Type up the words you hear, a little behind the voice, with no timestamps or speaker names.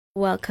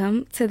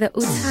Welcome to the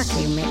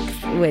Utake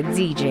Mix with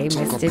DJ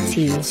Mr.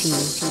 T.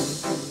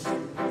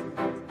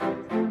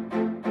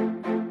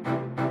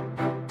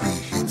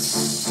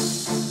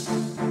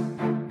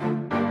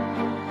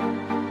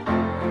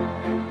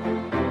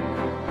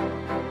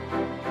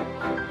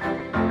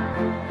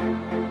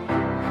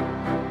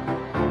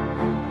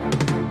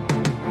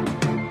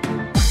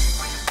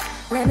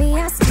 Let me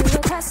ask you a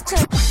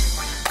question.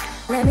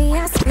 Let me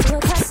ask you a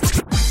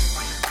question.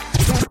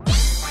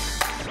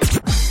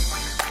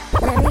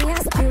 Let me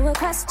ask you a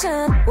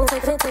question. Will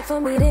it take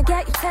for me to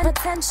get your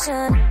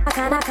attention? I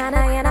kinda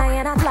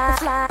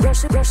fly. Your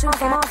shoe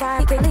from all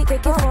right. Kick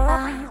it for a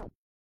while.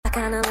 I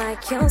kinda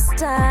like your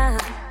style,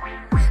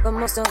 but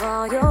most of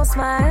all your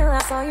smile. I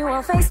saw you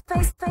on face.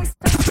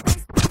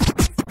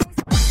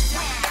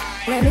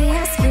 Let me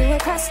ask you a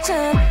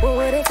question. What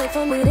would it take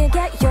for me to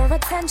get your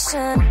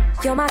attention?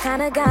 You're my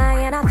kind of guy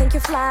and I think you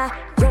fly.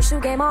 Your shoe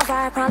game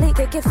alright, probably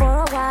kick it for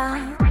a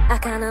while. I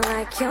kinda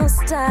like your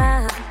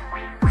style,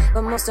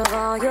 but most of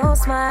all your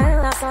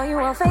smile. I saw you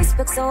on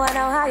Facebook, so I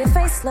know how your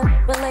face look.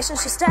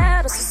 Relationship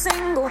status is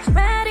single,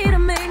 ready to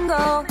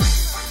mingle.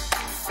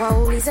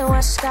 Waulize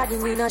washikaji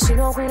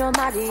ninashindwa kunywa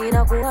maji,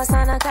 inakuwa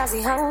sana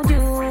kazi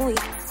haujui.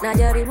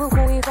 Najaribu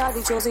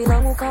kuhifadhi chozi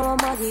langu kama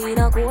maji,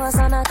 inakuwa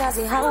sana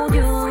kazi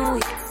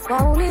haujui.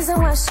 Waulize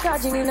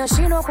washikaji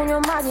ninashindwa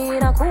kunywa maji,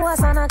 inakuwa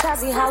sana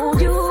kazi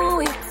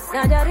haujui.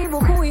 Najaribu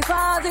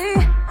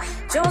kuhifadhi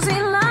chozi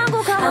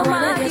langu kama maji. I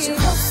wanna get you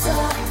closer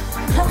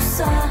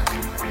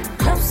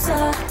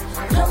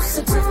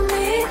to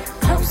me.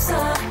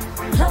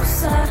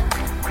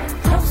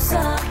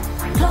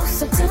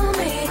 Closer to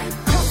me.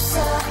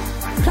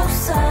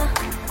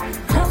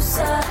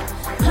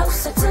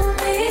 Closer to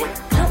me.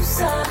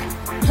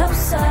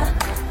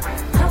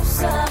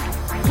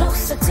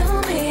 Closer to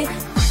me.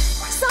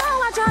 So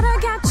I try to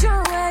catch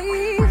your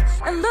wave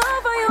and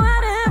love for you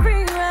at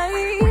every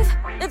rave.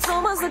 It's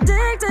almost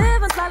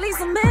addictive and slightly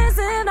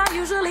submissive, not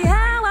usually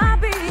how I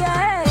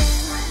behave.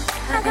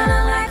 I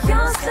kinda like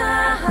your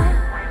style,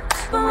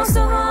 but most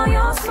of all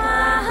your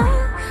smile.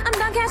 I'm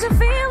not catching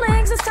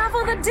feelings, it's time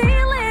for the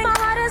dealing. My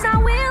heart is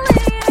not willing.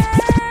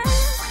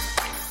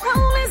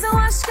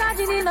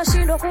 Washikaji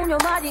ninashindwa kunywa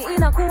maji,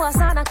 inakuwa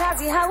sana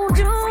kazi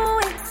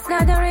haujui.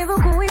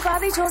 Najaribu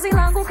kuhifadhi chozi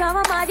langu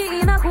kama maji,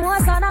 inakuwa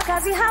sana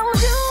kazi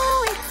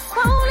haujui.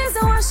 Waulize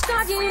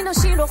washikaji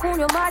ninashindwa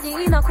kunywa maji,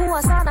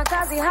 inakuwa sana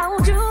kazi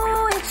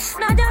haujui.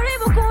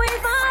 Najaribu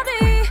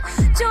kuhifadhi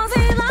chozi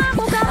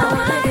langu kama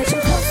maji. I wanna get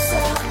you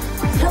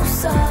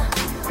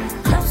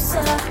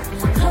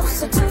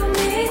closer to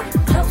me.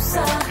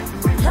 Closer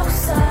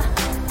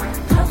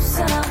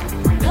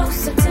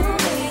to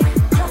me.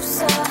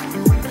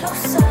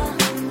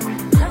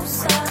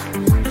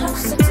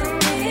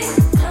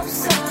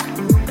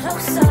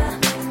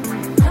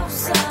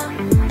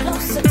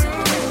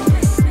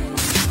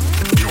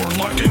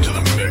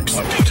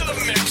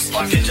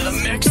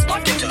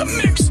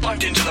 Locked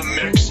into the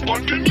mix.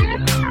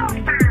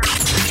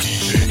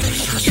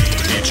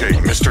 DJ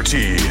Mr. T.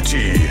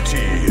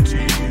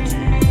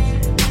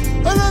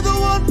 Another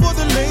one for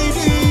the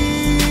lady.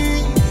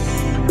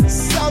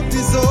 South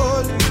is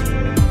all.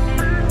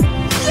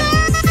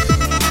 Yeah,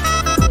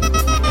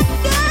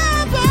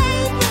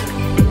 baby.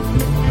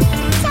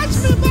 Touch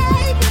me,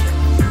 baby.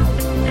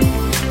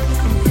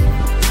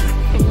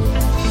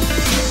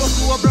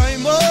 Kwa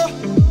Brimo.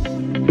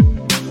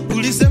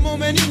 Ulisema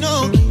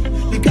umeninoki,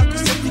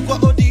 nikakuseti kwa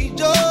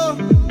odijo.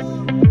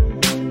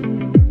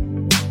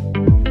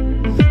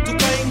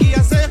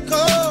 Tukaingia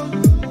seko,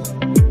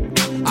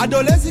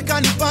 adolezi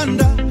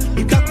kanipanda,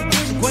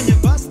 nikakukuti kwenye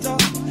basta.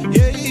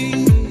 Yeah.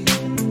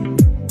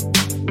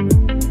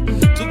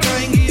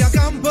 Tukaingia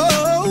kampo,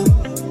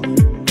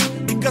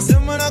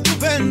 nikasema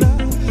nakupenda,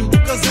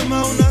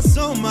 ukasema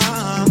unasoma.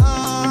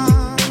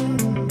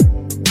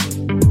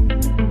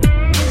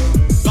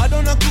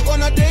 Bado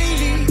nakuona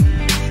daily,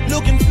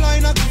 looking fly,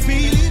 I can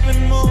feel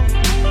even more.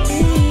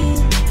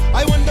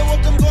 I wonder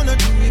what I'm gonna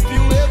do if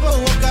you ever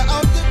walk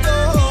out the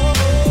door.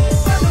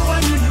 Bado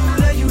wani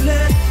yule,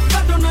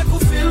 bado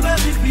nakufeel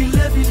baby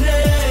vile.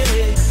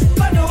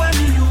 Bado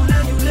wani yule,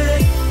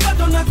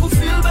 bado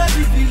nakufeel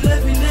baby vile.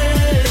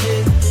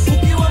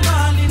 Ukiwa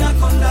mahali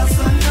nakonda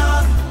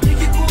sana,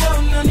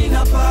 nikikuona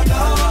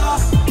ninapagawa.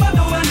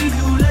 Bado wani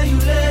yule,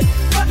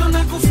 bado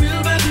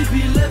nakufeel baby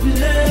vile.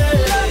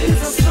 Love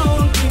is a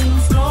strong thing.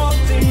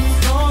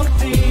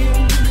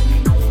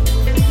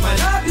 My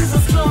love is a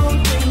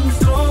strong thing.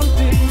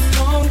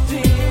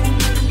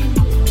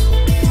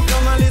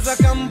 Tukamaliza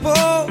kampo,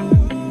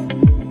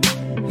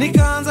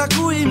 nikaanza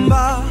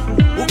kuimba,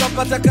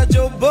 ukapata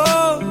kajobo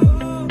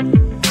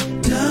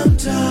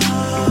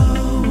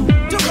downtown.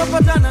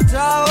 Tukapatana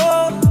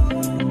tao,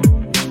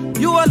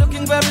 you are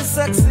looking very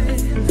sexy.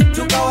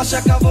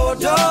 Tukawasha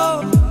kavodo,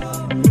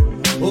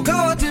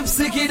 ukawa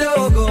tipsi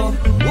kidogo,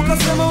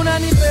 ukasema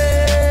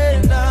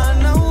unanipenda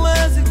na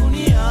huwezi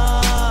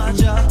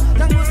kuniacha.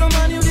 Tangu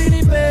zamani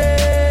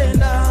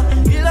ulinipenda,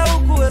 ila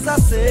hukuweza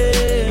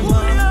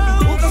sema.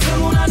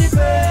 Ukasema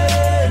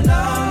unanipenda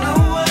na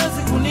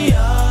huwezi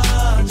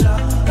kuniacha.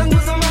 Tangu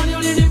zamani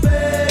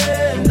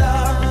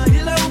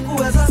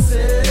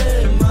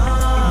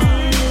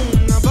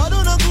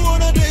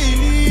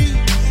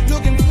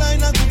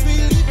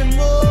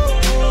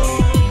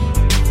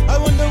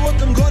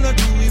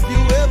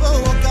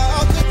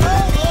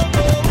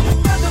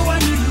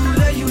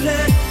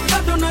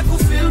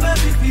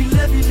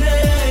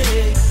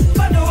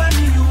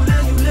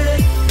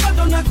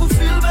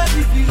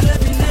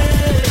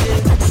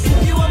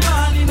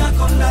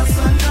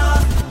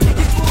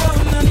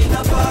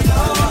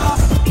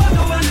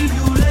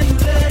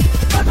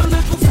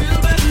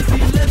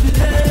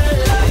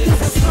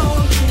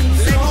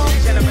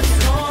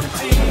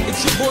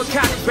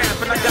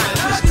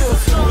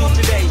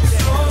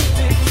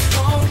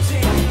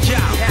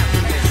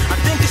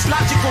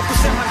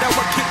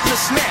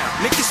snare,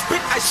 Nicky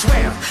spit I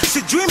swear.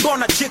 See dream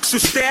bona chicks who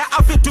stare,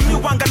 I feel to me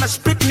wanga na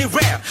spit ni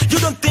rare. You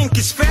don't think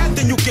it's fair,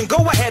 then you can go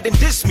ahead and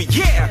diss me,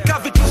 yeah.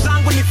 Kavitu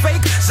zangu ni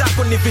fake,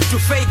 zako ni vitu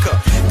faker.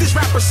 These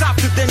rappers have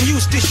to then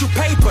use tissue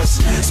papers.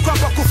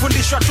 Squabba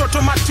kufundishwa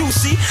toto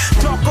matusi.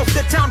 Talk of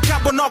the town,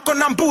 kabonoko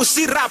na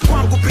mbusi. Rap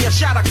wangu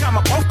biashara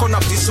kama poko na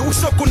visu.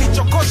 Uso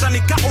kunichokoza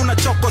nika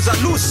unachokoza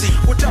Lucy.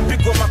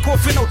 Utapigwa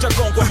makofi na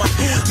utagongwa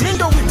mabuti.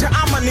 Mindo wita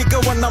ama nigga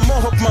wana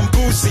mohawk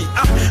mambuzi.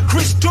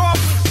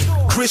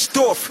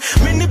 Christoph,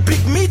 many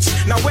big meats,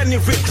 now when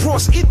it Rick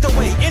Ross, either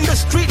way, in the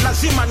street,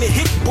 lazima ni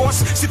hit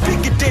boss, si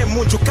pigi dem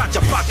munju kacha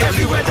paka.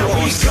 Everywhere that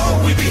we go,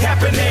 we be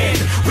happening,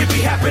 we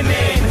be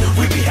happening,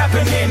 we be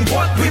happening,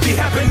 what we be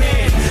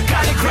happening,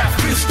 Calligraph,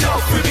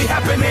 Christoph, we be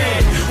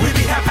happening, we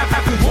be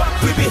happening, what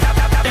we be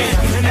happening,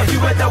 and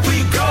everywhere that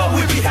we go,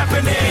 we be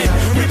happening,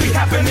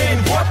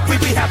 what we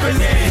be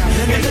happening,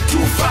 in the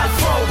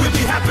 254, we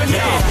be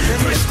happening,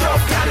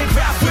 Christoph,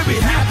 Calligraph, we be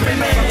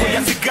happening.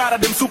 Kuya sigara,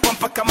 dem supa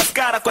mpaka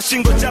maskara, kwa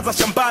shingo jaza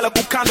shambala,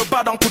 kukando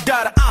bado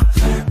nkudara.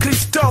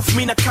 Christoph,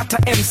 mina kata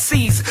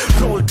MCs,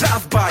 roll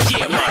drive by,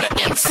 yeah, murder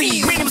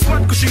MCs. Mini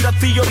smart kushinda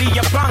theory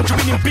ya banjo,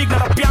 mini big na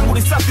rap yangu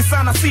ni safi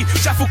sana, si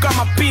chafu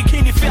kama pig.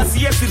 Hii ni fair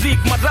siesi rig,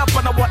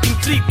 marapa na wa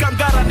intrigue,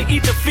 kangara ni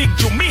ite fig,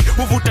 jumi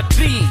uvuta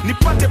tree.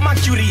 Nipate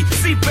Mercury,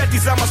 si beti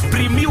za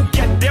maspri, miu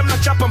get them na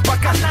chapa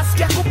mpaka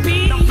nasikia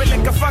kupi.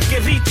 Nampeleka fake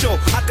richo,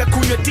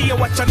 akakunywe tia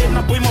wachane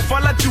na boy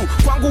mafala juu.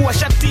 Kwangu wa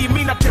shati,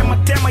 mina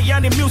tema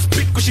yani muse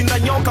beat kushinda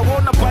nyoka.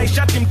 Wona buy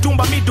shati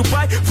mtumba mi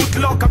Dubai,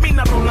 footlocker,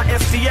 mina roll na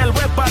STL.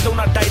 We bado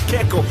una die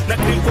keko, na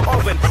grill kwa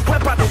oven. We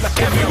bado una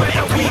everywhere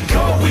that we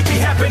go, we be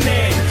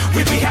happening,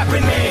 we be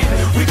happening,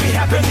 we be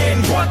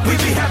happening, what we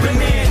be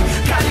happening.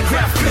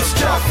 Calligraph,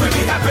 Christoph, we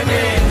be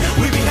happening,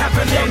 we be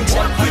happening,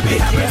 what we be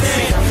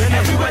happening.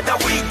 Everywhere that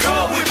we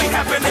go, we be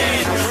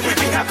happening, we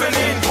be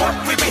happening, what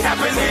we be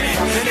happening.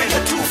 In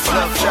the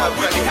 254,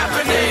 we be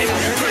happening,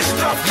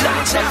 Christoph,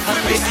 Calligraph,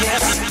 we be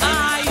happening.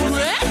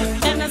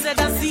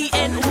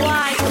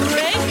 NZZNY,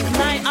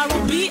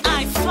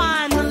 I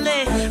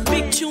finally.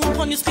 Big tune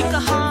on your speaker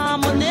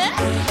harmony.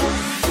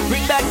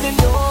 Bring back the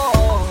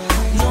noise,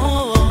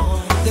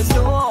 the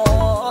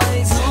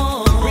noise.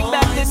 Bring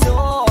back the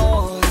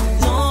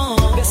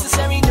noise,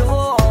 necessary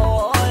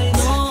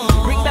noise.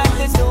 Bring back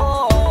the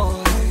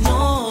noise,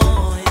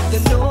 the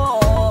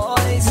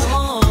noise.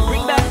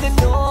 Bring back the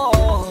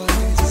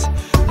noise,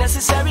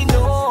 necessary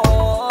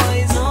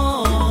noise.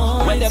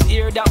 When them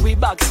hear that we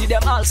back, see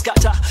them all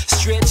scatter.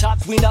 Straight talk,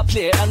 we not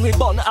play and we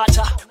burn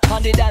hotter.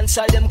 On the dance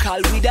side, them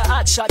call we the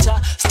hot shatter.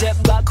 Step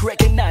back,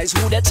 recognize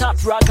who the top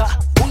rocker.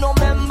 Who no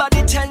remember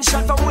the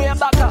tension from way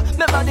back?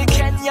 Remember the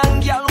Kenyan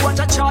girl, what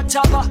a chart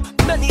topper.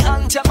 Many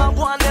anthem and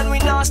one, then we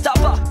not stop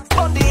her.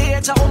 On the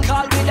hater, who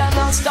call we the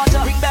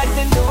non-starter. Bring back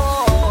the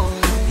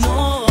noise,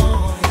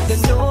 the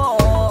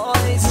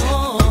noise.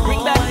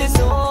 Bring back the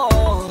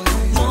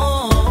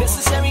noise,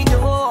 necessary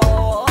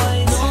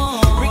noise.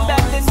 Bring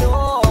back the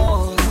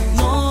noise,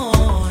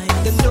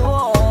 the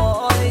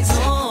noise.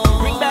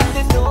 Bring back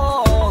the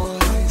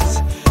noise,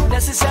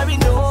 necessary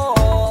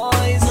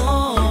noise.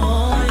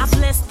 I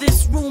bless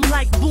this room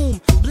like boom,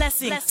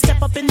 blessing.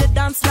 Step up in the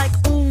dance like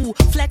ooh,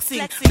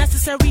 flexing.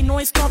 Necessary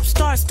noise, top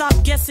star, stop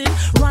guessing.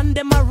 Run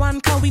them a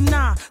run, cause we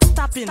nah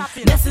stopping.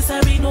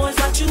 Necessary noise,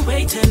 what you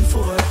waiting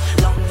for?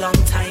 Long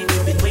time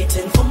you've been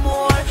waiting for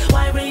more.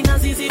 Why rain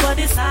as easy, but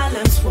it's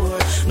silence for?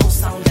 No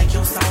sound like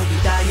your sound, be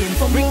dying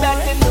for more. Bring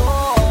back the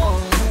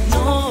noise,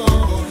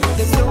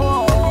 the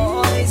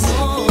noise.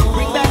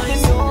 Bring back the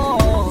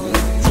noise,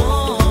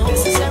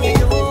 necessary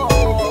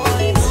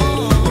noise.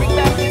 Bring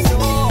back the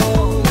noise,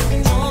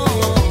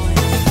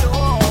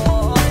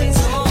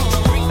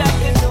 bring back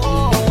the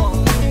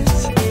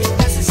noise,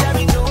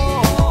 necessary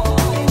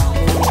noise.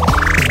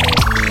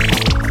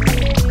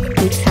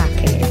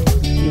 Utake,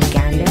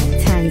 Uganda,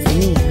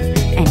 Tanzania,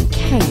 and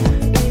Kenya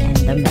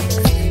in the mix.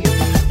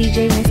 DJ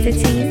Mr.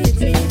 T.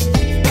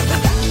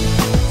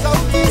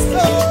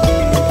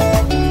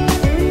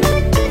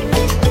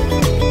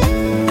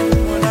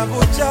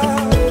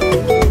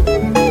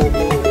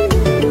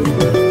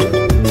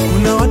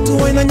 Kuna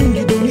watu waina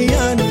nyingi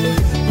duniani,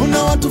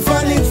 kuna watu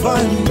fani,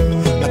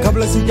 na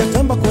kabla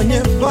sijatamba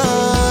kwenye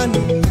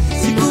fani,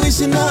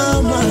 sikuishi na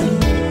amani,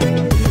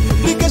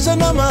 nikesha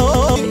na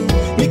maombi,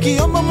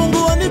 nikiomba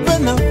Mungu anipe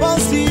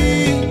nafasi,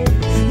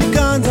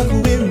 nikaanza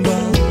kuimba,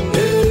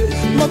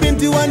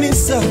 mabinti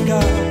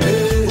wanisaka,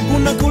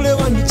 kuna kule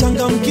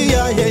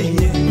wanichangamkia, aiyo,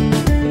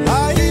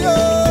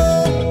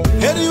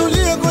 heri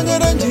ulie kwenye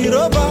Range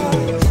Rover,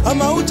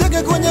 ama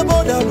ucheke kwenye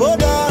boda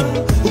boda,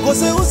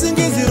 ukose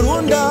usingizi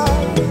runda,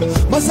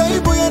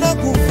 masaibu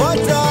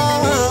yanakufuata.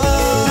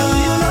 Do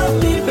you love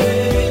me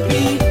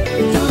baby?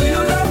 Do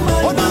you love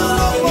my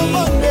mama?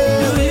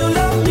 Do you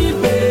love me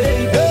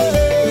baby?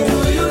 Do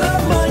you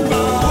love my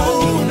mama?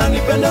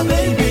 Unanipenda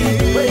baby?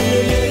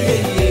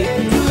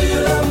 Do you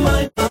love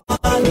my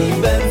mama?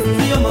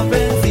 Ndio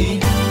mapenzi.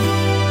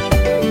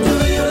 Do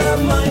you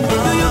love my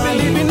mama? Do you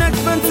believe in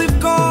expensive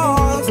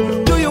cars?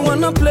 Do you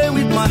wanna play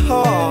with my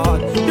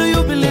heart? Do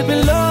you believe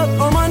in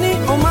love or money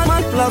or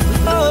my plus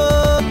love?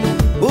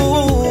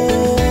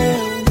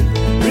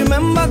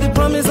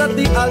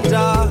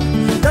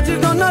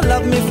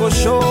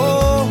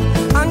 show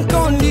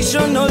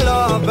unconditional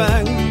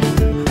loving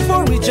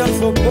for rich and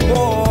for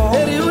poor.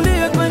 Heri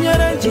ulie kwenye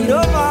Range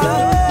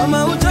Rover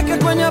ama ucheke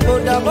kwenye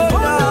boda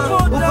boda,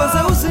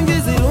 ukose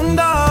usingizi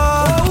runda,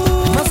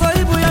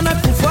 masaibu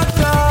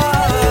yanakufuata.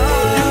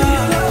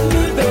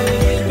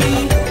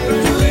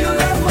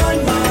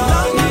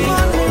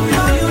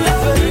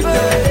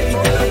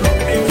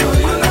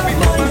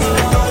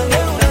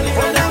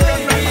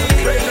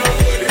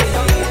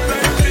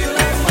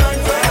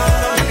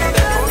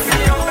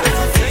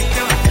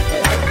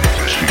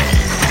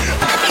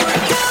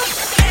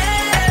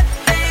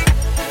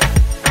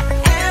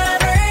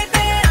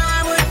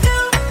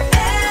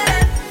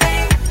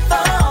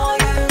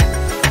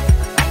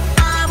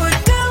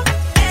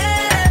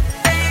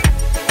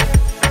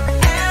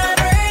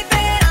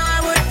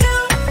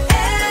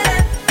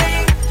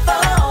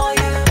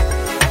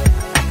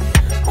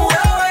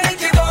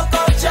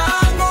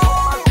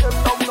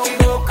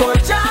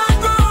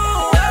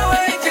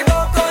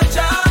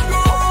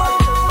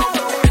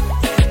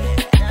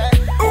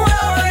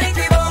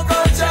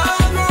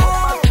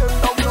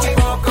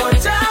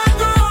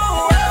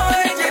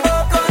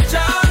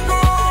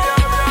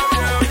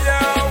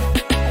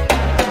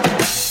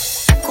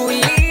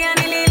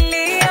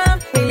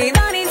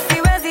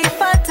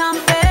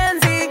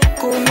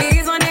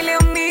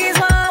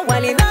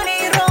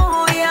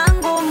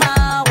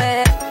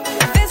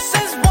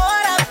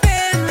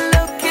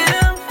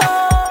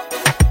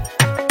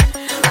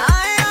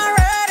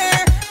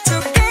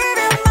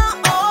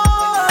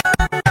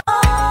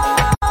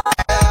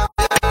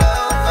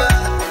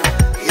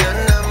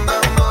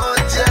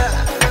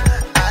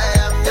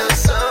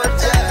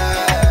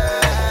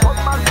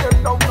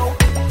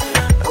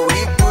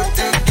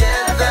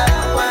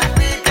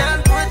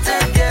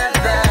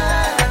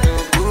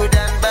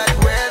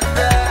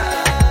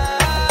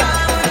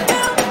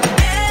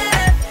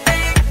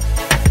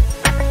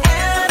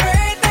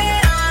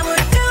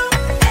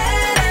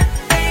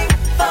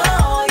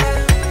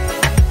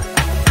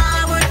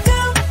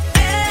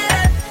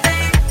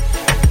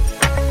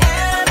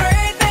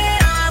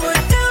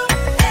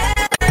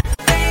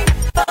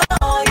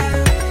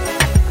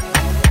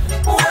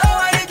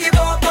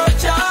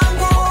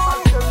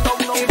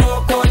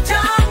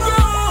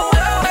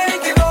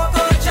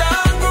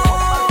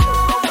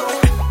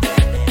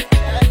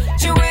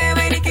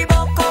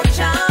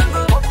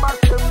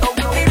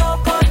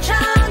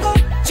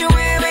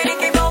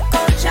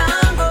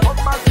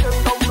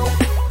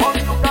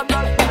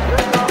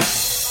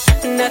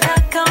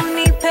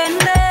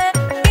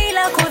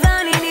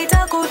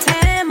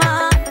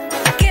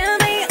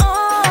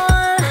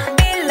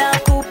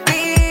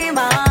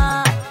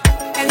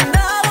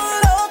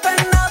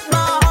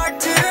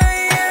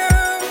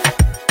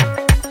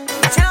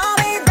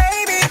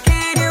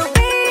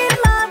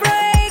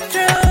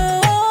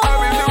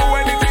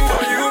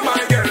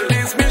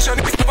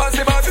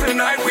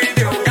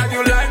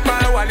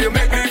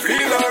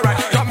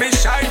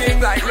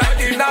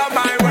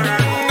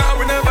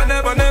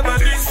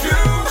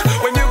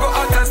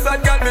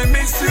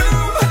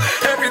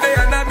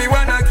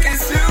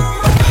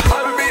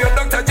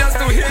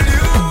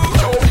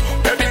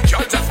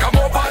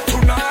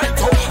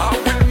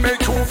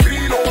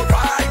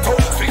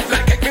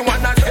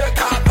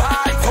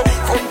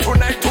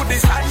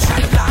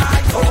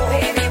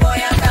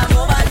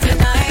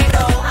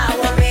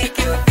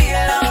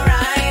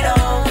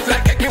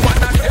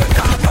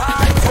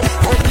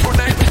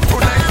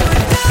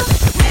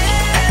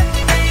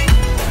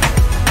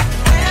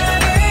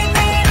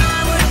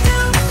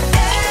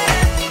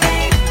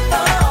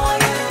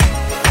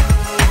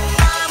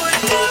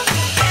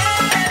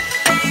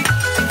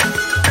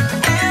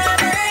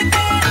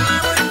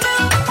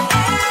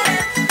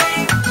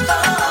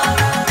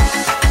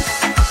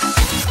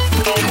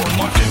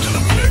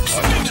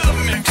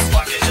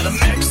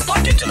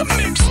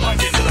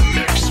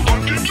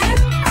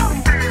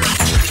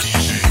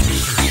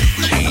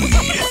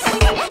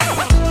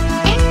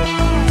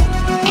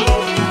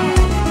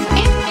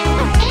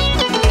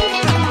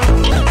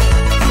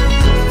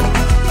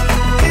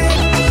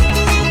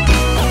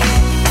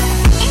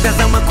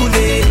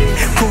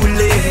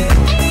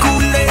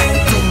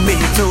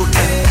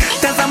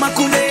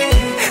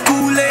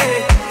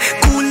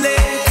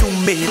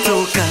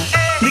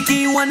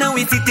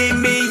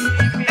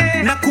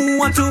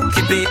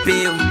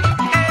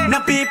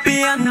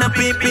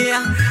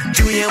 Napepea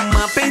juu ya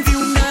mapenzi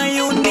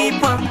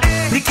unayonipa,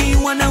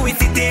 nikiwa nawe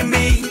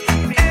sitembei,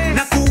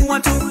 nakuwa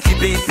tu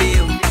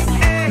kipepeo.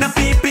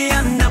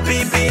 Napepea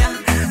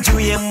juu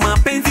ya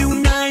mapenzi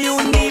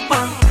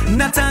unayonipa,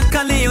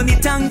 nataka leo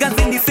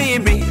nitangaze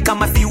niseme,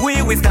 kama si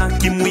wewe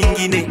staki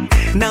mwingine,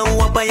 na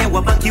wabaya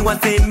wabaki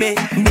waseme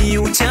ni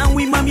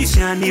uchawi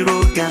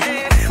mamishaniroga.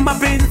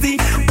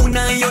 Mapenzi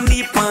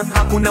unayonipa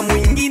hakuna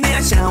mwingine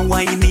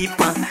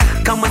ashawainipa,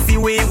 kama si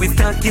wewe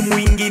staki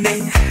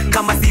mwingine,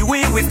 kama si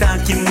wewe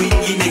staki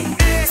mwingine.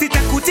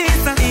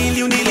 Sitakutesa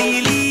ili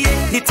unililie,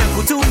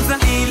 nitakutunza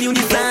ili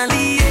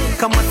unizalie,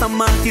 kama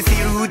samaki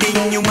sirudi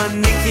nyuma,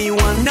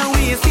 nikiwa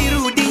nawe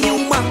sirudi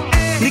nyuma.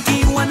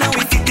 nikiwa nawe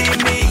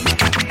sitembei,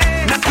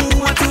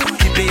 nakuwa tu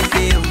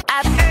kipepeo,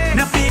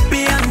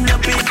 napepea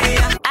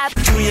napepea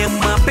juu ya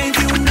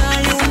mapenzi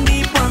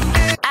unayonipa,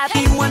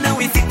 nikiwa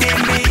nawe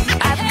sitembei,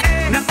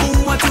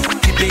 nakuwa tu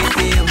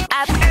kipepeo,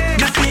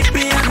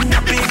 napepea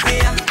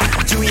napepea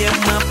juu ya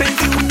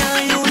mapenzi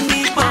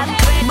unayonipa.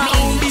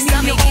 Maombi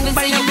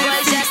nimeomba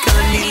yamefika,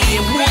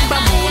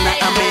 niliyemwomba Mola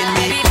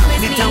amenipa,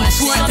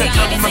 nitamfuata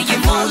kama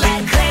kivuli.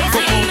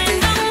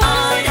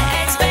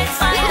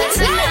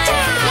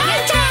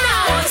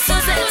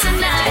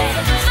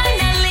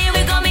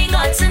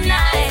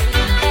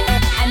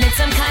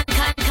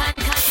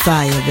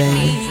 Fire,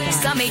 baby.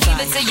 So me give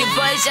it to you,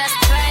 boy, just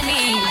try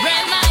me.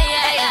 Rent my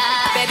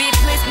baby,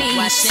 please me.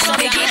 So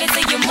me give it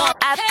to you more,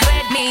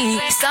 upgrade me.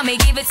 So me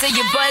give it to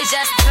you, boy,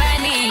 just try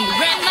me.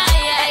 Rent my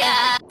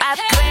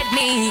upgrade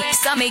me.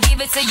 So me give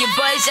it to you,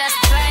 boy, just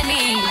try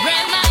me.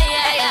 Rent my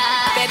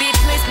baby,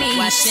 please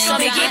me. So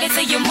me give it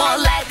to you more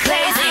like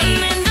crazy.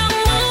 I'm in the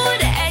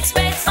mood,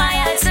 expect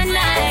fire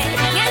tonight.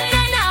 And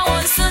then I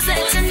want Susan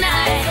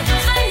tonight.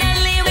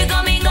 Finally we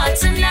gon' be gone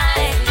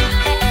tonight.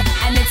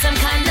 And it's some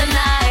kind of night.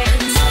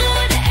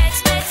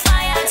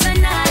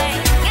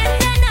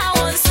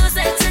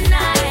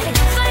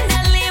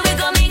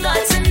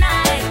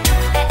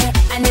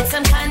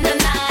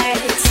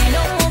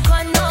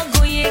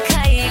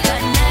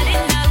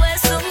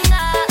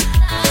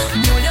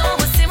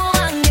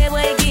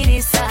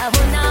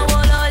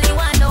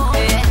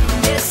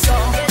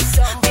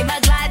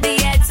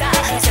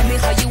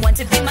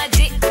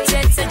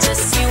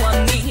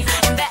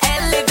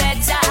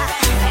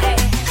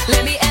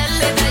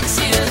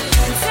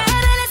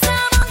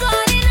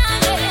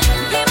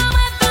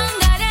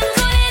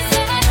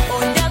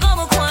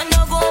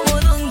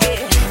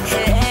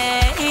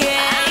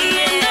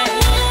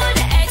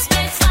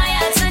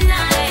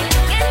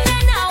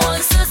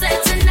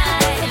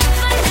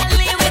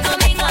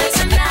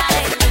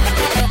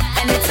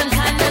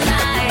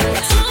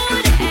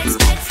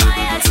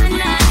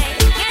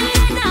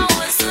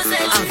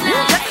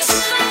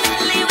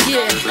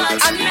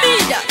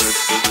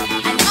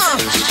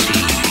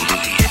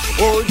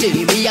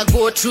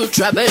 Through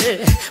trouble,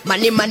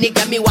 money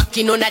got me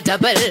walking on a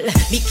double.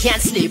 Me can't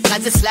sleep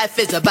cause this life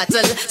is a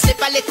battle. Sleep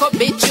a little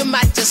bit, you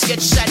might just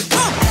get shot.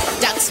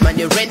 Tax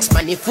money, rent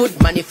money, food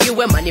money,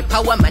 fuel money,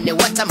 power money,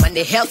 water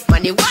money, health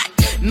money, what?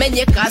 Men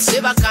you can't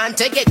save, I can't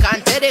take it,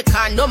 can't take it,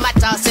 can't no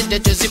matter, send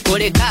it to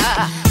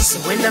Zipolika. So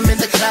when I'm in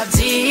the club,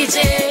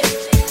 DJ,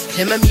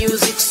 play my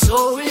music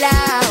so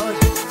loud,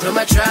 throw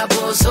my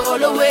troubles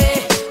all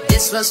away.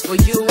 This was for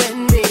you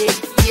and me,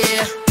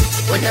 yeah.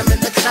 When I'm in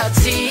the club,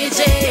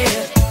 DJ,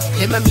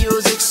 play my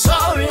music so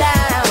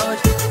loud,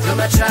 throw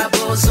my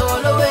troubles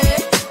all away.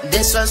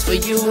 This one's for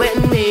you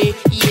and me,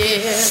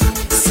 yeah.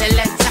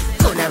 Selecta,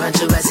 kuna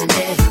bantu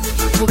bazine,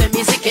 kube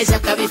music eja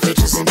kabi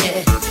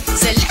fetuzine.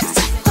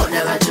 Selecta,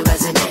 kuna bantu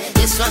bazine.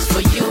 This one's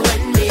for you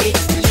and me,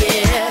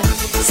 yeah.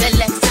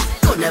 Selecta,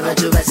 kuna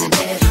bantu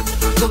bazine,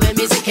 kube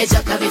music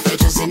eja kabi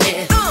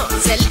fetuzine.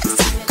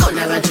 Selecta,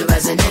 kuna bantu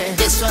bazine.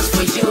 This one's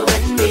for you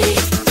and me,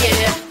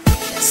 yeah.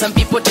 Some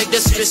people take the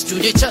stress to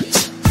the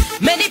church.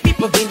 Many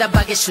people bring the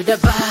baggage to the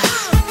bar.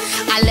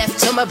 I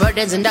left all my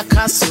burdens in the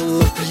car,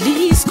 so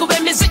please go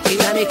and music in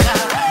my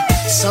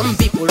car. Some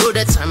people all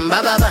the time,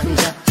 baba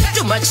banja.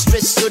 Too much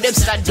stress, so them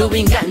start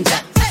doing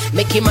ganja.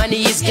 Making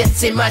money is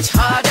getting much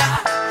harder.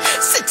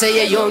 Sit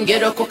here, young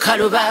get a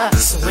kokaruba.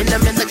 So when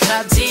I'm in the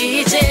club,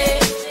 DJ,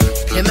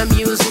 play my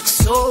music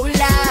so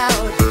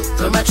loud,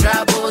 throw my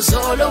troubles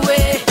all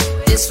away.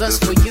 This was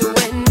for you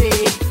and me,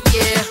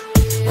 yeah.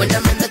 When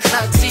I'm in the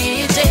club,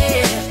 DJ,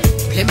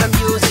 play my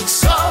music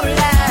so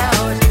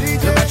loud,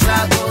 throw my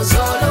troubles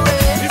all away.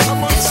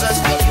 This was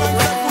for you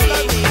and me.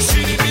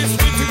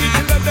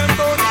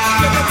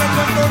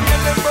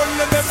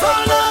 So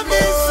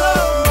lovely, so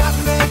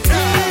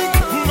magnetic.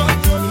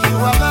 You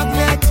are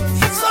magnetic.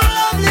 So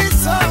lovely,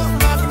 so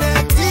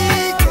magnetic.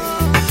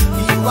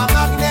 You are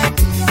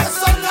magnetic.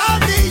 So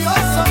lovely,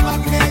 you're so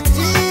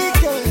magnetic.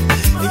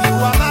 You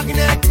are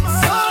magnetic.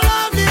 So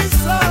lovely,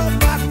 so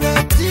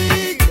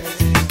magnetic.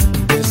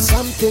 There's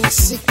something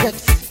secret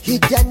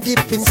hidden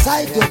deep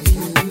inside of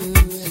you.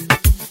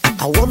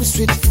 A warm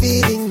sweet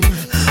feeling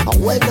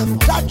when I'm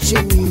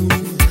touching you.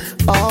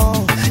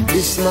 Oh,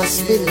 this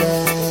must be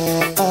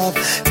love.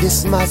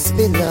 This must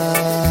be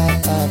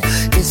love.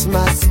 This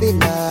must be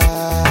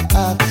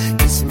love.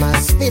 This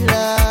must be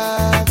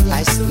love.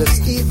 I still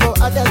see for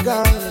other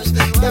girls.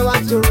 They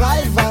want to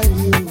rival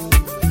you.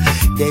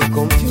 They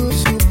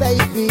confuse you,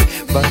 baby,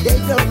 but they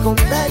don't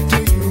compare to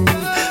you.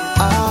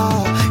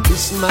 Oh,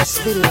 this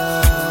must be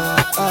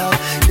love.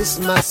 This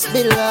must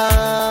be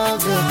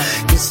love.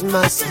 This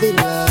must be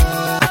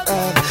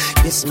love.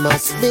 This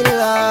must be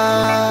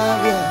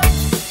love. Yeah.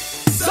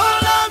 So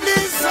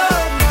lovely, so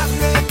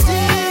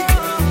magnetic.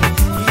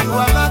 You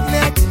are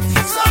magnetic.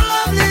 So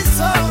lovely,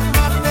 so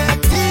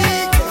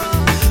magnetic.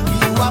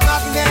 You are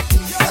magnetic.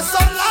 So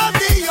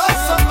lovely, you're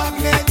so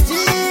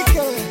magnetic.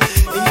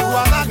 You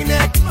are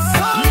magnetic.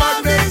 So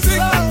lovely, so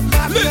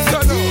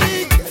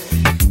magnetic.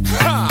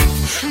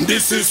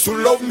 This cease to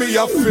love me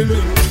a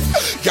feeling.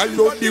 Girl,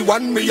 you're the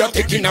one me a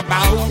thinking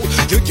about.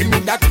 You give me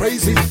that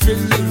crazy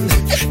feeling,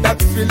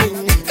 that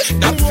feeling,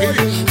 that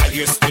feeling. I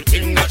used to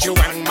think that you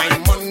want my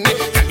money.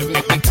 Girl, you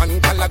make me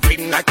turn color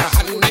green like a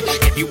honey.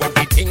 Give you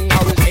everything,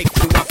 I will make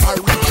you a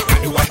foreign.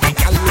 Girl, you are the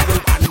girl who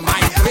will run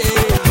my way.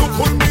 You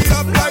pull me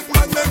up like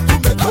magnet to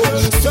metal.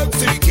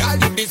 Sexy girl,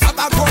 you deserve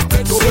a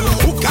compliment.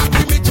 Who can't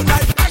be me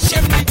tonight? I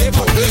shame the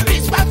devil.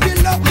 This must be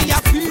love, me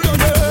a feel on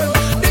it.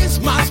 This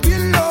must be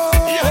love.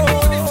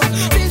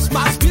 This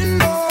must be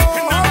love.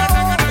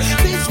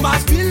 This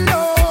must be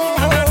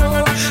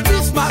love.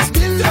 This must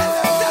be love.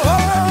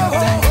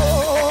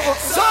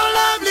 So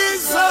lovely,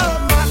 so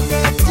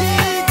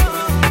magnetic.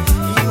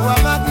 You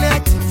are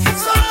magnetic.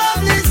 So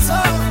lovely, so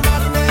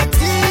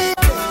magnetic.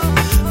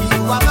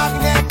 You are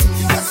magnetic.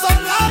 You're so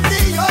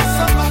lovely, you're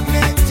so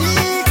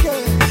magnetic.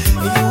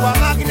 You are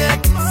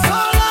magnetic. So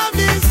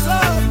lovely, so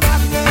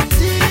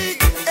magnetic.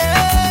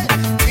 Hey,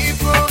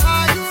 people,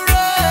 are you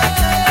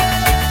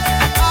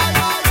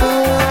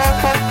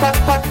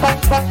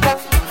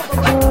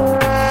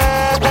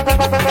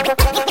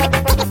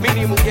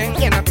Mini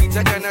mugenge na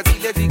pizza kana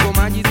zile ziko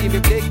maji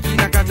zimebleki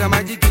na kata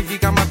maji kivi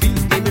kama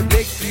beans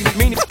nimebleki.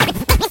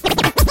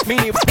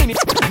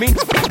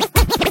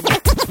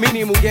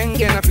 Mini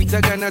mugenge na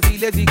pizza kana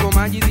zile ziko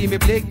maji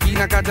zimebleki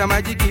na kata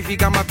maji kivi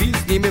kama beans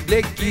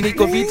nimebleki.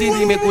 Niko viti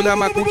nimekula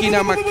makuki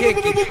na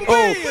makeki.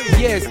 Oh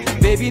yes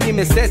baby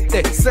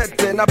nimesete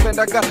sete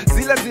napendaga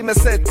zile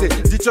zimesete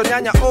jicho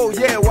nyanya. Oh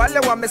yeah wale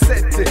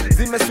wamesete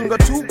zimesunda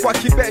tu kwa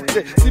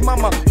kibete.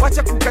 Simama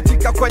wacha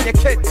kukatika kwenye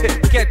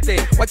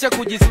kete wacha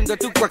kujisunda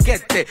tu kwa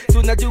kete.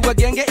 Tunajua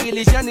genge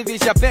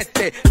ilishanivisha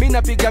pete.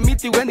 Mina piga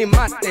miti weni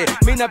mate.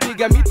 Mina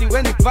piga miti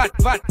weni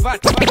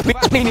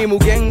vat. Mini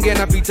mugenge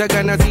na pizza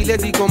kana zile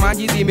ziko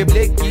maji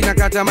zimebleki na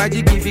kata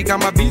maji kifi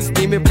kama beans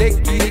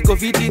nimebleki. Niko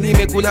viti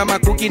nimekula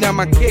makuki na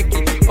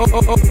makeki.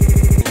 Oh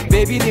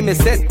baby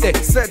nimesete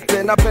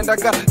sete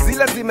napendaga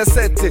zile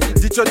zimesete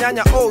jicho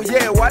nyanya. Oh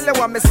yeah wale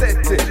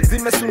wamesete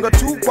zimesunga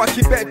tu kwa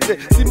kibete.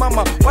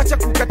 Simama wacha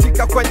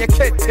kukatika kwenye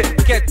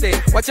kete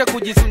wacha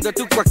kujisunda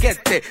tu kwa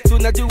kete.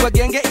 Tunajua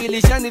genge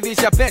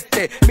ilishanivisha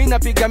pete. Mina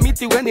piga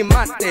miti weni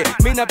mate.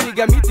 Mina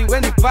piga miti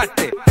weni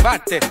pate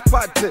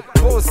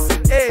boss.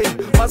 Hey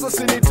mazo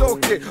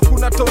sinitoke.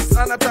 Kuna tos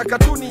anataka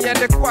tu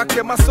niende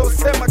kwake. Maso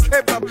sema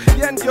kebab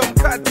ye ndio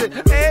mkate.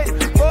 Hey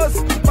boss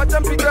wacha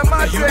mpiga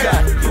mate.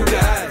 You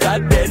got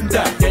that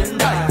bender.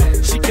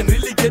 She can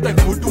really get a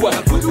good one.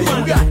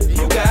 You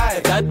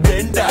got that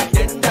bender.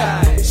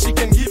 She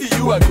can give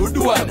you a good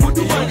one.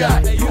 You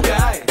got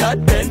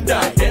that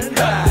bender.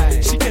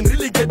 She can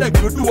really get a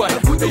good one.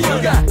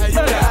 You got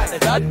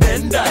that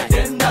bender.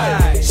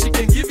 She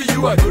can give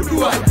you a good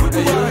one.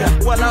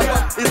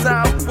 Whatever is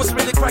out, what's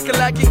really cracking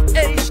like it?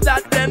 H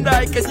that bender,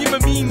 can you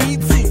and me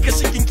meet see? Cause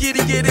she can get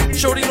it.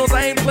 Shorty knows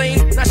I ain't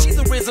playing. Now she's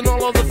the reason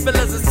all of the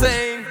fellas are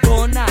saying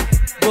Bona,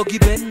 Bogi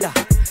Bender.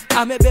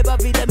 Amebeba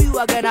vile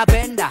miwa gana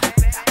penda.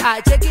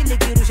 Cheki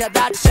nikirusha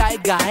that shy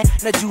guy.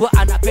 Najua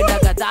anapenda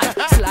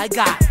that sly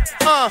guy.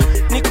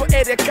 Nico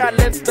Erika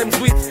length times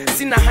width.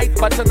 Sina height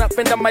but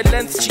anapenda my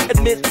length, she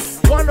admits.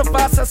 One of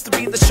us has to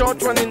be the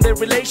short one in the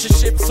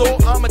relationship, so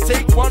I'ma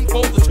take one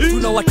for the two.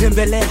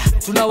 Tunawatembelea,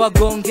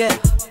 tunawagongea.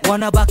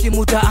 Wanabaki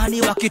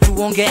mutaani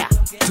wakituongea.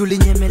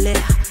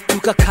 Tulinyemelea,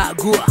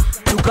 tukakagua.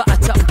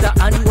 Tukaacha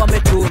mtaani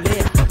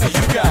wametolea.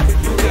 You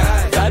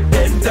got that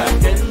bender.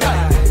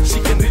 She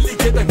can really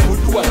get a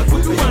good one.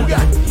 You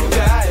got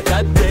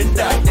that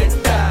bender.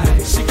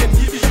 She can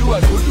give you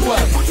a good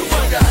one. You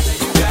got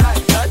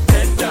that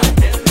bender.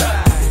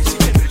 She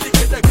can really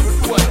get a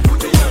good one.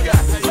 You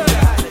got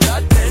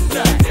that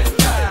bender.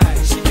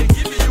 She can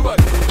give you a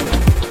good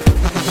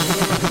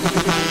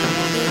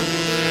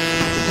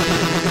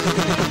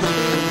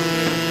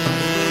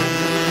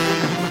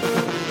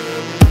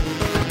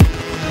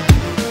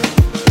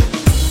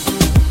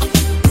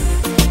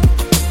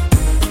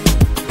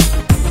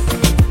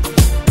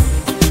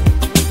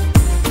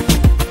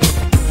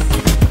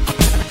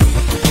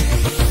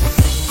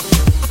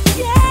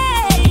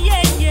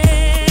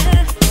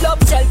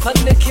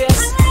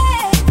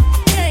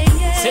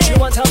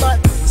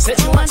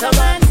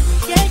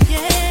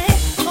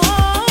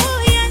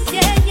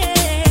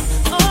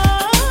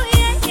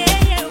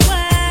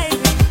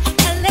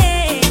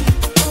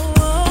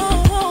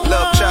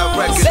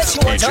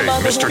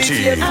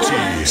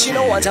She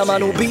don't want a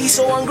man who be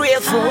so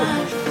ungrateful.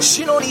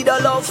 She don't need a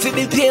love to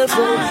be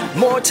painful.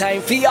 More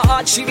time for your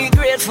heart, she be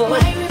grateful. Why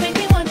you make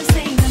me wanna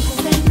say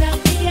nakupenda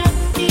pia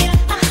pia,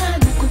 aha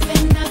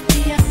nakupenda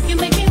pia. You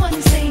make me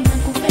wanna say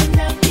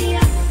nakupenda pia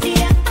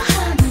pia,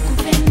 aha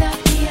nakupenda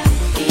pia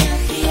pia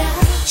pia.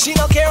 She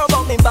don't care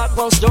about me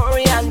background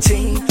story and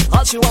thing.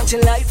 All she wants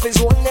in life is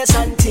oneness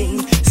and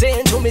thing.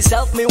 Saying to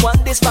myself, me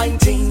want this fine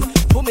thing.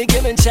 Put me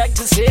give and check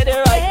to say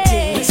the right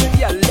thing. Listen,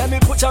 yeah, let me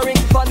put a ring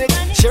on it.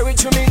 Share it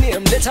to me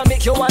name, let her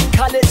make you one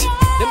call it.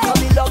 Them call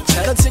me love,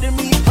 consider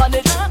me on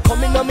it.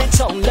 Coming on me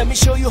tongue, let me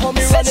show you how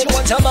me run it. She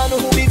want a man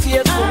who be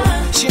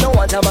faithful. She don't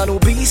want a man who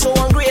be so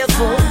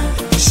ungrateful.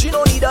 She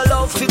don't need a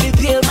love to be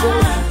painful.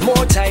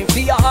 More time for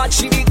your heart,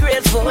 she be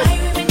grateful. Why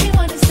you make me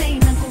wanna say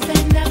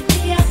nakupenda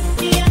pia,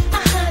 pia,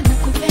 aha,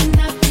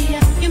 nakupenda pia.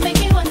 You make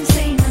me wanna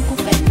say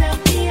nakupenda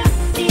pia,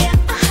 pia,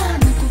 aha,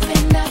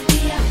 nakupenda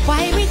pia.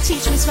 Why we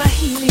teach me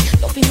Swahili?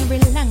 Loving a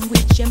real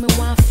language, yeah, me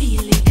want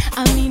feel it.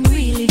 I mean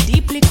really,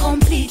 deeply,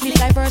 completely.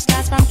 Diverse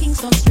cast from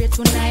Kingston straight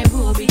to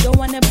Nairobi. Don't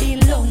wanna be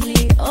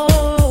lonely.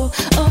 Oh,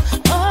 oh,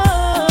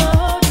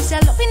 oh. This a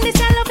loving, this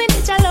a loving,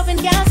 this a loving,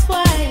 can't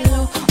spoil.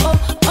 Oh,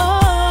 oh,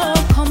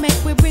 oh. Come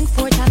make we bring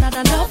forth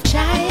another love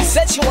child.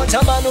 Said she want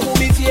a man who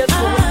be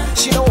faithful.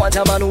 She don't want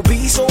a man who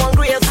be so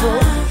ungrateful.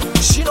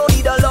 She don't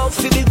need a love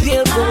to be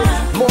painful.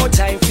 More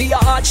time for your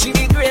heart, she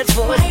be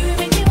grateful. Why you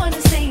make me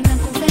wanna say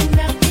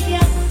nakupenda pia,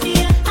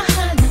 pia,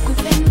 aha,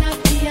 nakupenda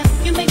pia.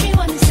 You make me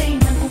wanna say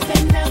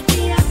nakupenda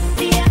pia,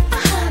 pia,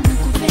 aha,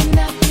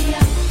 nakupenda pia,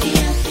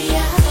 pia,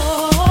 pia.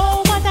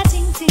 Oh, what a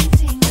ting, ting,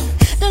 ting.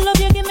 The love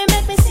you give me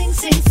make me sing,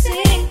 sing,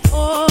 sing.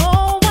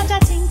 Oh, what a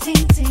ting,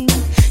 ting, ting.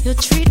 You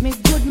treat me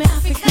good, me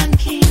African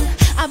king.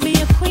 I'll be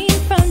a queen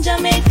from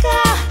Jamaica.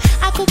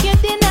 I cook your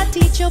dinner,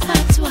 teach you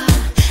patois.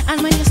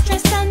 And when you're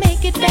stressed, I'll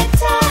make it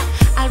better.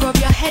 I'll rub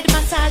your head,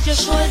 massage your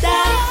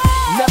shoulder.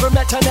 Never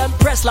met an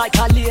empress like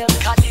Khalil.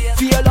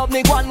 Feel love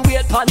me one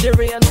wait pon the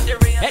rain.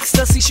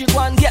 Ecstasy she go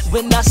and get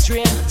when that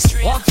strain.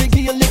 Want to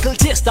give you a little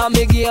taste of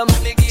me game.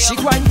 She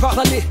grind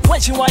properly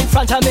when she wine in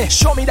front of me.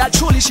 Show me that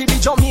truly she be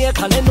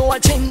Jamaican and know a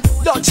thing.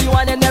 Dirty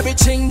wine and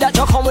everything that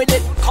you come with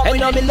it. And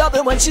now me love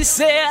it when she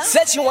said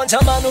she want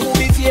a man who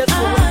be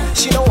faithful.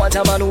 She don't want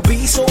a man who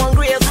be so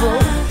ungrateful.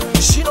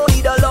 She don't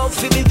need a love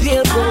to be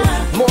painful.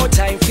 More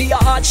time for your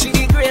heart, she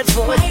be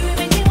grateful. Why you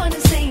make me wanna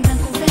say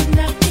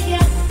nakupenda pia,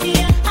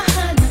 pia,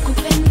 aha,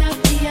 nakupenda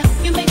pia.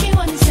 You make me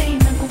wanna say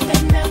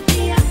nakupenda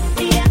pia,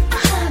 pia,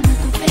 aha,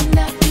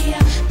 nakupenda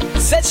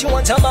pia. Said she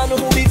want a man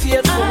who be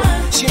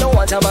faithful. She don't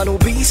want a man who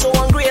be so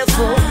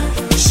ungrateful.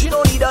 She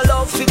don't need a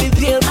love to be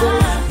painful.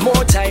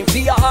 More time for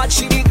your heart,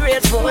 she be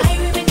grateful. Why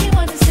you make me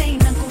wanna say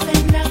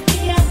nakupenda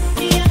pia,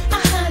 pia,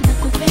 aha,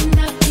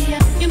 nakupenda pia.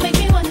 You make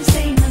me wanna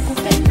say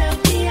nakupenda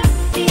pia,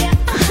 pia,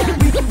 aha,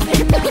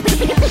 nakupenda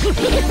pia,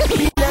 pia,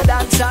 pia.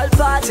 Dancehall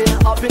party,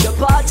 up in the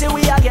party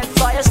we a get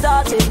fire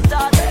started.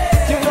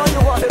 You know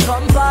you want to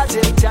come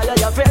party. Tell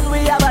your friend we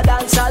have a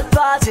dancehall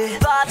party.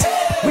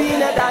 We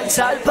in a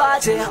dancehall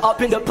party,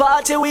 up in the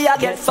party we a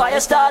get fire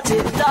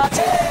started.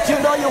 You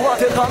know you want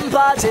to come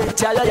party.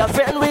 Tell your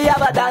friend we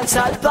have a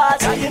dancehall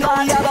party. You know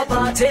we have a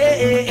party.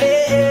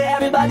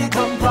 Everybody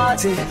come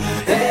party.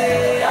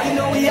 You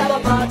know we have a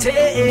party.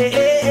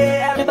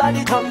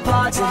 Everybody come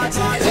party.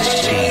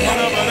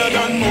 Better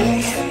than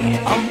most.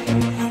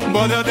 I'm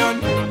better than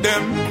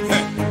them.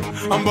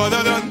 I'm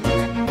better than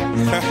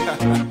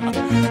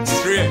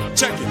straight.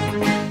 Check it.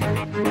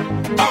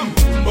 I'm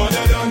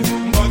better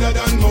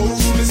than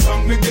most. Me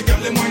song make the girl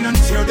them wine and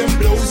tear them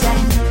blows.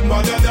 I'm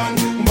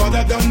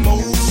better than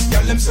most.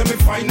 Girl them say me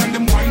fine and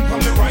them wine from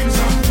the rhymes.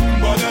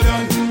 I'm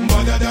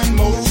better than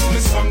most. Me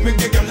song make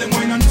the girl them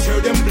wine and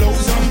tear them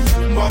blows.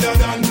 I'm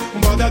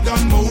better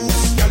than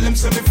most. Girl them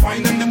say me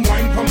fine and them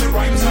wine from the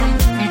rhymes.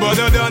 I'm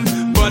better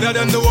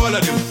than the wall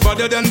of them.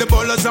 Better than the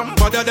ballers, I'm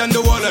better than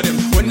the wall of them.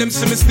 When them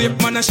see me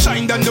step, man, I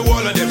shine than the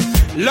wall of them.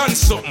 Learn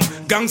something,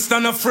 gangsta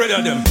not afraid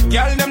of them.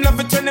 Girl, them love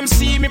it when them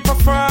see me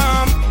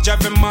perform.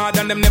 Driving mad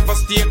and them never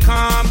stay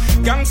calm.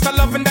 Gangsta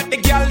loving that the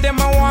girl them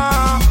a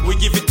want. We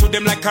give it to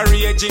them like a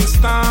raging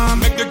storm.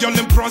 Make the girl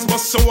them bros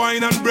bust so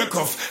wine and break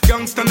off.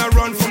 Gangsta not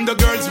run from the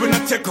girls when I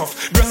take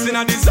off. Dressing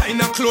a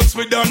designer clothes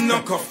we don't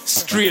knock off.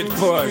 Straight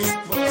boys.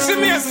 See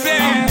me a say,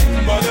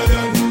 better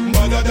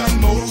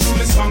than most.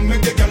 Me song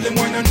make the girl them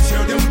wine and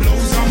tear them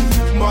blows.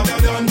 Better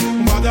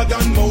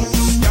than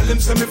most. Girl them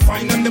say me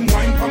fine and them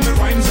wine from the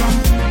rhymes.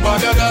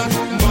 Better than.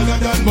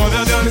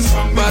 Me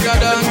song make the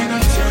girl them wine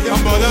and tear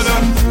them blows.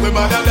 We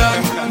better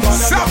than.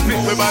 Stop it.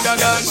 We better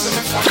than.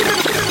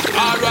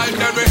 Alright,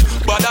 Mary,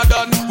 better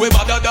than. We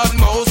better than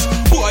most.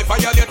 Boy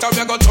violator,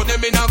 we go turn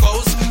them in a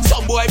ghost.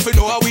 Some boy fi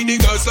know how we the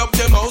girls love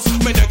the most.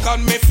 Me neck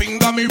and me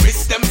finger, me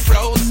wrist them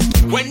froze.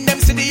 When them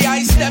see the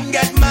eyes, them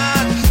get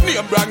mad.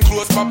 Name brand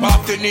clothes pop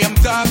off the name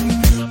tag.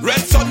 Red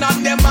sun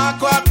and them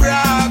aqua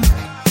brag.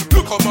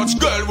 Look how much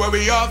girl where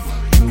we have.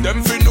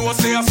 Them fi know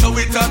say I saw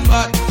it and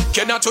bad.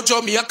 Cannot to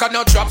Jamaica,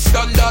 no drop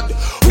standard.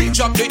 We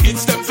drop the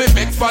hits, them fi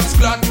make fans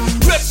glad.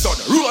 Red sun,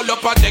 roll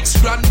up a next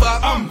grand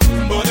back. I'm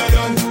better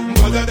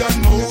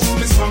than most.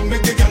 Me song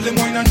make the girl them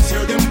wine and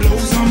tear them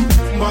blows. I'm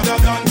better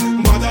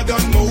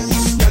than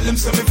most. Girl them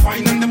say me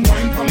fine and them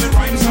wine from the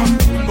rhymes. I'm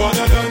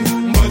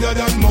better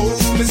than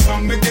most. Me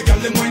song make the girl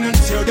them wine and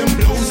tear them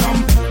blows.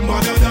 I'm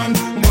better than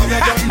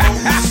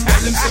most.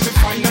 Girl them say me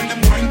fine and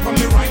them wine from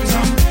the rhymes.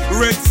 I'm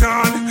Red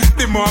Sun,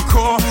 the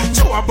Marco,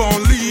 Joe a born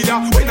leader,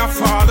 when I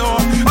follow.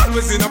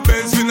 Always in a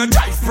Benz with a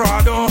Jive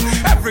Prado.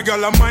 Every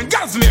girl of mine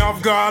gas me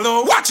off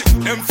gallo. Watch it,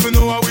 them for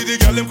know how we the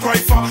girl them cry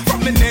for.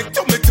 From me neck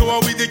to me toe how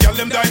we the girl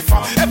them die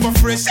for. Ever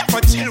fresh,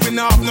 ever chill, we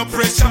not have no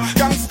pressure.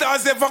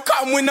 Gangsters ever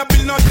come, we not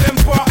build no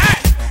temper. Hey!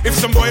 If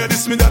some boy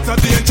diss me, that's a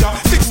danger.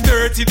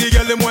 6:30, the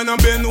girl them wanna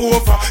bend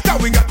over. Now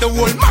we got the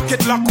whole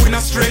market lock, we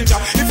not stranger.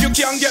 If you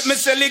can't get me,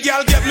 sell it,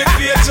 girl, get me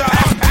pager.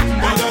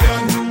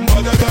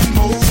 Better than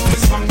most.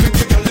 This song make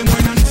the girl them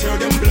wine and tear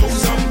them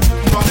blows up.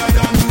 Better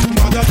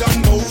than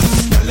most.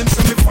 Tell them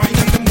some me fine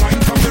and them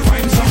wine from the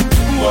rhymes up.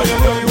 Better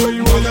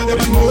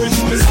than most.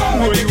 This song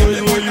make the girl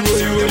them wine and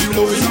tear them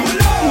blows up.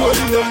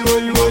 Better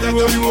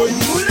than most.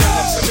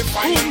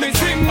 Me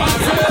sing my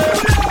song.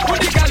 Who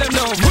the girl them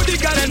love? Who the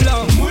girl them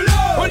love?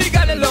 Who the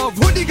girl them love?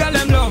 Who the girl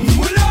them love?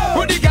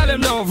 Who the girl them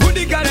love? Who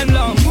the girl them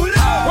love?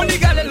 Who the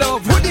girl them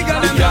love? Who the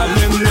girl them love? The girl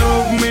them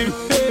love me.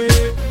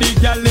 The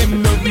girl them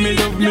love me,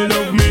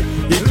 love me.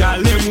 The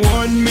girl them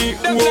want me,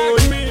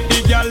 want me. The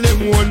girl them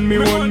want me,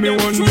 want me,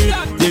 want me.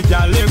 The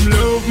girl them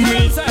love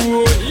me,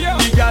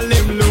 the girl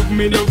them love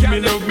me, love me,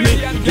 love me.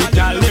 The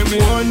girl them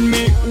want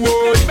me,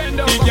 want.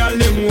 The girl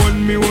them want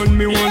me, want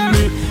me, want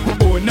me.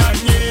 Oh na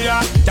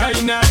yeah,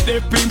 China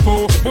de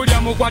pimpo.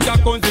 Podíamos cuatro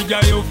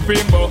conseguir yo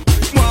fimbo.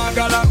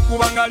 Mwagala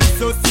kubanga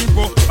so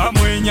simple.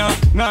 Amwenya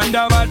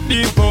nganda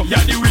batipo. Ya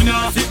the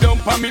winner. Sit down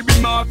for me, be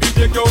my feet,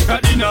 take your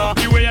kadina.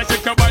 The way I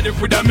shake your body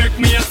coulda make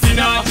me a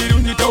sinner.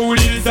 Chirungi to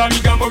uliza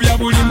migambo vya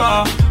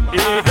bulima. The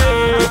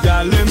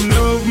girl them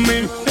love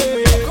me.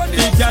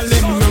 The girl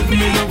them love me,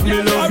 love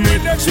me, love me.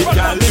 The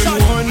girl them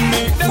want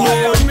me,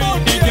 want me.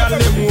 The girl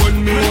them want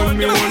me, want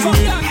me, want me.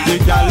 The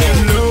girl them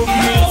love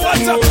me.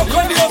 What's up,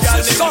 Connie,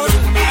 son?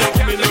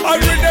 I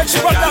read that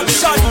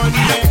production.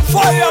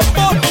 Fire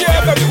bomb,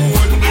 yeah, baby.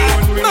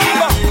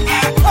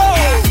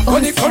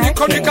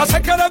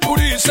 Kasekera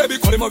kuri sebi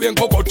kolemo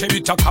byenko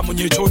tebita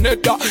kamunye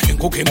choneda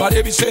enkuke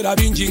male bisera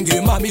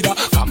binjinge mamira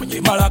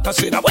kamunye mala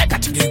kasera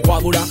wekatige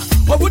kwabula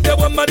obudde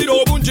bwa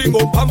maliro obunjingo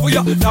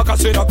mpamvuya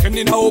nakasera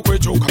kenina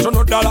okwecho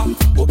katono dala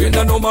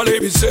ogenda no male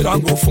bisera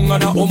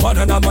ngofungana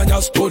omwana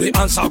namanya story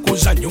ansa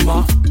kuza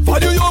nyuma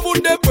fali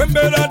yobudde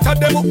kwembera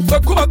tademo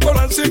kwekuba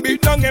kola nsimbi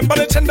nange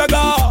mbale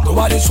chendaga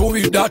nobali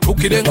subida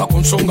tukirenga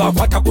kunsonga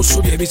kwata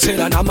kusubye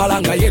bisera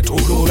namalanga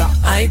yetulula.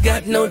 I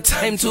got no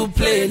time to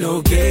play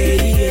no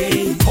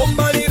game.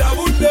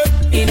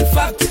 In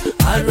fact,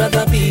 I'd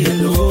rather be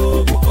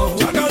alone.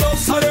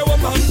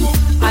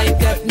 I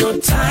got no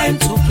time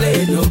to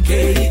play no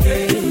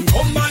game.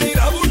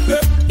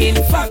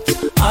 In fact,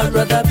 I'd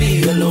rather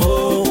be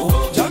alone.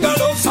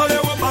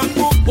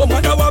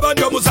 Omwana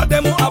w'abandi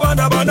omusaddemu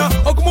abaana bana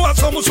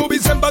okumuwasa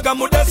omusuubiza embaga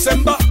mu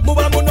Desemba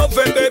muba mu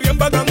Novemba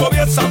ebyembaga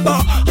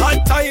ng'obyesamba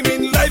hard time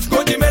in life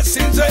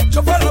gogimesinze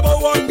kyovalaba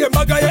owange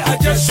embaga ye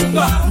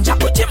ajesunga nja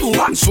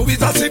kugimuwa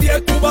nsuubiza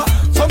sibyekuba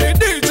so me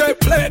DJ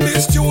play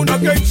this tune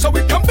again so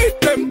we can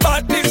beat them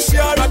bad this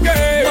year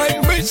again.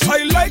 My miss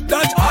I like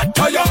that hot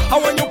fire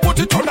and when you put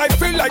it on I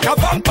feel like a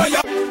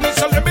vampire.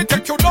 So let me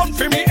take you down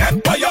for me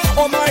empire.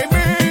 Oh my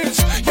miss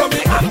you're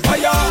me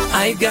empire.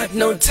 I got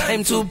no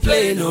time to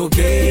play no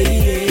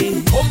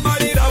game.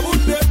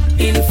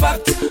 In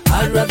fact,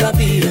 I'd rather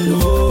be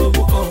alone.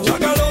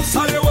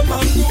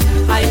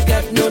 I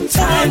got no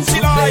time to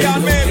play no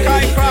game.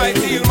 I cry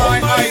till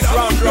my eyes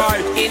run dry.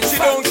 She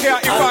don't care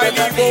if I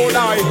leave all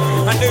night.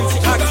 And then she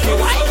asks me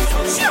why.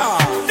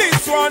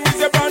 This one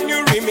is a brand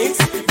new remix.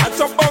 That's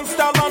a bump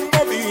style and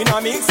Bobby in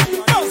a mix.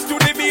 Dance to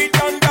the beat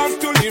and dance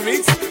to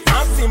lyrics.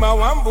 Asima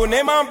wambu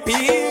ne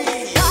mampi.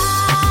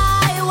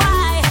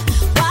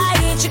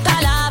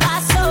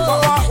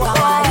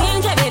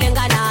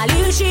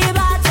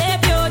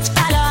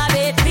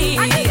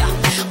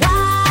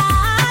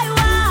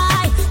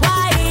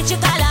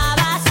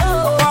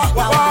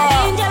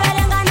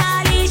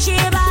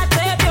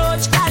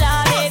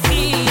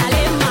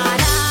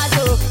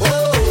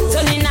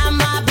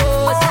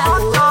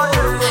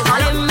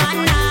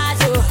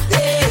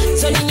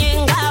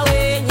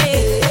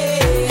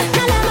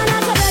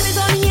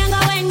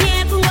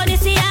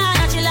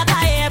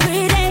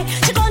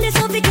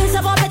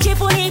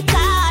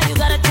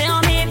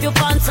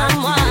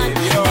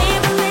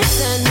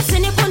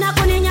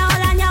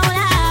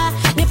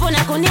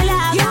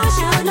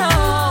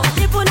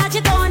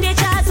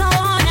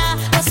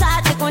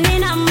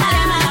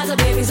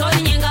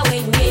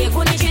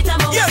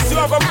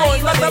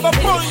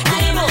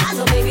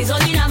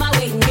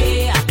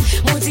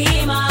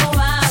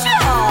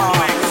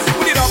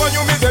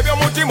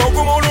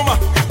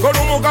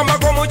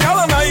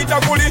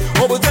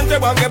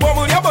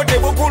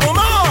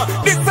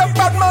 This a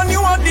bad man you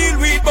a deal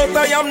with, but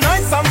I am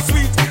nice and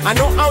sweet. I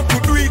know how to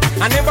do it.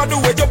 I never do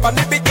a job and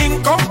it be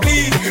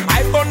incomplete.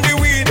 I burn the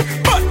weed,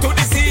 but to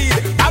the seed.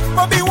 That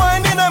Bobby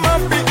wine in a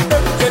mappy.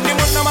 Jendi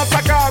mwana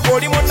masaka,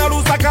 goli mwana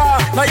lusaka.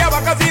 Na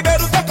yaba kazi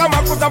beru saka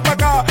makuza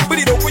paka.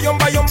 Bili doku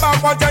yomba yomba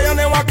kwa jaya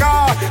ne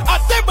waka.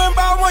 Ate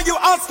bemba when you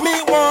ask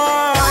me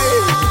why.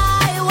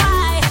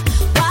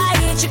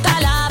 Why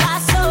chikala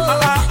baso?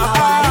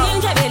 Why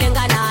inje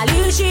belenga na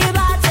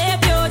liushiba.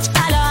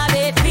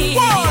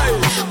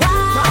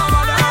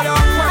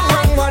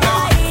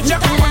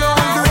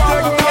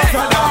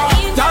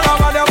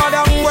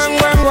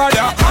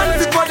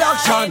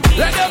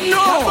 Let them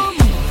know.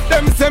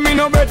 Them say me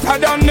no better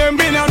than them,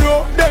 me no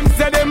know. Them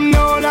say them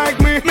no like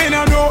me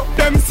no know.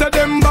 Them say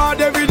them bad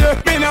every day,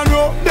 me no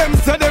know. Them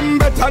say them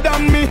better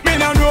than me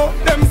no know.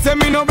 Them say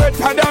me no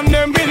better than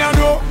them, me no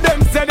know.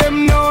 Them say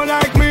them no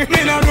like me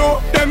no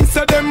know. Them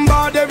say them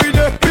bad every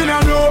day, me no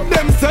know.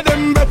 Them say them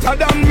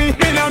better than me.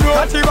 Me no know.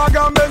 Kachiba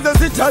Gambes the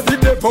citrus in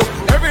the depot.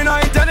 Every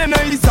night and in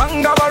the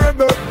song of a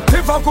rebel.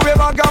 If I could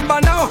ever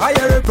gamba now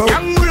higher rebel.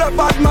 Young will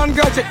bad man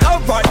got it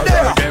over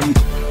there. Them,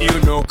 you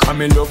know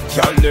coming up,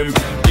 call them.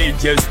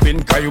 DJ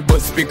spin, can you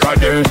bust speaker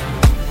them?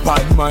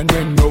 Bad man,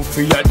 we no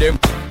fear them.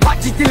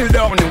 Party till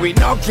down, we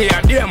no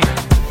care them.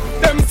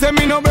 Them say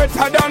me no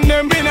better than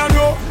them, me no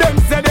know. Them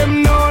say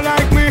them no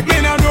like me,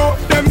 me no know.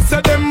 Them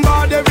say them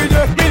bad every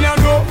day, me no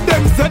know.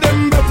 Them say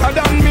them better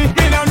than me,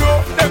 me no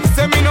know. Them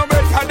say me no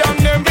better than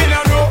them, me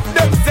no know.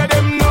 Them say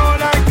them no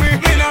like me,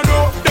 me no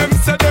know. Them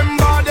say them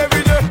bad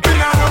every day, me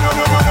no know.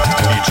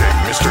 DJ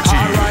Mr. T.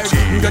 Alright,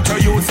 get to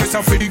youth, it's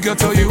a for the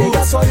ghetto youth.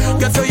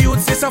 Get to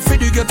youth, it's a for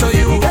the ghetto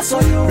youth.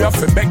 We have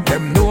to make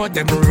them know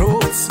them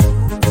roots.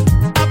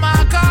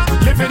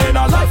 Living in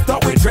a life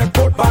that we dread,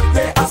 put back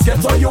there as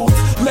ghetto youth.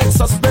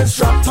 Lexus Benz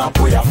strap top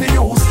we have to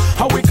use.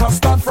 How we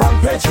constant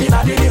front page in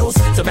the news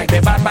to make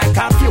the bad mind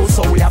confused.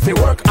 So we have to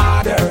work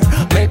harder,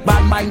 make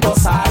bad mind go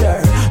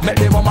harder. Make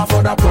the mama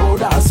for the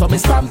brother, so me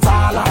stand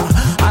taller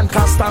and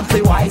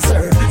constantly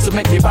wiser to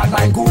make the bad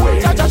mind go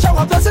away. Jah show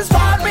up blessings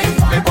for me,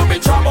 me put me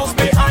troubles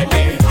behind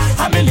me.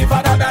 I me live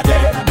another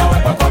day, no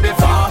weapon come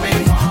before me.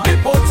 Me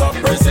put up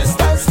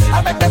resistance,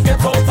 I make them get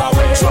out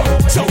away.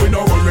 So we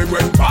know when we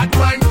went bad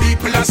mind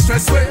people are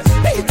stress with.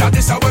 Peter,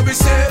 this is what we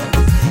say.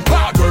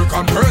 Hard work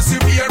and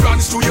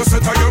perseverance to your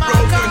set of your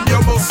broken,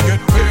 you must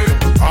get paid.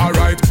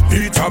 Alright,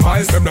 Peter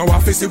Miles, them now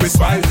have to see we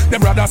smile.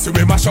 Them brothers see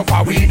we mash up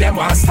our we them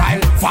one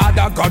style.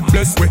 Father God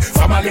bless we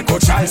from a little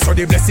child, so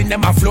the blessing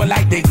them a flow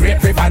like the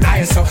great river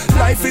Nile. So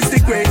life is the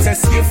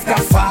greatest gift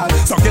of all.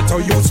 So get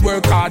our youths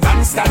work hard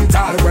and stand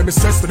tall. When we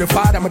stress to the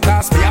Father, me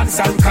task me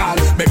answer and call.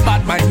 Make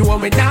bad mind know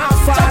me now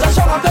fall. Jah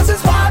show up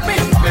blessings for me,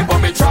 me put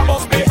me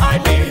troubles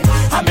behind me.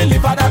 I me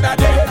live another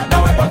day,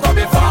 no weapon come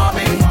before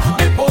me.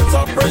 Me put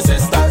up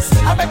resistance,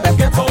 I make them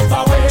get out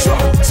away.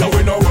 So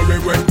we know where we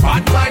went.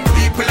 Bad mind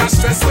people are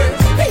stressed with.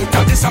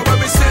 Peter, this is what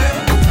we say.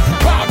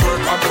 Hard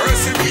work and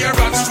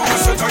perseverance to your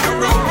set of your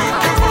broken,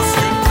 you must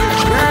get paid.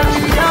 Well,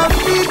 we are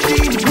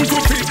fitting to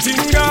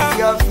fitting,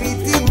 we are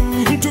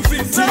fitting to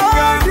fitting, so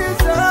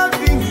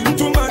deserving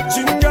to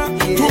matchinga,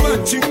 to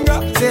matchinga,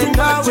 say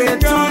now we're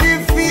to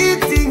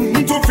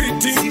defeating to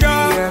fitting, we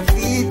are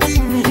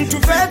fitting to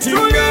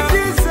fitting,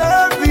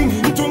 deserving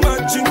to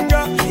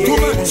matchinga, to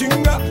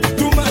matchinga,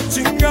 to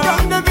matchinga.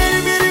 From the very,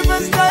 very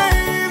first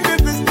time,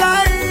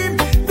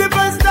 the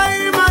first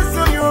time I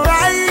saw your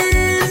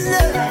eyes.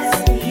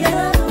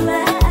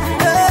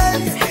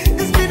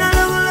 It's been a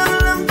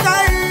long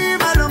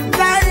time.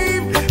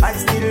 I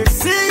still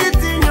see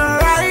it in your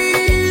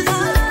eyes.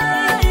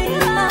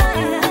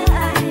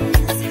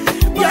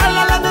 Girl,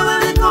 I love the way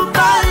we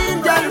combine,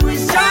 girl, we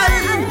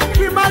shine.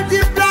 We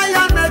multiply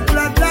and make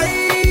blood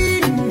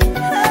line.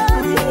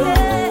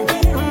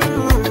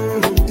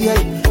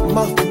 Yeah,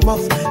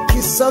 muff,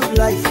 kiss of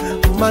life.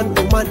 Man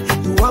to man,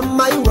 you are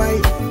my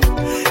wife.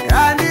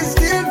 And it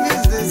still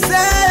feels the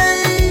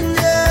same,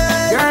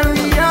 yeah. Girl,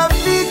 we are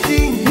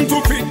fitting to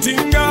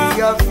fitting,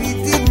 we are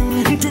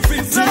fitting to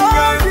fitting, so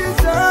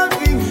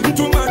deserving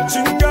to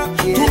matchinga,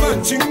 to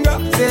matchinga,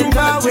 say to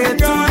now we're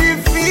to matchinga,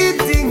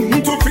 defeating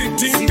to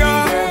fitting,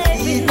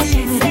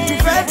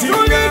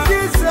 truly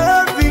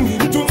deserving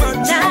to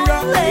matchinga,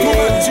 to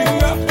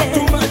matchinga,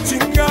 to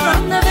matchinga.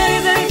 From the very,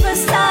 very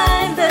first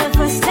time, the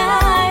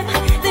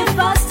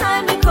first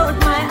time you caught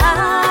my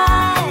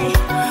eye.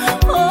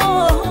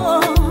 Oh,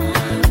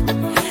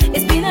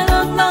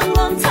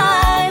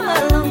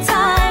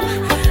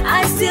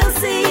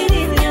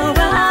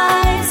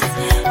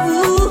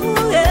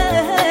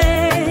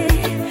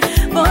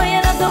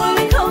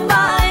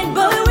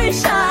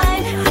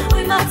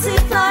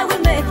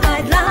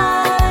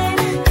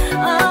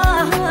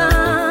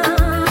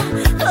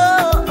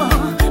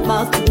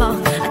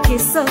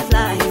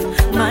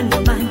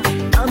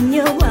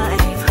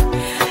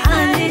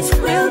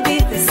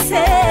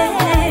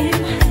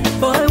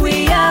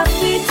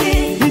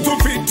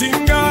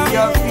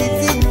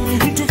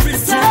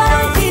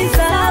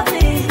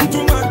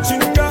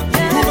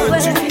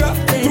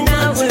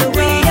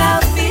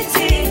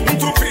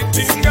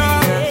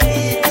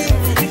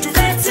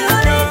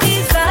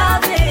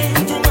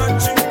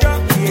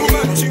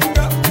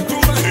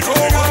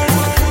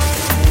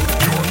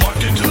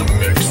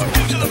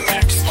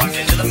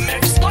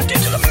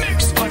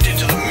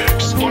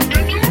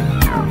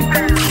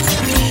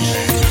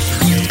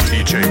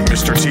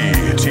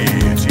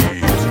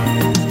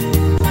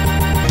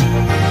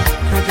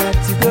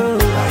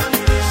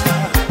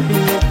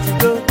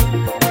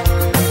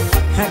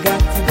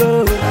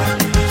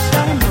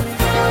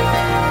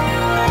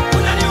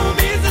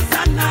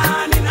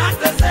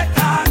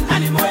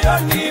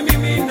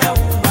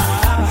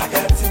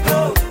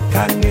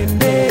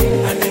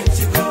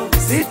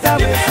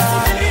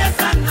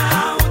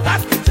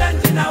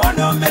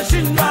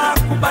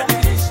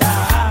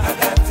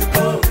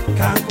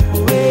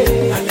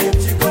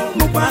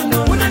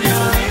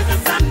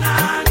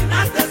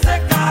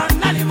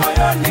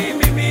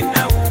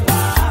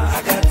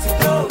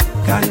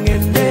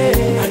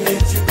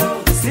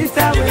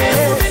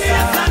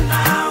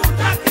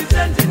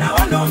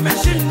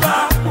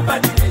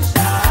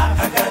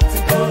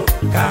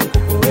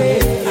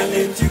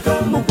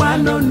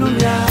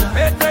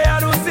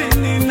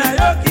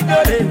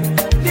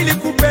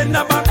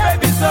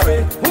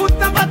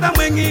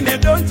 mengine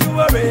don't you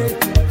worry.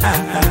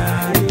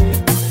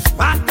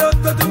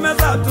 Watoto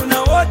tumezaa tuna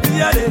wote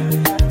yale,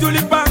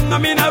 tulipanga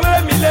mimi na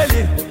wewe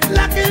milele,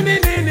 lakini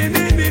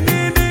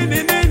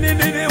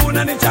nini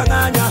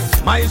unanichanganya.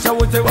 Maisha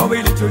wote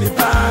wawili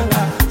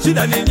tulipanga,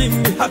 shida ni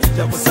nyingi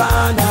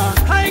hatujakusanya.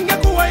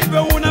 Haingekuwa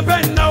hivyo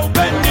unapenda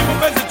upendi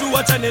mpenzi,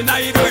 tuachane na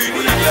hivyo.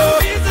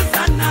 Unaniumiza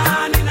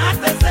sana,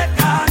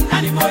 ninateseka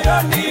ndani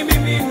moyoni,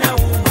 mimi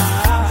nauma.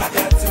 I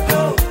got to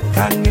go,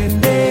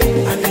 kangende,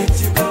 I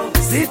let you go,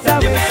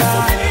 sitaweza.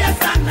 Nimesubiria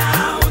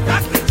sana,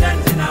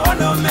 utakichange na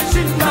wana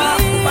umeshinda.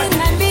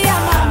 Nambia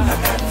mama,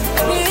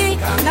 ni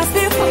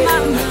nasifu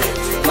mama,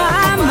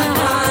 mama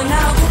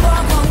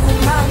nakupa kwangu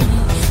mama,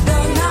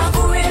 dona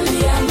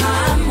kuimbia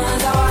mama,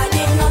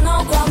 zawadi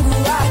nono kwangu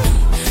waki,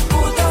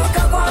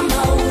 kutoka kwa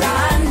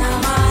Maulana,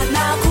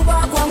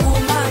 nakupa kwangu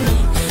mama,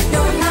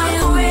 dona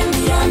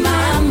kuimbia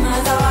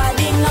mama,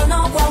 zawadi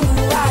nono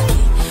kwangu waki,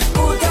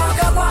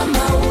 kutoka kwa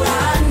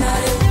Maulana.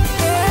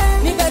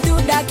 Nipe tu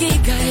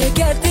dakika,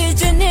 keti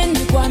chini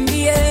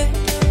nikwambie,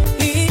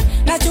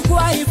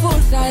 nachukua hii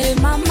fursa,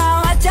 mama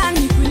wacha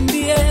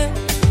nikuimbie.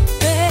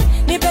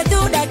 Nipe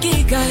tu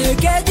dakika,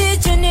 keti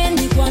chini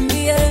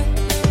nikwambie,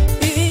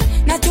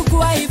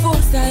 nachukua hii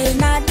fursa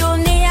na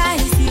dunia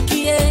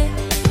isikie.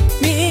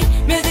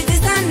 Miezi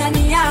 9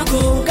 ndani yako,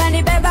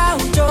 ukanibeba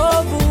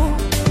uchovu,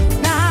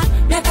 na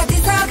miaka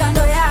 9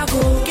 kando yako,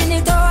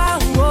 ukinitoa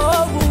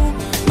uovu.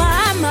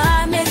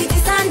 Mama, miezi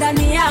 9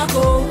 ndani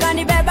yako,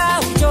 ukanibeba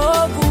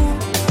uchovu,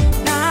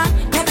 na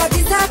miaka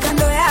 9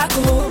 kando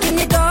yako,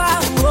 ukinitoa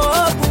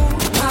uovu.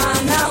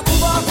 Maana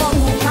kubwa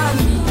kwangu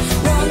mami,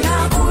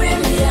 dona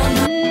kuimbia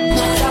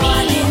mama,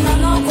 zawadi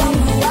nono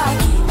kwangu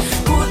waki,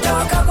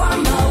 kutoka kwa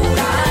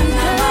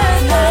Maulana.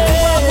 Maana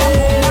kubwa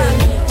kwangu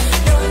mami,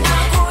 dona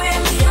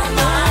kuimbia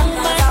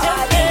mama,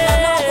 zawadi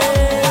nono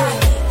kwangu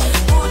waki,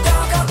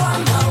 kutoka kwa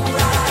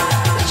Maulana.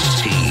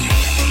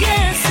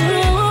 Yesu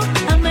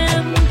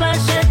amempa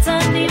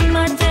shetani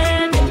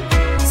matendo,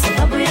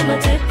 sababu ya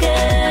mateke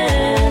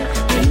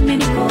mimi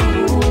niko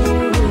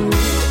huru.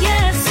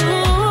 Yesu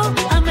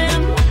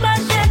amempa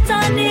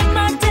shetani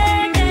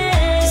mateke,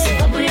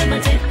 sababu ya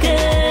mateke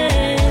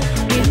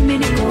mimi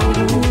niko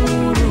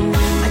huru.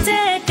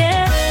 Mateke,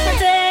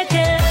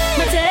 mateke,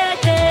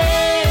 mateke,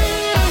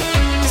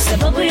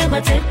 sababu ya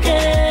mateke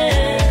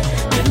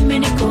mimi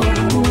niko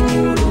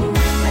huru.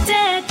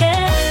 Mateke,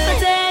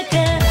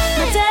 mateke,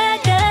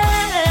 mateke,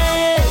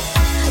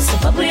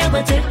 sababu ya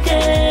mateke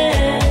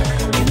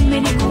mimi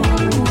niko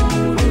huru.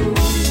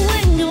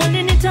 Wengi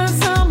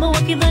walinitazama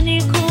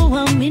wakidhani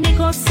kuwa mimi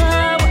niko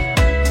sawa,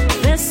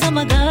 pesa,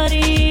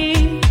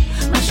 magari,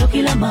 masho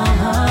kila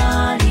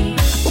mahali.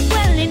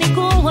 Ukweli ni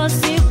kuwa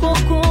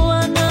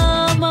sipokuwa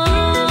na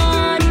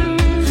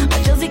amani,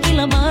 machozi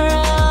kila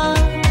mara,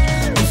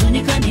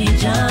 huzuni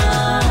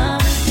kanijaa.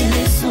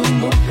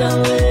 Nilisumbuka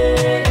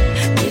we,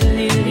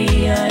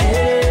 nililia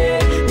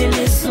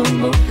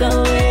nilisumbuka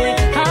we,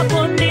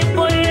 hapo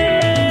ndipo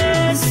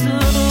Yesu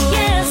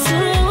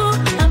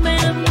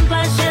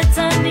amempa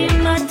shetani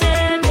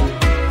matendo,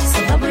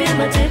 sababu ya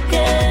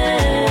mateke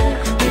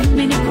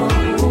mimi niko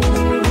huru.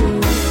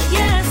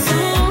 Yesu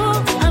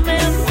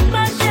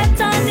amempa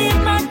shetani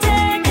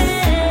mateke,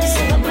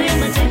 sababu ya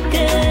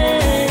mateke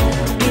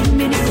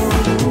mimi niko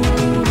huru.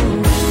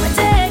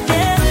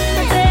 Mateke,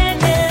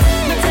 mateke,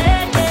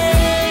 mateke,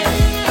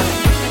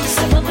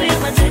 sababu ya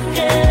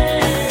mateke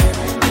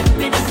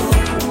mimi niko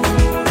huru.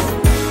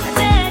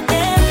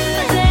 Mateke,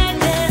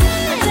 mateke,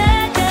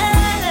 mateke,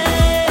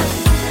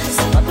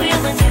 sababu ya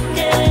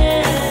mateke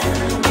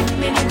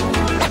mimi niko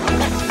huru.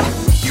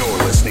 You're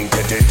listening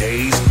to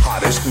today's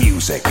hottest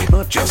music.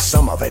 Not just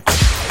some of it,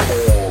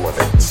 all of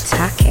it.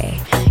 Take,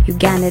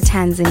 Uganda,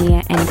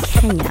 Tanzania, and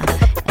Kenya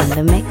in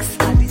the mix.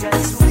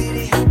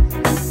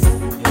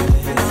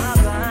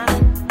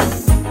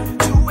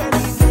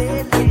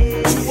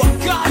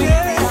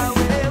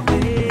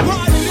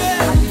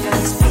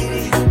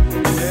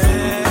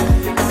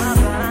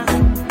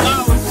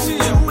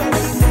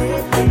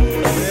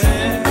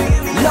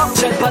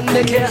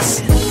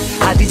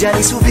 Adija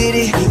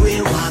nisubiri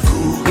niwe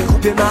wako,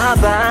 nikupe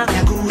mahaba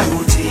yangu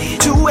yote,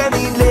 tuwe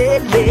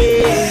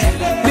milele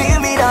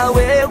mimi na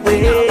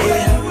wewe.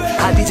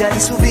 Adija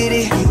nisubiri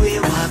niwe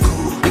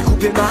wako,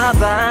 nikupe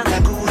mahaba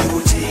yangu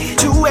yote,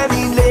 tuwe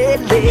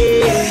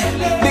milele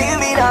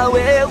mimi na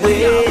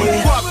wewe.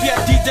 Wapia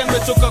DJ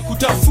metoka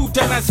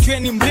kutafuta, na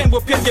sikieni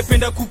mrembo pia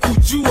ngependa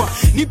kukujua.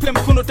 Nipe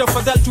mkono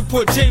tafadhali,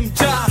 tupoje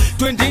mtaa,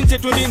 twende nje,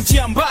 twende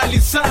njia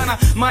mbali sana,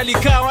 mali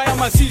kawa ya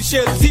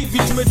masishe hivi.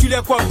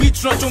 Tumetulia kwa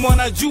beach, tunachomwa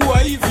na jua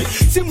hivi,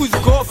 simu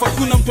ziko off,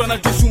 kuna mtu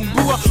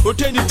anatusumbua.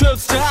 Hoteli 12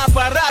 star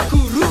hapa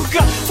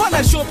rakuruka,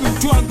 fana shopping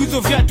tuangu hizo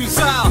viatu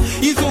sawa,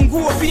 hizo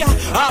nguo pia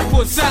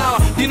hapo sawa.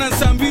 Dina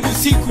saa 2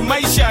 usiku,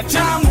 maisha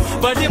tamu,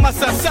 baadaye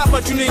masaa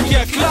 7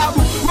 tunaingia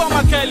klabu. Kwa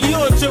makali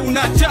yote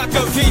unataka,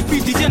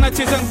 VIP DJ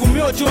anacheza ngumi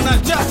yote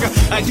unataka.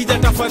 Adija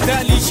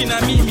tafadhali ishi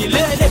na mimi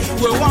lele,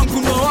 we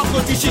wangu no wako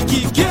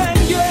tushiki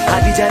genge.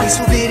 Adija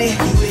nisubiri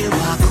niwe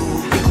wako,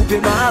 nikupe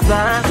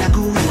mahaba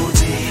yangu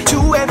yote,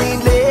 tuwe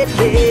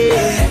milele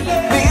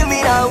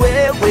mimi na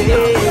wewe.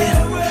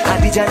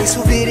 kijani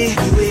subiri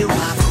niwe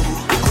wako,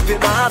 nikupe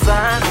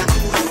mahaba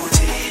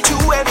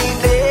tuwe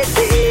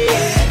milele,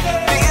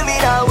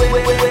 mimi na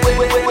wewe.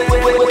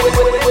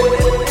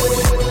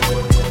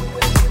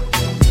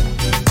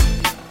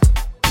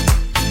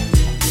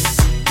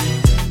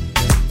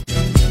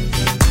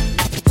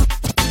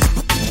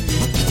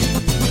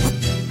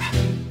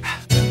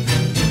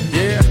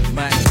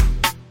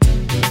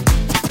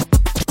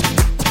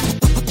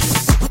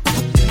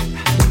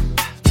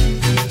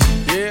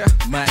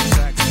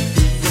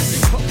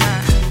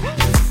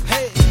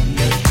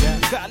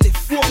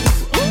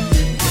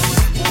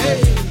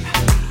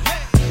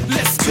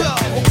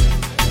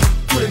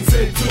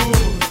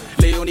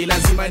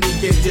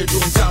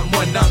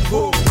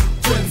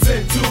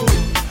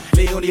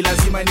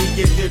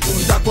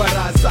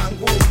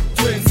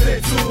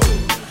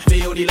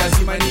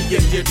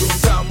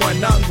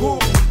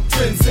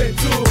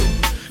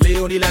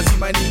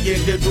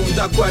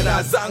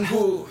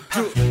 zangu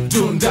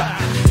dunda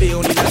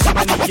leo ni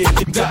lazima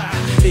nigende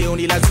leo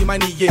ni lazima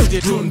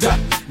nigende dunda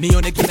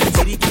nione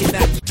kinazidi kina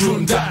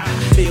dunda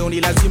leo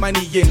ni lazima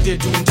nigende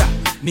dunda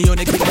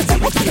nione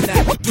kinazidi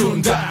kina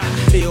dunda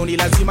leo ni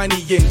lazima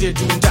nigende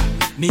dunda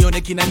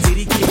nione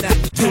kinanziri kina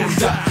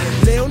dunda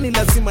leo ni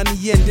lazima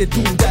niende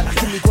dunda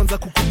lakini kwanza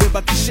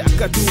kukubeba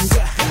kishaka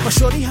dunda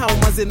mashori hao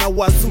maze na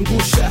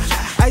wazungusha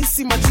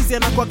aisi machizi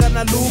anakwaga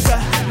na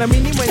lugha na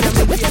mini mwenye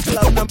media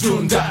cloud na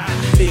dunda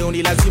leo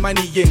ni lazima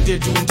niende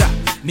dunda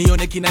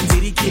nione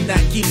kinanziri kina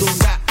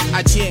kilunda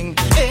acheng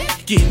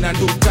kina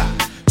nduka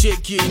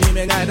cheki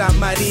nimeng'ara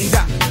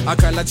marinda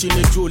akala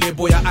chini jule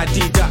boya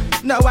adida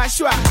na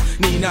washwa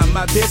nina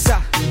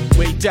mapesa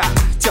waita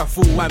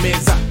chafua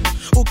meza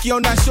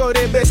ukiona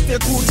shore beste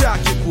kuja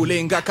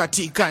kikulenga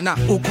katika na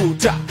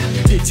ukuta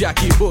dija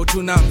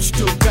kibotu na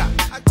mshtuka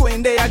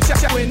akuendea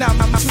chawe na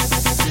mama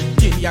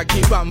kini ya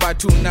kibamba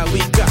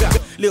tunawika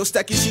leo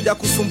staki shida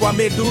kusumbwa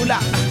medula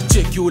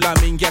cheki ula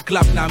mingia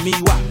club na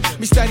miwa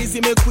mistari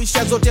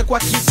zimekwisha zote kwa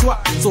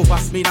kichwa so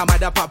pass me na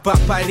mada papa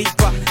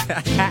paripa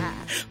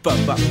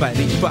papa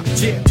paripa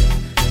yeah.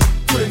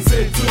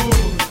 Twenzetu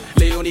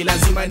leo ni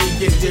lazima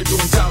nigende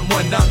dunda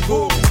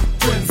mwanangu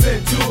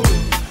twenzetu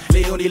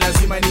leo ni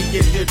lazima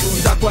nigende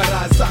dunda kwa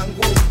raha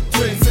zangu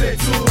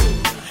twenzetu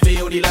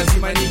leo ni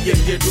lazima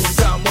nigende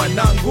dunda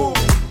mwanangu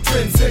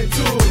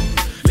twenzetu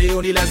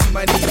leo ni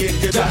lazima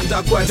nigende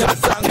dunda kwa raha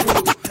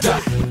zangu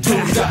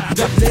dunda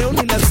leo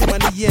ni lazima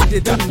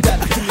niende dunda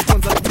lakini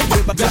kwanza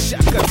kubeba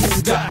kashaka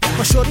dunda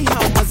mashori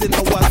hao maze na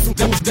watu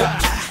dunda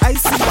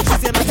aisi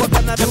machizi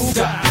anakwaga na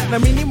lugha na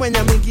mini mwenye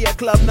mingi ya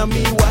club na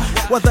miwa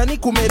wadhani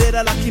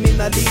kumerera lakini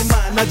nalima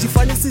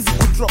najifanya sizi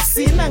kudrop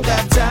sina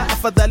ngata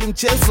afadhali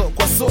mchezo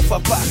kwa sofa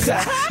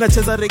paka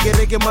nacheza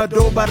regerege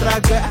madoba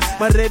raga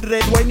ma red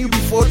wine you be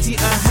 40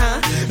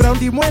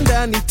 raundi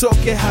mwenda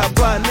nitoke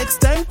hapa next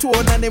time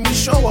tuonane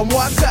mwisho wa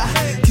mwaka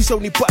kisha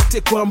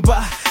unipate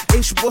kwamba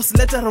boss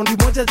leta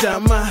raundi moja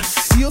jama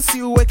hiyo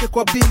si uweke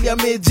kwa bili ya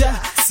meja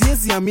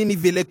siezi amini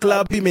vile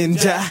club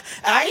imenja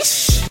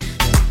aish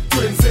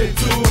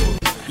twenzetu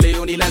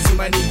leo ni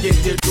lazima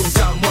nigende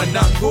dunda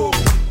mwanangu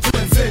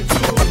twenzetu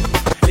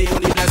leo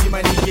ni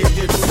lazima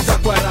nigende dunda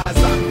kwa raha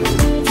zangu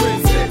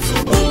twenzetu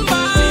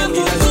leo ni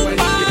lazima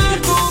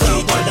nigende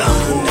dunda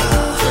mwanangu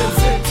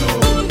twenzetu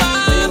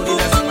leo ni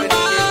lazima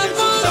nigende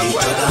dunda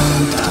kwa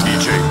raha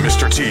DJ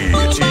Mr. T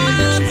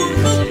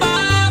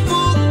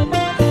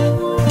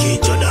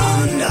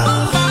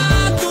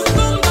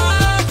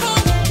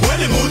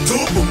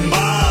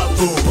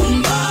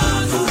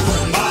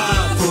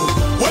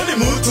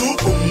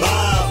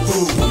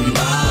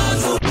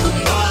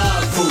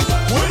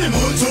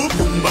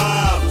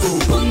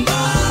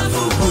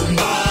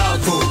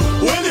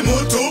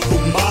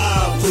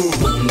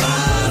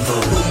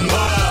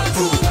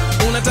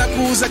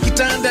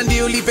kitanda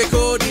ndio lipe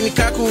kodi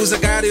nikakuuza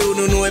gari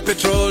ununue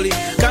petroli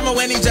kama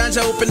weni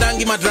mjanja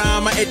upendangi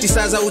madrama eti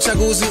sasa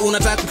uchaguzi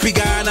unataka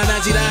kupigana na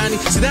jirani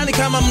sidhani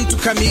kama mtu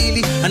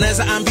kamili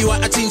anaweza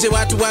ambiwa achinje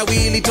watu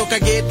wawili toka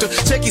ghetto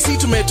cheki si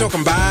tumetoka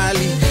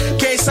mbali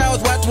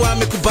K-South watu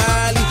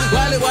wamekubali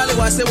wale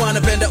wase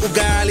wanapenda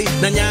ugali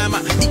na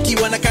nyama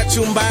ikiwa na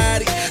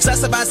kachumbari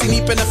sasa basi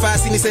nipe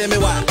nafasi niseme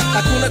wa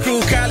hakuna crew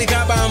kali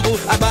kabambu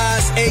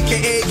Abbas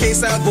aka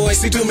K-South boy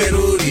si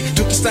tumerudi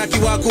tukistaki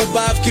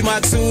wakubaf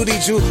kimaksudi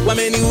juu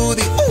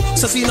wameniudhi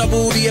sasa ina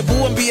budi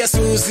ebu ambia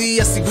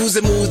Suzy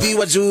asiguze mudhi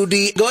wa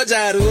Judy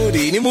goja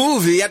rudi ni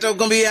movie hata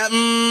ukwambia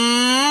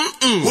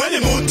Wene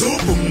mutu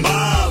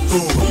pumbavu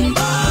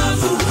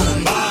pumbavu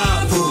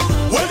pumbavu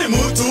Wene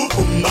mutu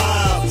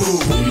pumbavu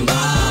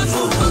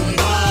pumbavu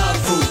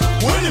pumbavu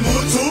Wene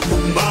mutu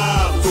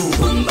pumbavu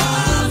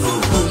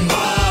pumbavu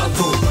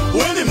pumbavu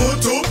Wene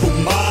mutu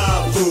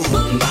pumbavu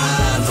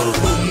pumbavu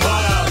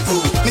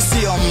pumbavu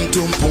Nisio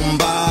mtu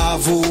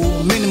mpumbavu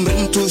mini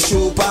mtu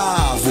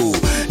shupavu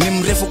ni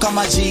mrefu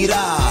kama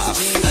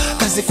giraffe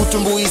kazi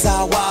kutumbuiza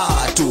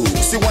watu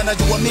si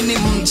wanajua mini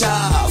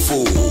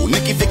mchafu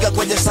nikifika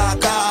kwenye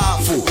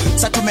sakafu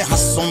sa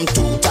tumehaso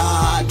mtu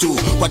tatu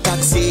kwa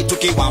taksi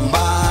tukiwa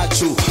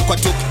mbachu kwa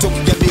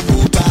tuk-tuk ya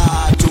miguu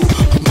tatu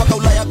mpaka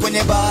Ulaya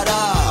kwenye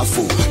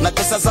barafu na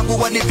pesa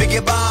zangu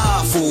wanipige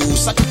bafu.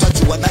 Sasa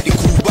tutajua nani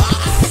kuba.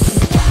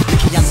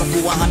 Nikianza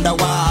kuwahanda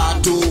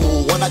watu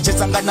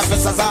wanachezanga na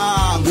pesa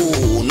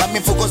zangu na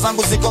mifuko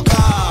zangu ziko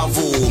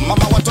kavu.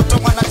 Mama watoto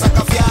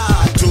wanataka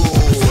viatu.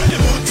 Wewe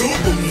mtu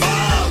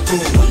pumbavu,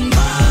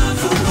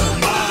 pumbavu,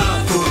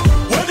 pumbavu.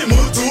 Wewe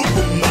mtu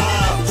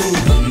pumbavu,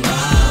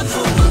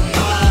 pumbavu,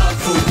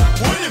 pumbavu.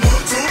 Wewe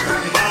mtu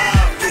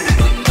pumbavu,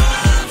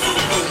 pumbavu,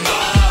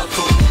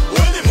 pumbavu.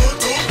 Wewe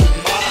mtu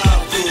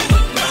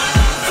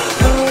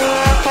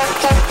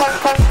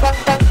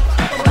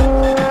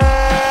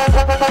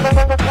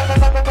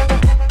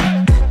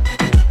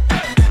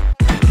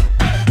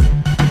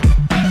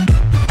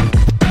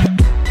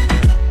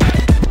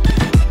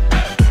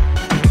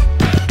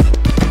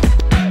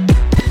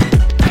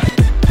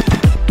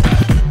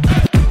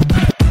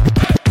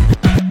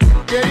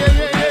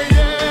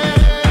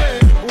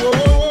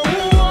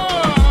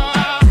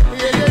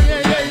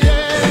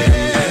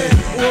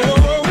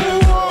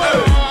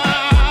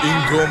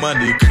Ingoma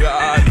ni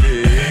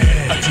kale.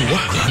 Atiwa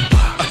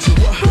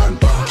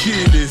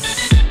Kidis,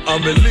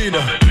 Amelina,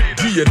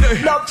 DNA.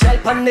 Love child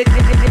panic.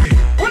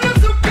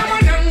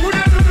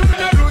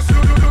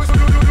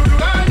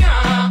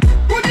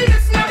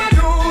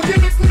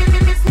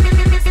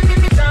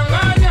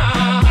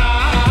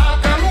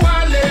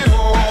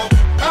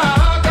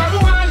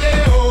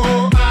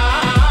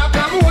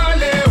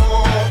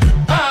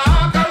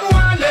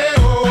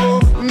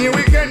 Ni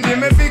weekend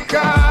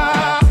imefika,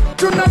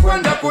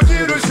 tunakwenda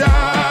kujirusha.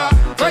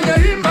 Fanya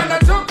himba na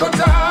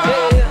tokota,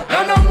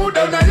 na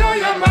muda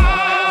unayoyama.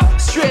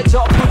 Straight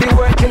up with the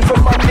working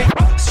from Monday.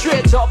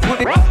 Straight up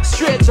with it.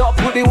 Straight up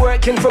with the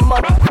working from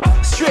Monday.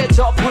 Straight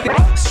up with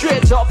it.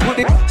 Straight up with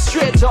it.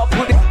 Straight up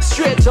with it.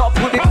 Straight up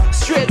with it.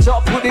 Straight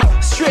up with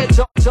it. Straight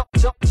up.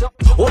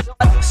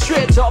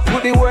 Straight up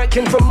with the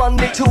working from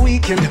Monday to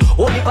weekend.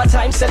 Only part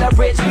time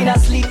celebrates, we not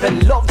sleeping.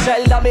 Love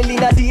child,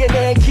 Amelina,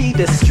 DNA and Key.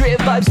 The straight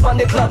vibes from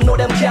the club, no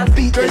them can't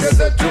beat this. Twende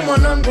zetu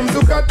mwanangu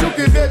mzuka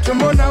tukivyetu,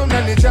 mbona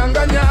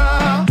unanichanganya?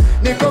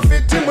 Niko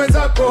fiti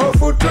mwenzako,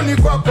 hofu tu ni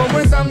kwako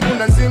mwenzangu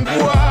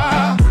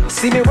nazingua.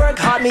 See me work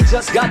hard, me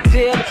just got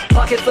paid.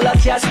 Pocket full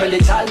of cash, spend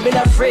it all, me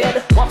not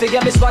afraid. Want to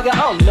get me swagger,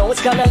 no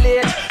it's kinda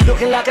late.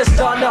 Looking like a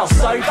star now,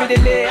 sorry for the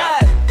delay.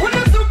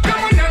 Unazuka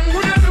mwanangu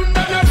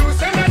unadunda na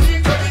rusa na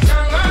niko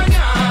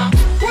nichanganya.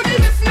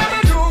 Kujibisi na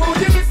madu,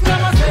 jibisi na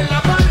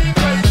masela bali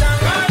kwa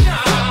ichanganya.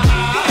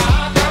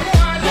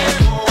 Kamua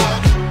leo,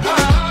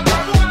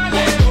 kamua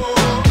leo,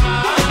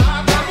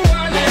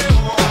 kamua leo.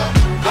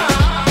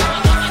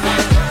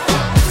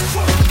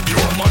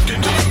 You're locked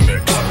into the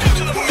mix. Locked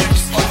into the mix.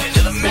 Locked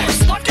into the mix.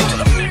 Locked into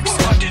the mix.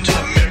 Locked into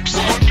the mix.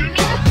 Locked into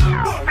the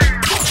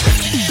mix.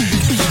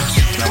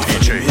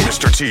 DJ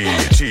Mr.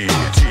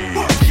 T.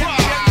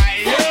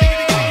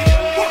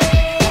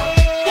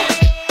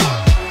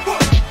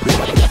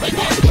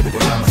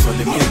 Una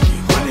maswali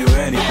mengi, kwani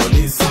wewe ni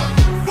polisi?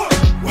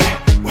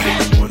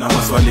 Una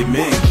maswali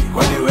mengi,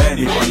 kwani wewe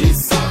ni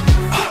polisi?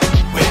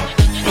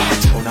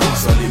 Una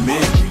maswali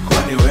mengi,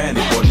 kwani wewe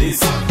ni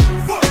polisi?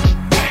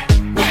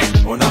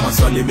 Una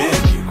maswali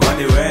mengi,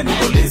 kwani wewe ni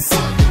polisi?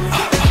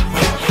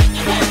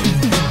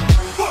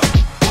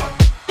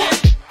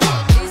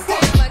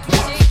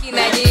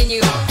 Na nyinyi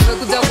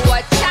umekuja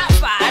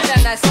kuwachapa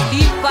hata na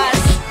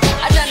slippers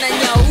hata na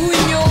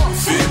nyaunyo.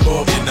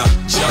 Fimbo ina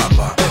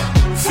chapa,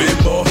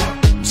 fimbo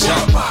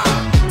chapa,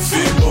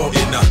 fimbo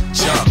ina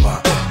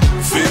chapa,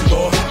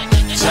 fimbo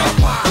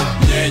chapa.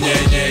 Nye nye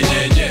nye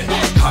nye nye,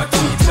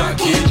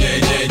 hatutaki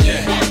nye nye nye.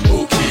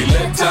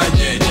 Ukileta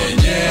nye nye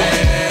nye,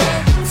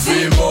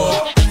 fimbo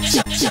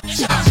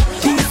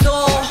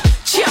Hizo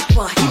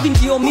chapa hivi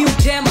ndio mi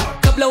utema,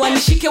 kabla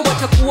wanishike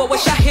watakuwa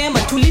washahema.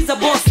 Tuliza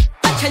boss,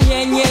 acha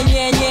nye nye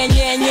nye nye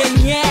nye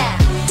nye nye.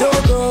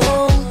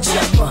 Dogo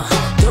chapa,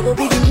 dogo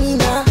bigi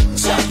mina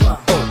chapa.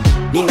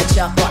 Nina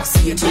chapa,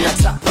 siyo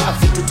tunatapa,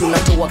 vitu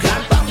tunatoa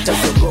grandpa,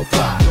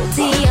 mtazogopa.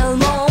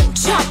 TLMO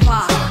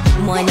chapa,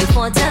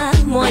 mwanifota,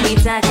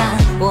 mwanitaka,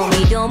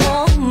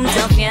 wamidomo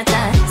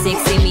mtafyata,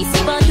 sexy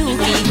misi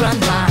banduki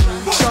grandpa.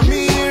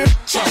 Shamir,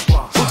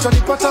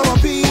 utanipata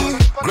wapi?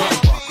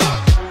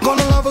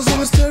 Gonna love us in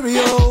the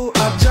stereo,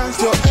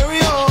 adjust your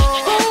area.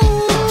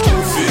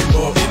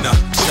 fimbo ina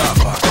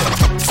chapa,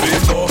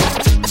 fimbo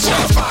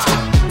chapa,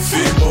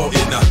 fimbo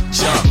ina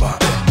chapa,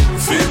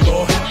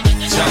 fimbo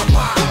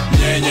chapa.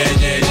 Nye nye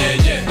nye nye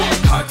nye,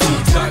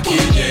 hatutaki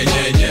nye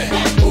nye nye.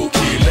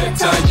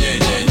 Ukileta nye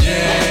nye nye,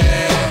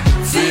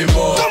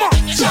 fimbo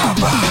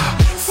chapa.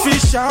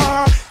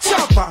 Fisher,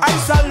 chopper, I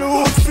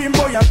salute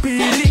Fimbo ya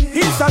pili.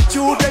 He's a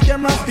true the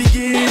game at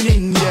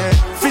beginning, yeah.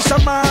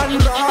 Fisherman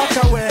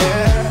rock away.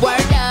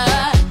 Word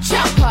up,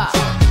 chopper,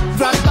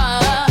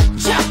 grandpa,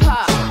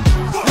 chopper.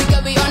 We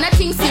can be on a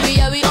thing, see we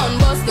are we on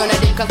boss. Gonna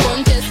take a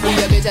contest, we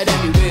are better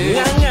than the way.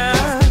 Young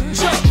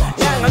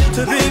a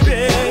little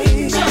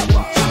baby.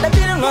 Na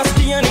bila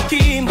nasikia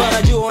nikimba,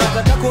 najua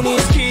nataka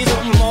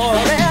kunisikiza more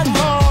and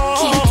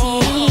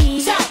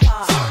more.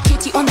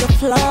 Kitty on the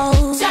floor.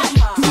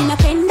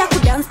 Ninapenda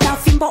kudance na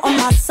Fimbo on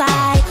my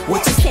side.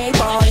 What you say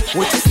boy,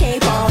 what you say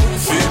boy?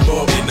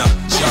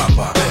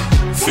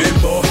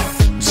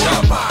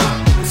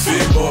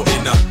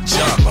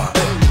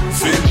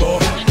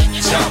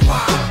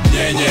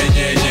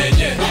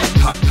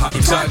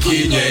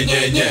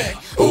 nyenyenye,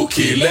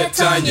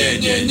 ukileta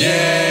nyenyenye,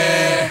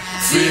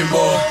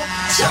 fimbo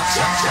cha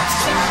cha cha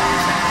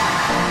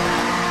cha.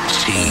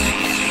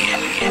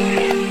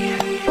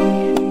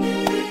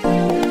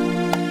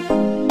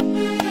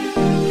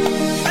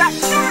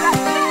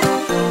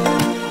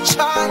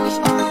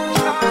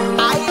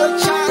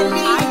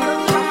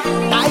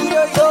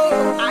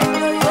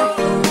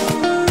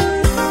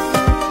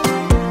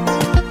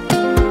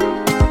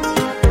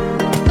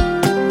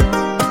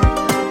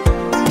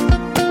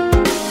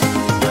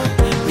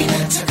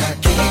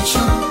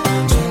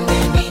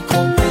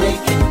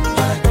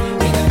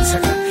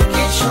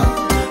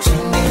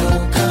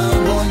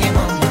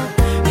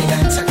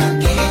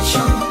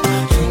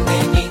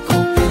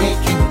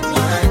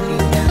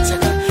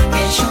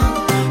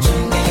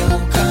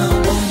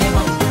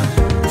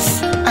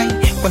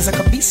 Kwanza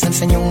kabisa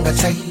nsanyonga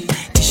tai,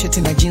 t-shirt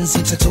na jeans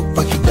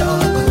itatupa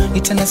kidogo,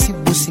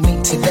 nitanasibu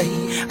simiti dai,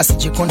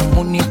 asije kona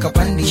muni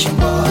akapandisha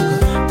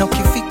mbogo, na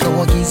ukifika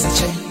wagiza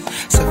chai,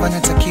 savana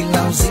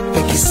takila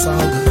uzipe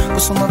kisogo,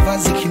 kusoma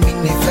vazi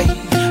kimine fai,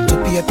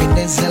 tupia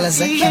pendeza la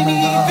za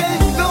kimango.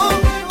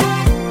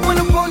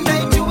 Wanaponda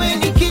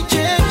ituweni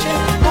kicheche,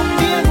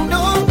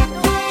 ombiendo,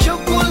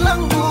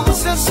 chokulangu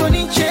saso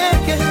ni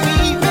cheke,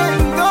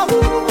 vivendo.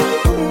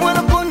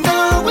 Wanaponda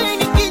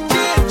weni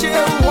kicheche,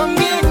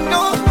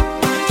 ombiendo,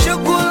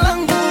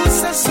 chokulangu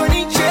saso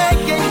ni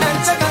cheke,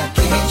 nataka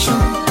kesho,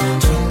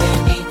 tuende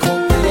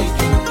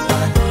nikupeleke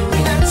nyumbani,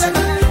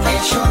 ninataka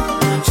kesho,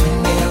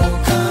 tuende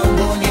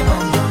ukaone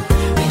mama,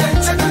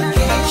 ninataka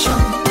kesho,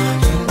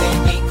 tuende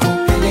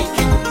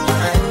nikupeleke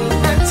nyumbani,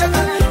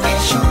 ninataka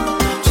kesho,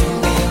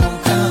 tuende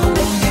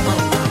ukaone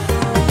mama.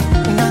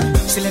 Na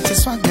silete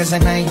swaga za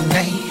nai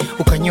nai,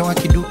 ukanyoa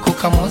kiduku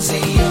kamoze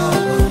yo,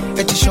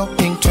 eti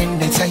shopping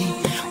twende tai,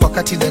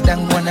 wakati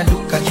dadangu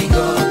anaduka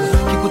kigogo,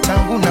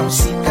 kikutangu na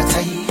usika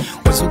tai,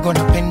 wazugo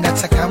napenda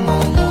takama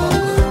umogo,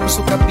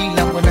 usuka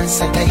bila mbona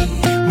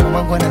sadai,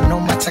 mamangu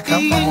ananoma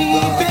takama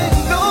umogo.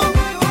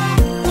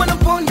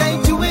 Wanaponda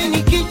ituweni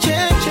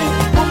kicheche,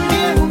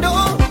 ombiendo,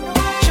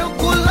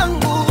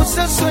 chokulangu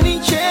saso ni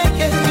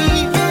cheke,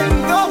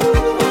 vivendo.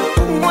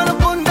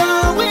 Wanaponda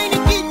weni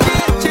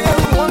kicheche,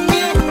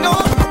 ombiendo,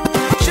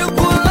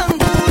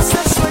 chokulangu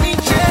saso ni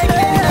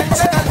cheke,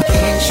 nataka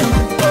kesho,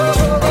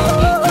 tuende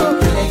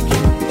nikupeleke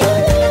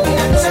nyumbani,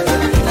 ninataka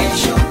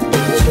kesho,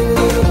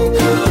 tuende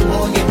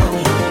ukaone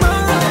mama,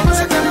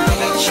 ninataka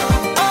kesho,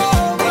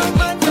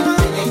 tuende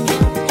nikupeleke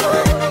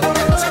nyumbani,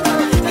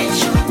 ninataka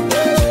kesho,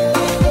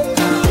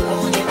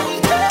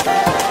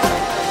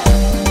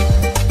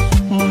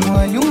 Mungu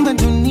aliumba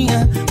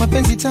dunia,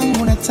 mapenzi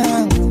tangu na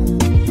tangu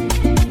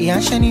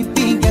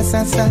yashanipiga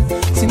sasa,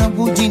 sina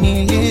budi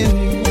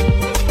nielewe,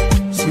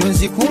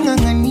 siwezi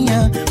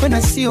kung'ang'ania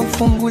wena sio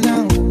fungu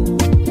langu,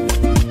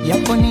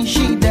 yako ni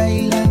shida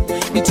ila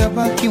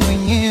nitabaki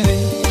mwenyewe.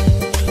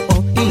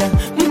 Ila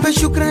mpe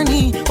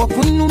shukrani kwa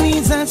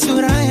kunumiza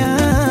suraya,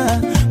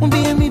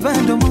 mwambie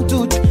mibando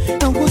maututi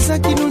na ukusa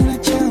kinuna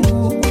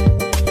changu,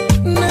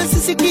 na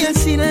sisikia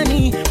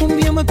sirani,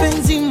 mwambie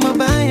mapenzi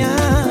mabaya,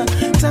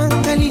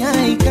 tangali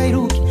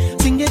haikairuki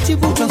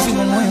singetivuta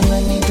zima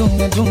moyo ni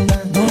dunda dunda,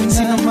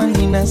 sina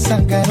mani na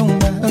saga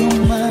rumba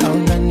rumba, au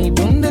nani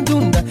dunda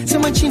dunda,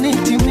 sema chine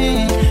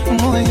time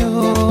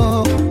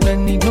moyo,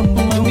 nani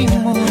dunda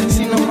mawimo,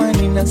 sina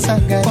mani na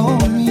saga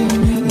rumba,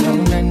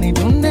 au nani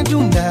dunda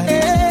dunda,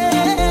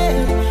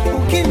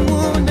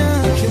 ukimwona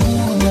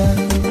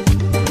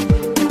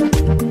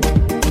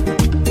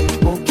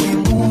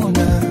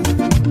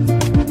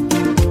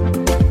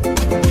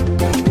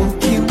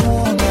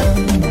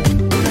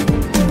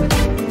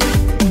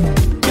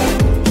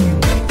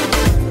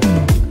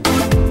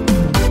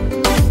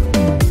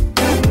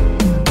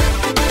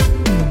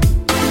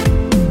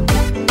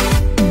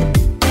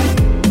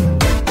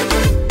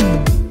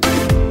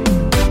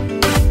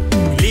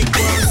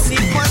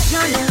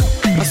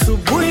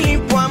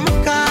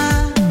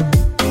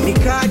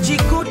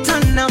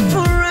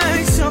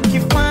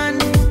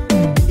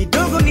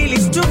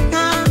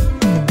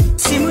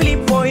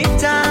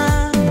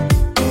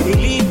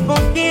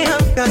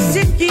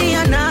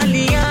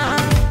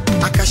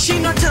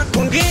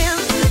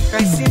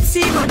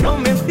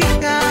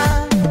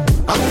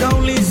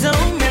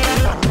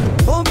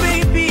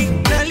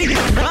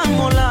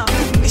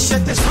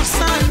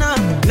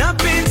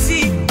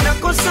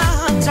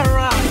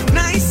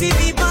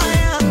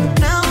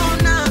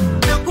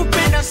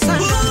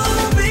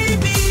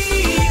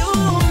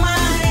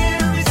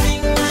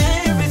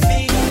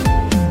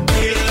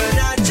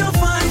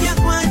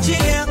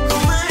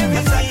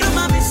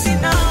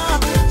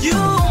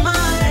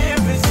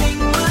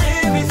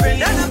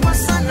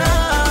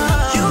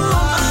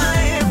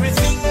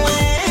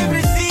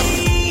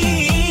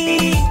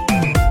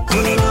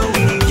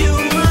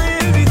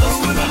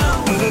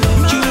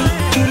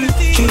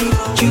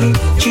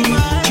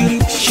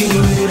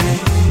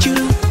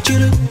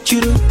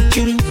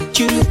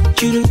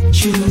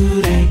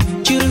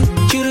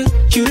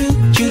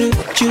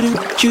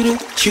churu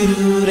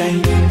churu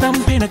rai.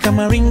 Nampenda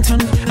kama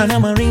ringtone, ana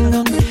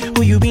maringo.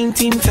 Huyu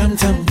binti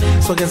mtamtam,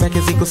 swaga zake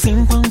ziko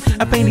simple,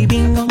 apendi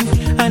bingo,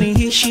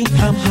 aniishi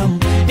ham ham.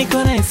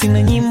 Niko naye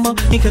sina nyimbo,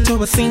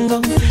 nikatoa single,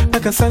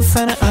 mpaka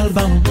sasa na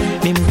album.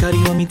 Ni mkali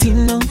wa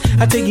mitindo,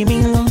 hategi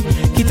mingo,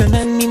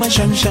 kitandani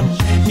mashamsham.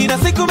 Ina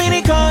siku mimi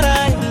niko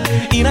naye,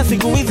 ina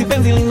siku hizi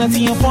penzi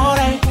linatia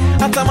fore.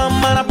 Hata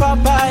mama na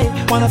papa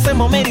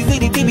wanasema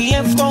umelizidi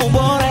TBS kwa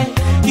ubora.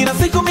 Ina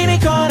siku mimi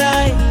niko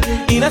naye,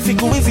 ina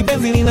siku hizi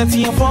penzi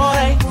linatia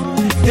fore.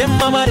 Dem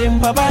mama dem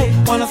papa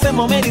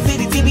wanasema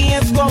umelizidi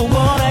TBS kwa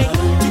ubora.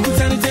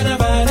 Tukutane tena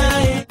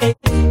baadaye,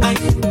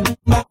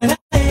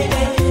 baadaye,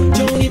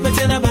 Johnny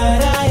patena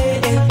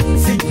baadaye,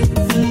 si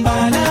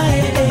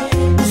baadaye,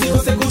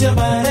 usikose kuja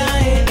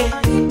baadaye,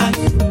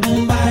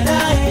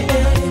 baadaye,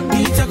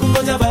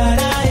 nitakungoja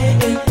baadaye,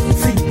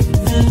 si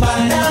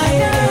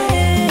baadaye.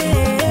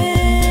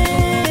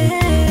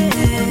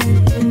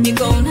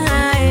 Niko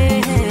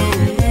naye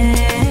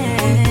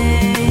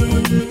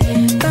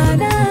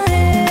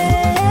baadaye,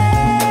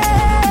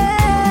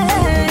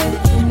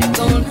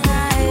 niko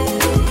naye.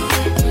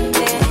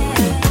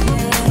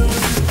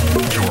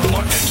 You're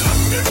locked into the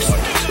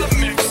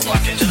mix,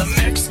 locked into the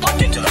mix,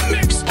 locked into the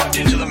mix, locked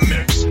into the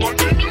mix,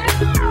 locked into the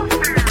mix,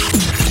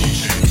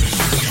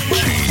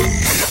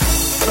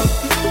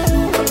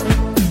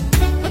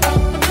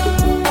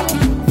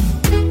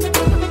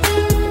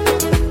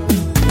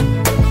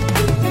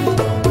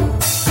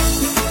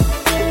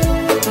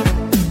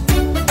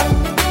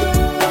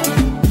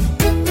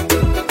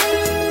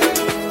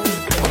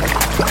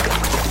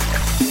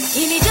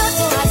 Ili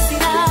joto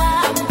hasira,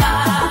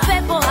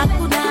 upepo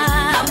hakuna,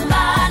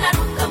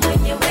 naruka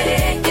mwenyewe,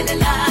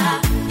 yelela,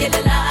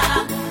 yelela,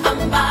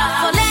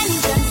 foleni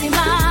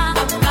nzima,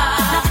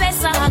 na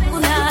pesa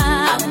hakuna,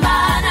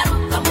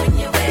 naruka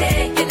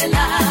mwenyewe,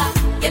 yelela,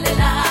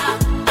 yelela,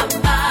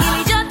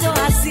 ili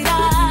joto hasira,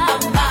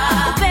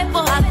 upepo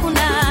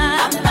hakuna,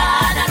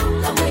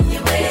 naruka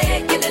mwenyewe,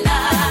 yelela,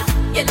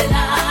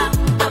 yelela,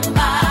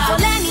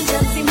 foleni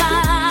nzima,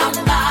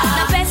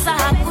 na pesa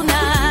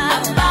hakuna,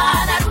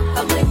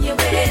 naruka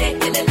mwenyewe,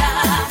 yelela,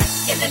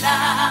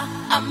 yelela,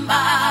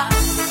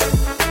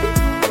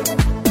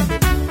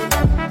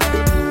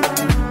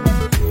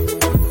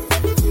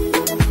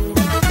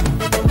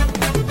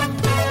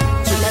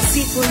 Kila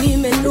siku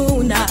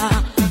nimenuna,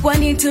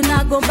 kwani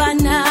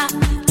tunagombana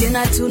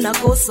tena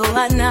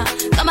tunakosoana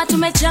kama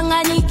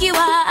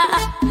tumechanganyikiwa,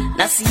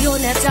 na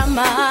sione hata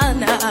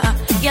maana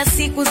ya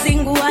siku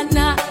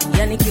zinguana.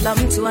 Yani kila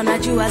mtu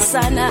anajua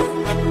sana,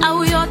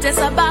 au yote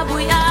sababu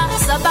ya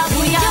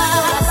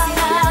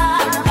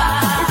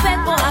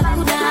upepo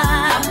hakuna,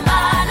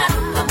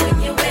 naruka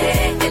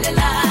mwenyewe,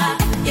 yelela,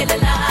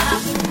 yelela,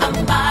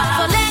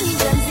 foleni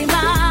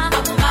nzima,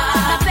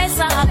 na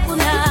pesa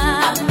hakuna,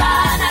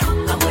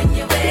 naruka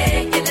mwenyewe,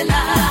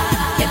 yelela,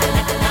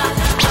 yelela.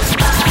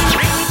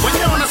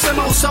 Wenyewe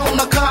wanasema usawa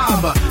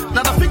unakaba,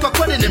 na rafiki wa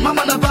kweli ni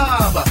mama na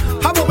baba.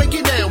 Hapo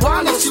wengine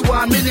wala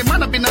siwaamini,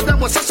 maana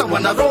binadamu sasa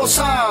wana roho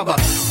saba.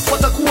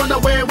 Watakuwa na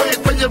wewe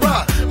kwenye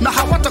raha na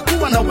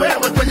hawatakuwa na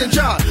wewe kwenye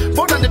njaa.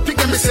 Bora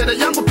nipige misere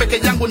yangu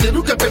peke yangu,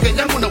 niruke peke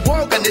yangu na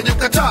woga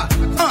nilikataa.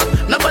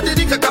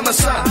 Nabadilika kama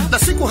saa na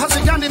siku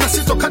hazigani na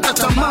sitokata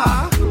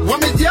tamaa.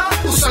 Wamejaa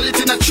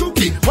usaliti na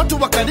chuki,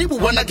 watu wa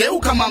karibu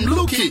wanageuka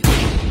mamluki.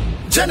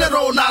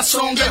 General na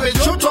songewe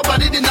joto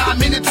baridi,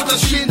 naamini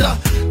tutashinda.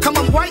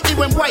 Kama mbwai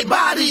iwe mbwai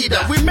barida,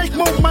 we make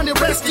more money,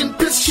 rest in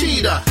peace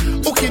shida.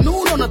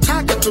 Ukinuna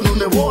unataka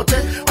tunune wote,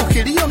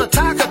 ukilia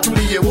unataka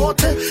tulie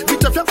wote.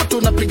 Vita vyako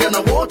tunapigana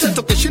wote,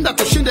 tukishinda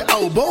tushinde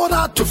au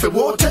bora tufe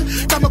wote.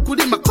 Kama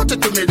kulima kote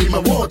tumelima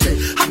wote,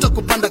 hata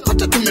kupanda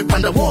kote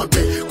tumepanda wote,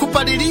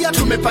 kupalilia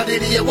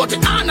tumepalilia wote.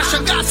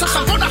 Nashangaa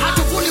sasa mbona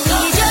hatuvuni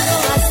wote.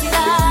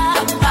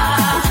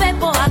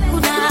 Upepo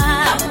hakuna,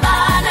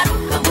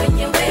 naruka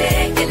mwenyewe,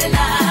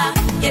 yelela,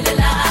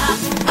 yelela,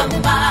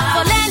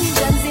 foleni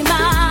nzima,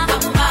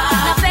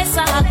 na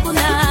pesa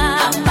hakuna,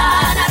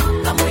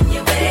 naruka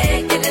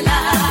mwenyewe, yelela,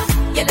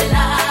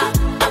 yelela,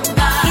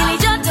 ili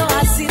joto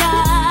hasira,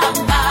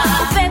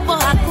 upepo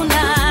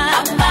hakuna,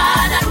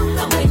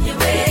 naruka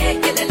mwenyewe,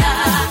 yelela,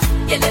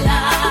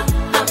 yelela,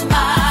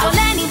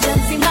 foleni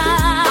nzima,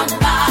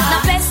 na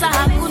pesa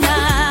hakuna,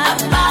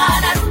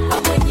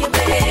 naruka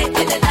mwenyewe,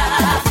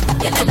 yelela,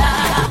 yelela,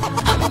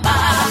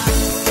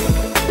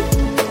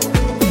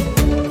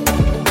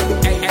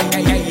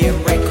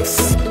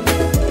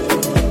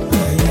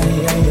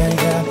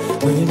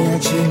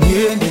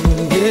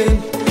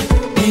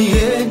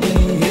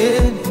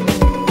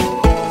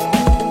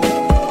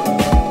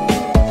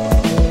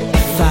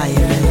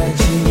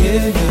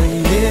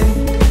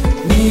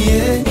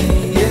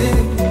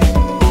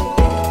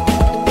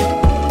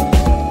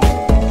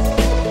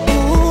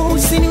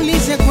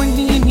 Usiniulize kwa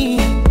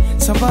nini,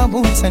 sababu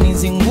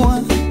utanizingua.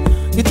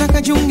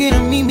 Nitaka jiunge na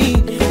mimi,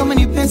 kama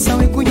ni pesa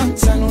we kunywa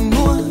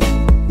tanunua.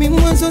 Mimi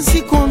mwanzo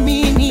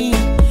sikuamini,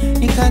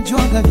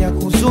 nikajuaga vya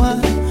kuzua.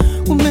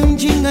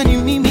 Umemjinga ni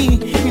mimi,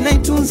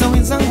 ninaitunza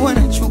wenzangu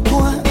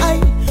wanachukua. Ai,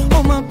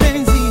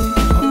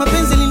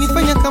 mapenzi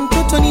linifanya kama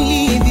mtoto,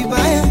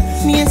 nilivibaya.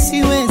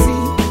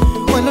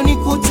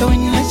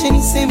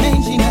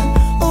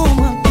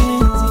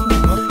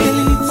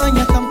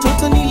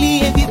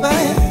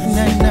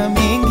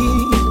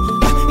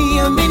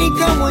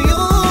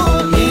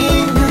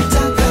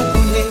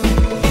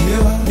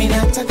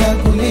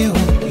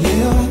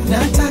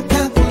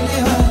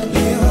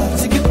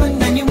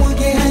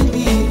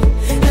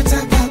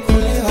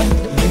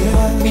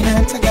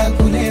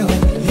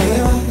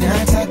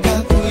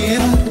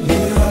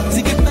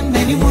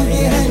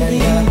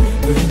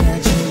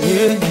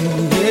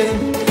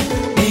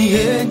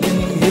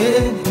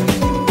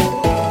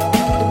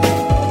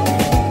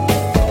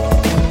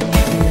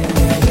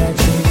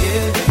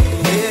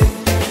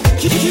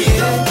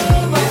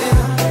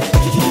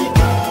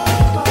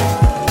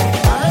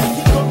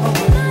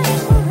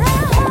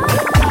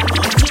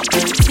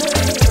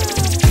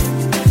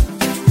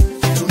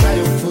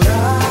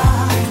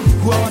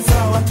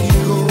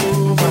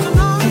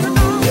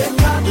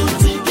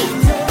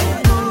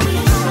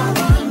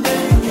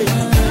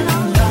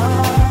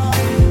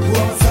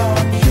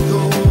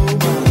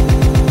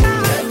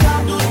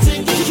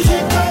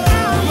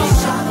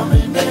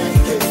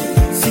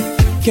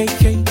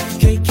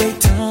 KK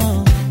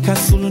Town,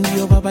 Kasulu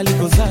ndio baba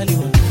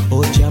likozaliwa.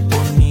 Ojapo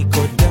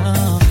niko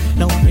down,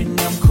 na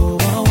upenda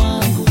mkoa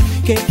wangu.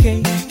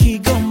 KK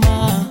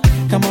Kigoma,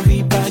 kama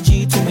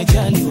vipaji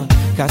tumejaliwa.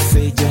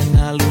 Kaseja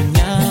na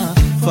Lunya,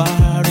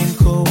 fahari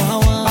mkoa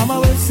wangu. Ama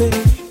wese,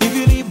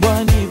 hivi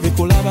bwani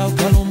vikulaba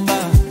ukalumba.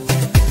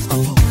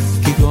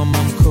 Kigoma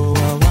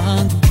mkoa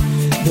wangu,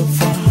 ndo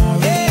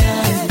fahari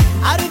yangu.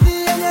 Ardhi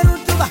yenye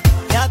rutuba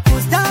ya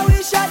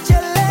kustawisha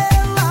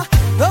chelewa.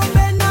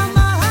 Gombe na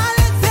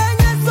mahali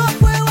zenye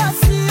sokwe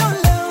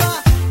wasiolewa.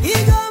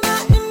 Kigoma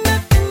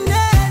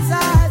imependeza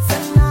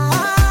sana.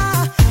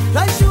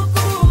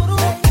 Twashukuru,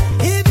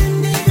 hivi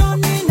ndivyo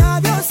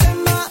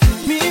ninavyosema.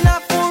 Mina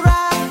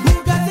furaha,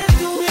 lugha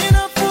zetu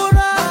mina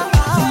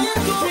furaha.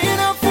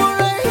 Mina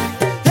furaha,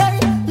 hey,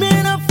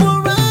 mina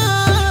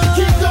furaha.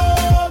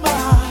 Kigoma,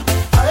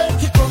 ae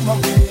Kigoma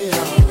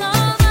wea.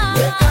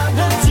 Weka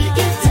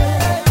natikite,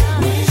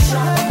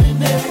 wisha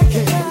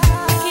mineke.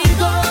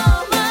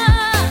 Kigoma,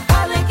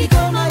 ale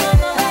Kigoma wea.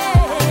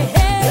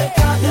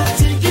 Weka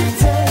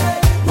natikite,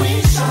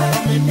 wisha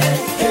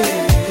mineke.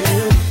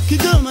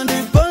 Kigoma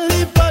ndipo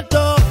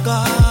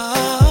nilipotoka,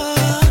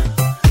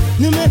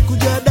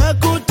 nimekuja da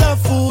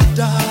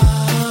kutafuta,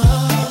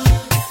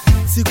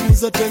 siku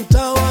zote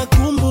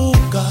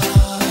nitawakumbuka,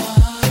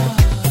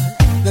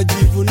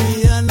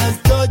 najivunia na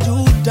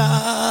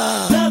sitojuta.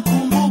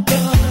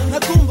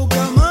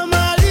 Nakumbuka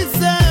mama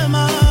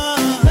alisema,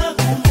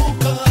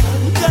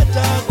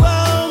 mkata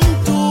kwa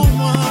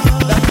mtumwa.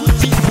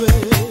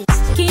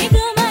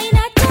 Kigoma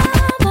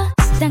inatamba,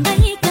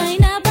 Tanganyika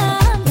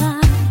inabamba.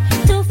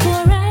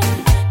 Tufurahi,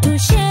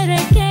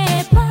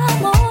 tusherehekee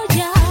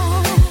pamoja.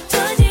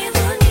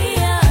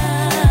 Tujivunia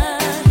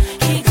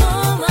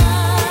Kigoma,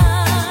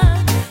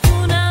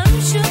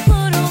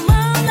 tunamshukuru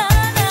Maulana.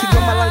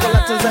 Kigoma lango la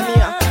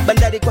Tanzania,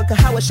 bandari kwa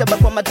kahawa, shaba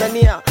kwa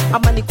matania,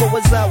 amani kwa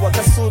wazawa,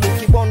 Kasulu,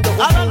 Kibondo,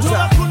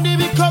 Uvinza. Kundi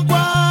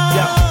vikogwa.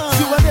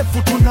 Ziwa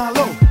refu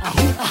tunalo,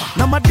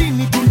 na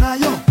madini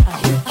tunayo.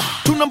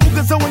 Tuna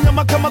mbuga za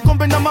wanyama kama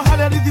Gombe na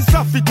mahali ardhi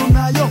safi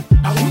tunayo.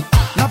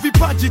 Na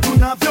vipaji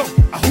tunavyo.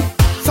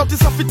 Sauti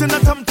safi tena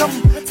tamtam,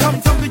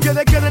 tamtam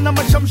vigelegele na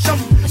mashamsham.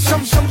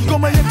 Shamsham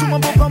Kigoma yetu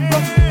mambo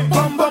bambam,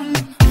 bambam.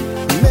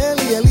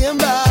 Meli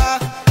alienda,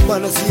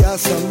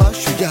 wanasiasa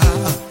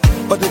mashujaa,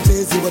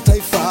 watetezi wa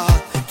taifa.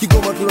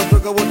 Kigoma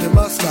tunatoka wote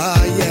master,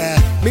 yeah.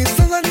 Miss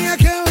Tanzania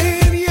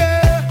Kevin,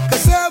 yeah.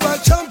 Kaseba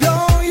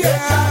champion,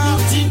 yeah.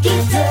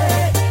 Utikite,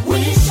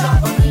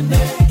 wisha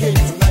mineke.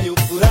 Tunayo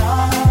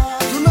furaha.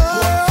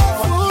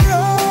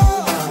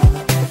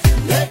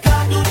 Leka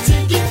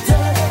utikite,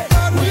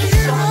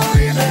 wisha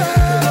mineke.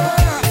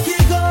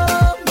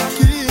 Kigoma,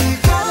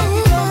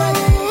 Kigoma,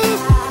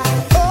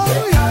 oh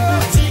yeah.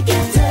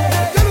 Utikite,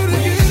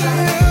 wisha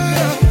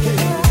mineke.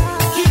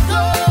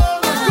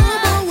 Kigoma,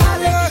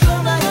 ale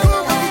Kigoma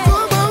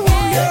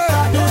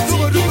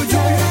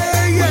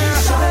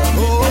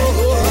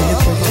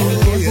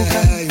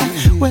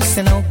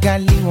Wese na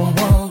ugali wa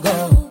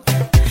mwongo,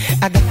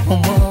 agapo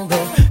mwongo,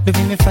 ndo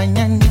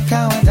vimefanya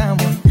nikawa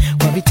damu,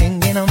 kwa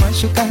vitenge na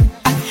mashuka,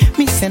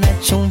 mise na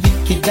chumvi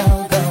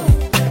kidogo,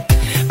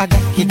 aga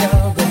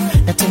kidogo,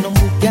 na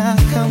tunombuga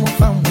kama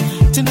famu.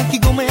 Tuna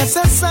Kigoma ya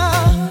sasa,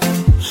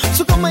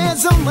 so kama ya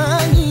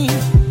zamani.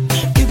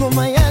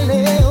 Kigoma ya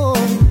leo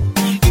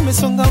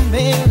imesonga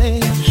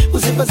mbele,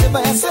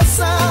 uzeba ya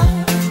sasa,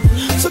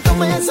 so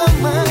kama ya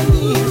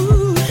zamani.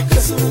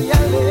 Kasulu ya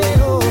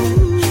leo,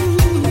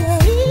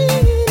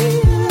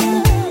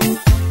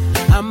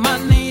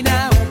 Amani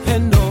na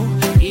upendo,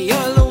 iyo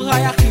lugha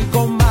ya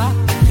Kigoma.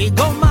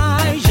 Kigoma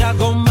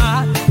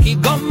haijagoma,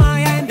 Kigoma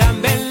yaenda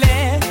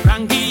mbele.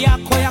 Rangi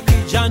yako ya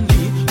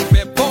kijani,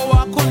 upepo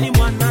wako ni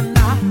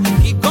mwanana.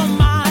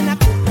 Kigoma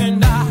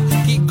nakupenda,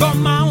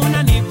 Kigoma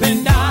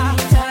unanipenda.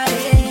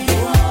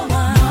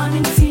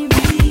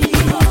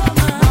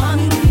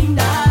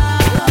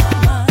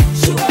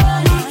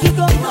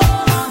 Kigoma,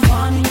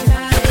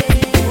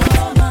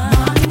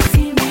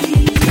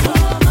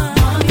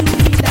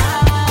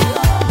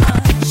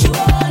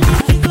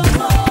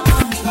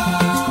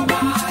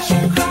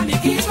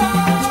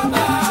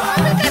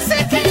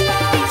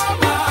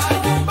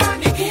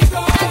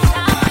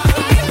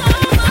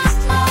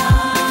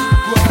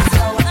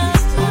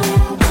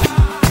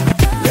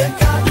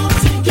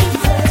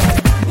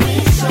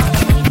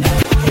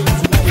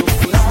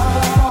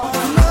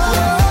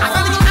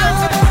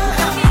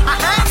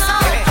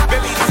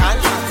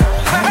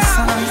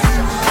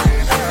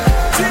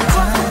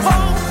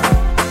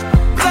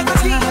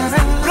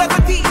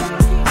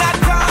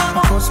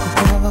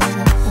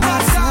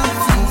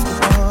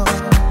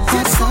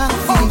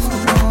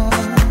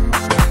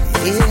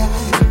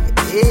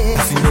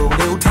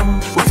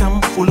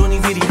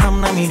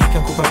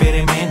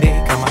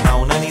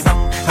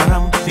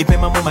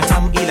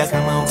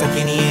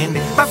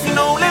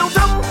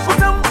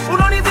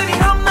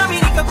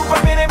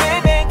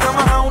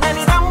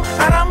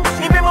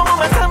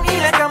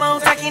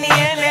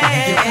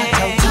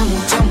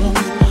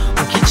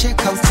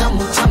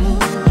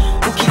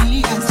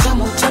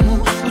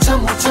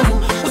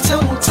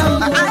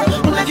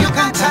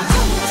 unavyokata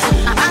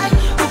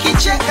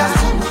ukicheka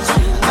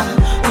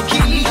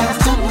ukilia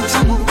tamu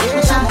tamu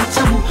tamu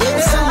tamu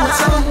tamu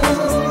tamu.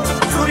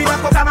 Uzuri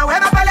wako kama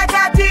wema pale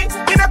kati,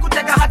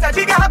 nimekuteka hata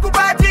jiga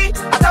hakupati,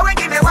 hata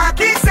wengine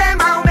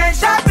wakisema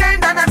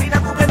umeshapenda na mimi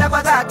nakupenda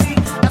kwa dhati.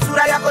 Na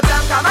sura yako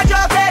tamu kama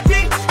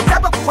choketi,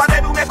 unapokuwa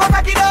baby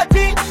umekosa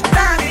kidoti,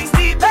 nami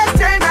nipe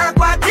tena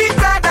kwa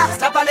kitanda,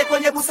 hata pale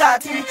kwenye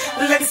busati.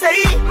 Let me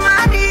say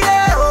mami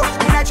leo,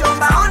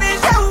 ninachomba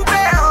onesha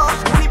upeo,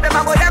 unipe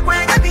mambo ya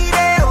kwenye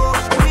video,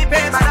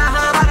 unipe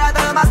maraha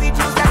maradha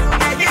mazitu ya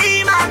dunia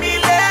hii. Mami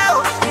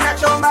leo,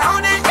 ninachomba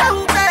onesha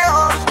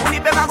upeo,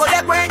 unipe mambo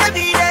ya kwenye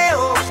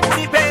video,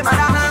 unipe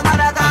maraha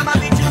maradha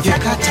mazitu ya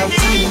kata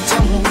utamu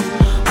tamu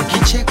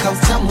ukicheka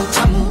utamu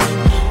tamu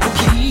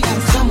ukilia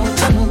utamu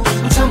tamu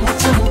utamu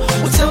tamu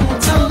utamu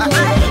tamu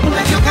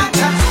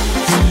unavyokata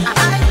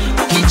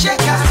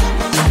ukicheka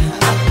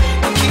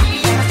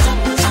ukilia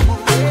utamu tamu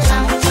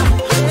utamu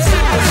tamu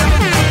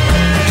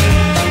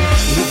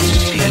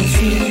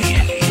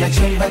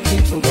nachomba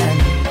kitu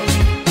gani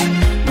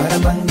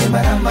marabange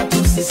maramba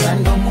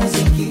tusisando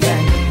muziki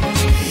gani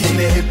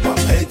ile hip hop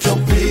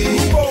HOP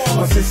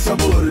masisa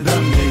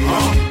burudani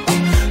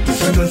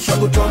tushadosha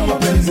kutoa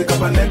mapenzi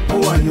kama nepo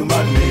wa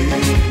nyumbani.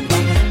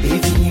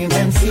 Hivi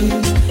MC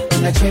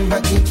nachomba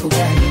kitu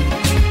gani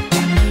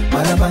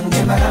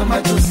marabange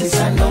maramba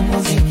tusisando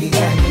muziki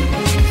gani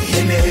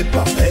ile hip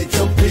hop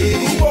HOP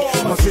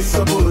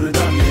masisa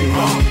burudani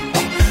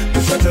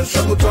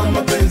tushadosha kutoa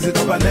mapenzi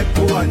kama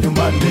nepo wa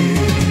nyumbani.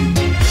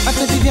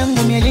 hata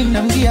vivyangu mieli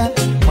namgia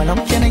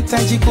mwanamke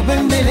anahitaji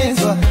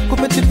kubembelezwa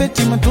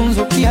kupetipeti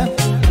matunzo pia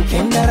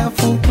ukienda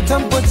rafu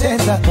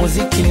utampoteza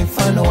muziki ni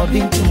mfano wa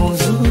binti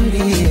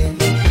mzuri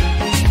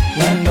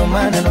na ndo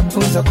maana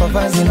natunza kwa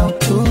vazi na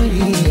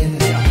uturi.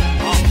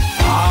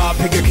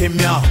 Piga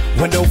kimya,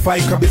 wende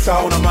ufai kabisa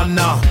una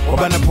mana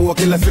wabana pua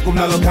kila siku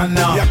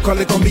mnalokana yako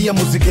alikwambia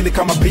muziki ni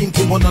kama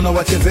binti mbona na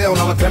wachezea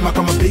unawatema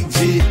kama Big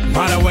G.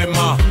 Mara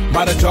Wema,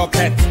 mara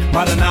Joket,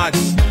 mara Naj,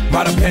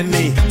 mara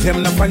Penny tia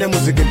mnafanya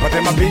muziki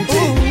mpate mabinti.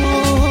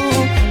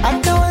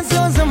 Hata wazee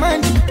wa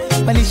zamani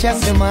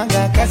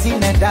walishasemaga kazi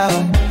na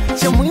dawa,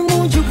 cha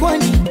muhimu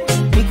jukwani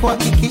ni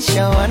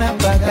kuhakikisha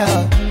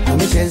wanapagawa.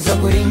 Wamecheza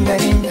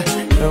kuringaringa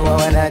ndoa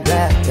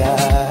wanadata,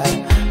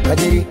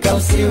 badilika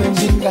usiwe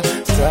mjinga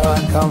sawa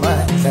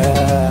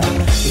kamata.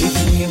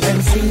 Hivi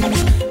MC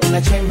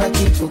unachemba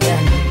kitu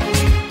gani?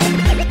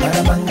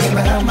 Marabange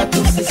maramba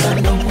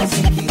tusisando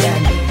muziki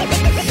gani?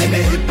 Ile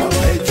hip hop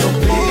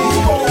HOP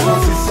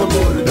masisa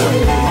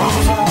burudani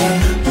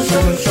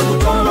tushadosha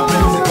kutoa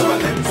mapenzi kama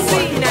nepo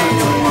wa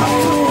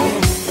nyumbani.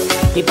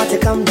 Nipate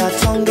kamda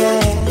tonge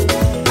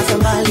hata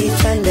mbali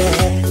twende,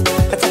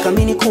 nataka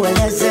mimi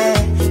kueleze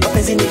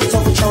mapenzi ni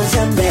kitovu cha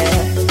uzembe,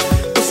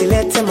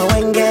 usilete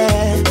mawenge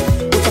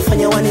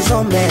utafanya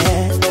wanizombe,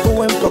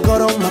 uwe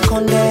mpogoro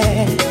makonde,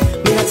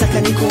 mimi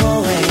nataka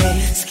nikuoe.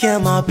 Sikia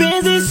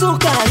mapenzi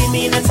sukari,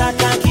 mimi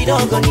nataka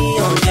kidogo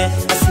nionje,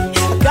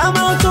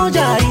 kama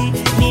utojari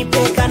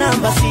nipeka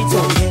namba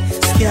sitonge.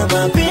 Sikia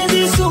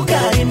mapenzi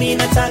sukari, mimi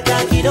nataka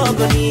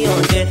kidogo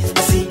nionje,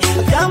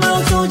 kama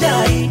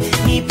utojari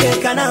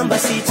nipeka namba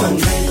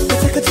sitonge.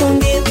 Nataka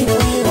tonge mimi na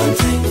wewe one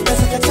time,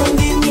 nataka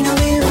tonge mimi na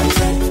wewe one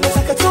time,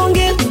 nataka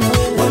tonge mimi na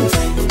wewe one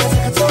time,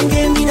 nataka tonge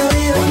mimi na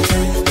wewe one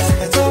time,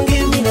 nataka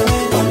tonge mimi na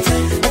wewe one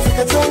time,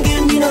 nataka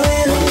tonge mimi na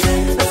wewe one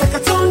time, nataka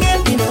tonge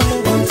mimi na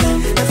wewe one time,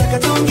 nataka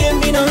tonge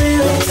mimi na wewe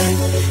one time.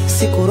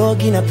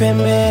 Sikurogi na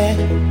pembe,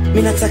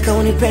 mimi nataka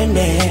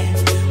unipende,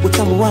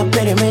 utamu wa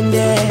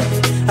peremende,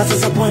 hasa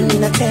za pwani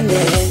na tende,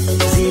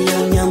 zile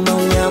unyama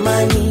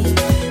unyamani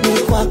ni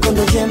kwako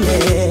ndo jembe,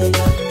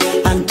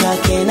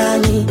 antake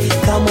nani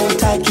kama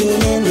utaki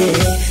nende.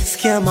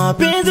 Sikia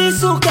mapenzi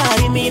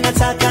sukari, mimi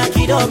nataka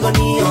kidogo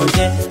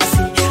nionje,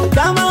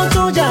 kama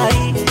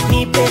utojari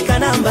nipeka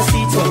namba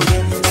sitonge.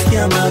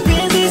 Sikia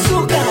mapenzi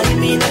sukari,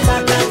 mimi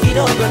nataka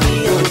kidogo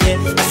nionje,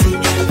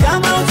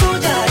 kama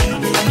utojari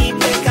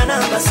nipeka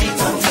namba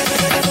sitonge.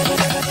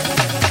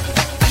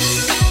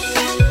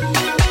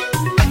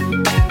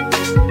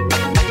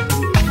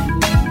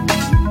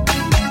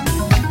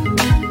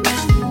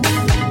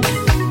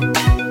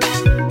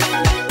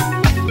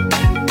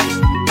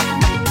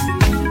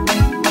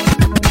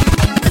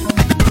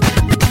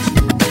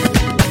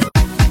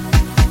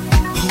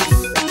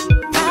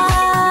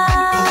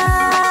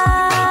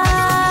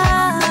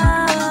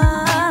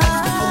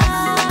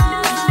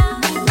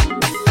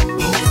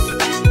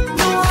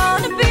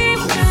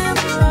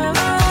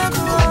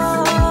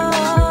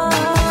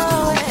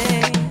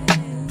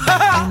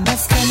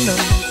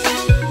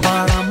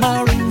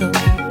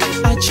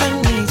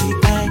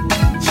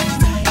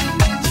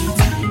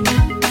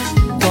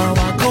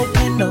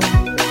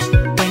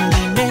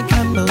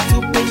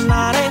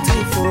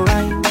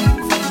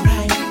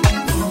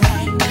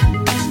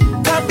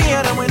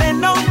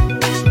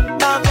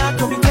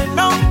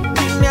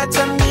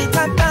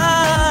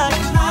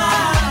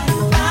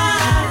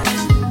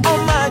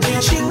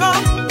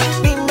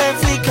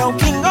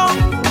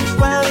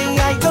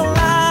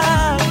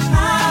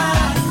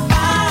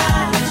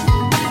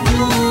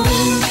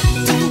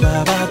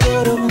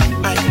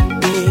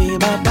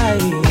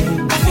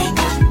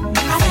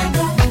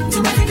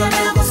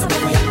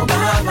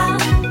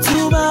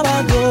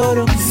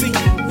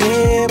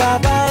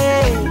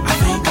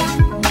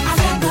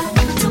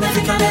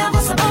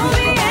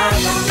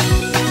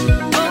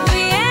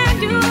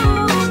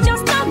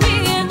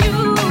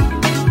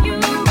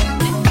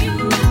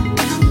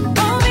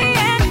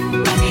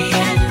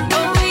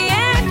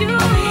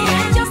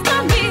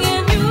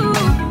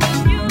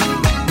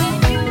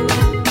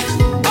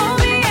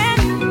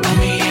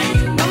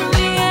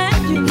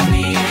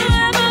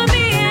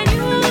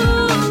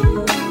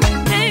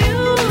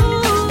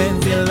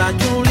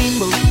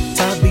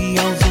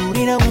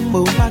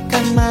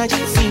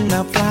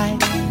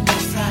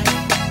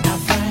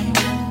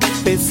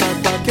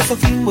 so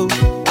fimbo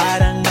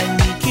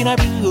arangani kina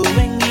bingo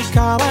wengi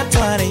kawa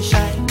tware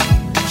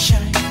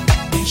shine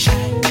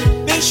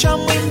nisha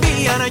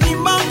mwimbi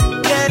ananyimba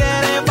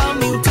derere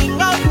bami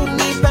utinga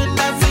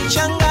kunipenda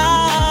sichanga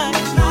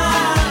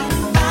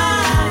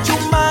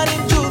chumari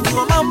mchuzi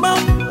wa mambo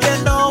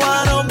yendo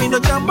wano mindo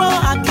jambo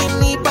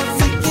akinipa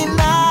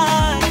sikina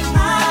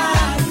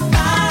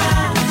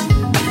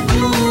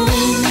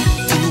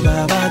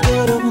tubaba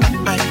goro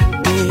ay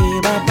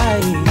baba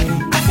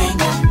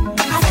avenga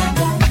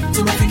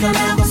tumefika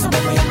leo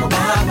sababu ya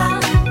baba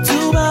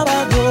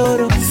tubaba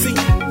goro si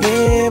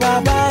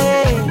baba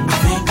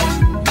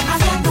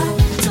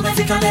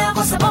tumefika leo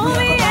kwa sababu ya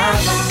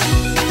baba.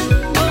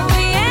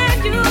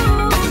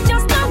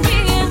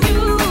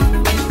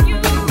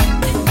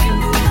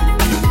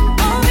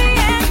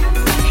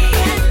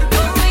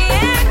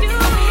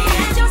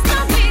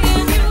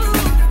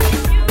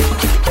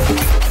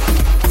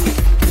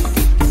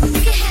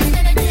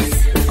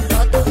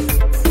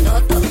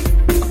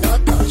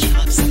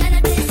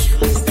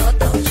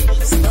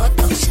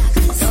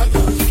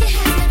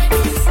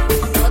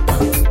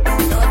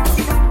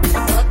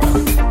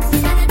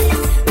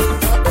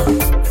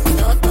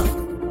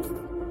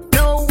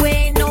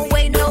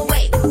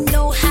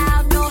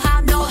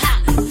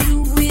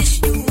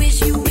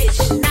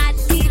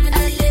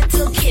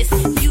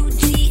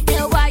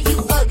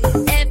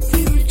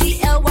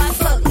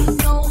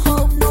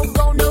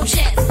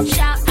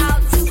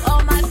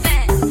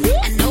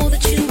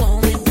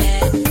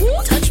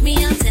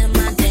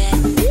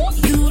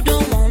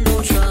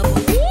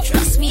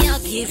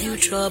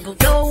 Trouble.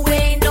 No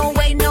way, no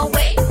way, no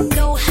way.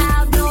 No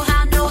how, no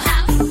how, no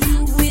how.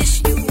 You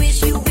wish, you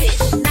wish, you wish.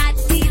 Not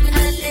even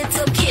a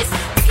little kiss.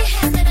 You can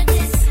have none of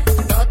this.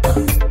 Toto,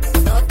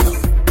 toto,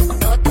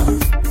 toto.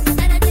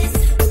 None of this.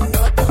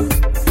 Toto,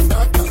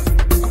 toto,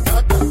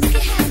 toto. You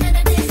can have none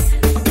of this.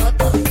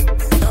 Toto,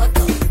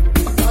 toto,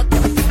 toto.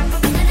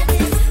 None of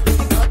this.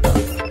 Toto,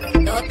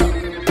 toto.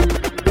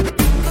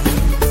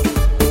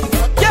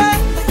 Yeah.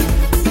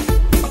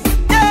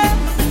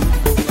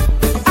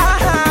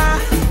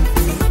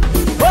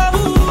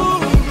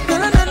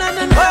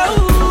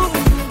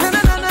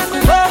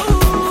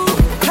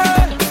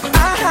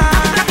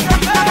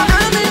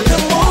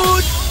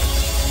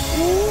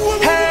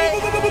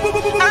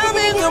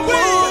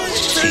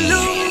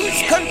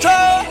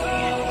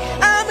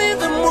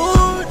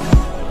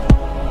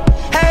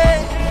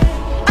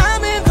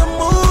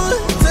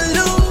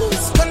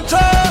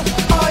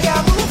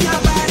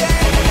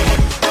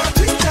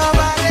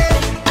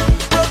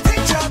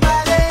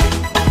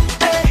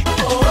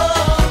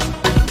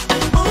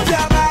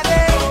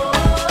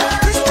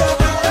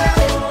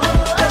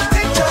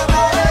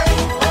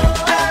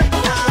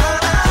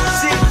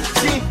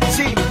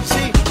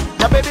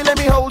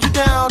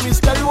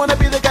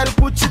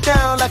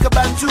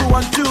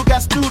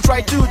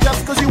 Try to,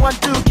 just cause you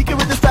want to kick it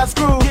with the fast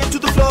screw. Get to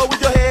the floor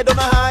with your head on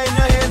a high and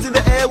your hands in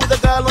the air with a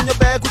girl on your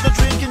back with a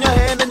drink in your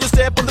hand and you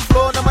step on the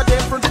floor. Now my damn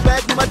front to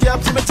back, my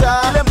jumps in my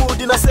tie. Ile mood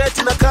in a set,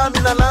 in a calm,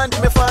 in a land,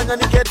 in a fun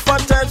and you get fun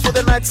times for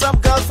the night. Some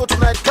girls for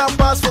tonight,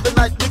 campers for the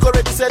night. Nick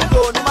already said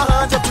go, in my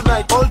hands up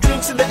tonight. All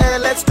drinks in the air,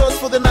 let's toast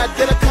for the night.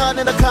 Get a can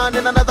and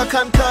another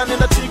can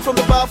and a chick from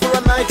the bar for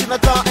a night in a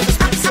car and the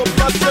street so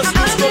fast, just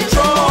lose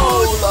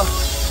control.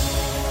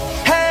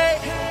 Hey,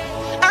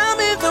 I'm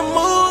in the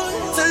mood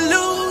to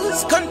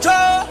lose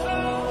control.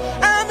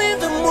 I'm in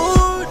the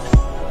mood.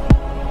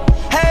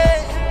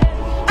 Hey,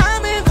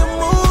 I'm in the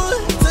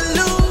mood to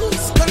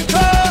lose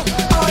control.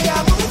 Oh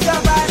yeah, move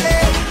your body,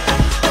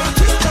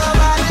 rotate your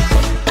body,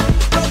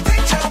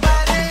 rotate your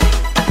body.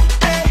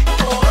 Hey,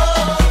 oh,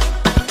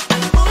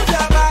 move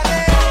your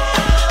body,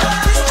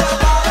 rotate your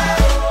body,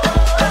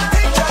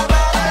 rotate your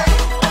body.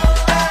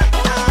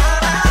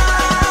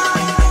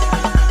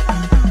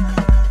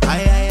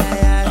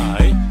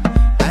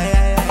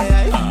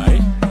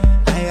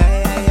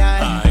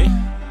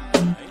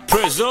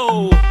 Prezzo,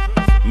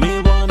 me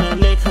wanna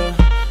lick her,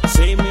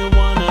 say me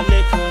wanna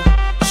lick her.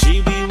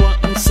 She be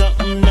wanting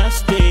something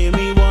nasty,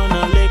 me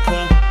wanna lick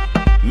her.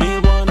 Me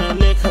wanna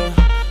lick her,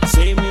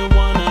 say me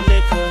wanna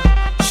lick her.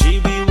 She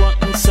be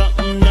wanting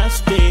something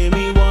nasty,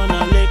 me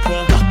wanna lick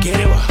her. Get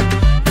it wa,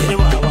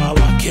 wa,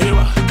 wa, get it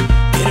wa,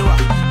 get it wa,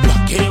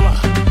 get it wa,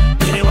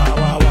 get it wa,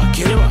 wa,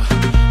 get it wa,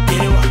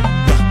 get it wa,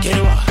 get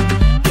it wa,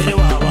 get it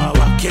wa,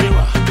 wa, get it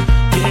wa,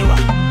 get it wa,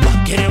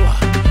 get it wa,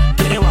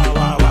 get it wa,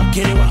 wa,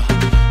 get it wa.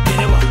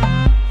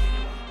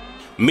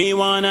 Me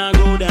wanna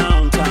go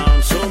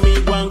downtown, so me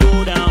wanna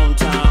go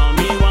downtown.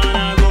 Me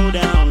wanna go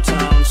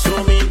downtown,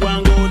 so me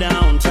wanna go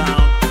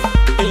downtown.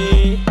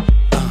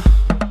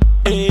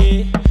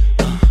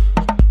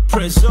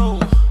 Prezzo,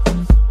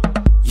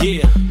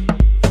 yeah.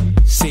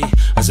 See,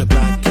 as a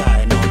black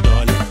guy, no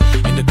darling,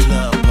 in the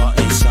club,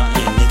 party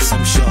something. Need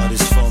some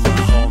shorties for my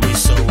homies,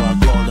 so I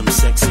call them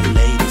sexy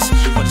ladies.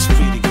 But it's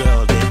pretty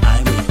girl, they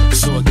eye me,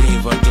 so I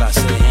gave her a glass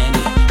of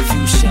Henny.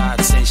 Few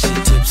shots and she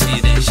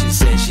tipsy, then she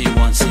said she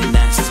wants it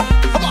nasty.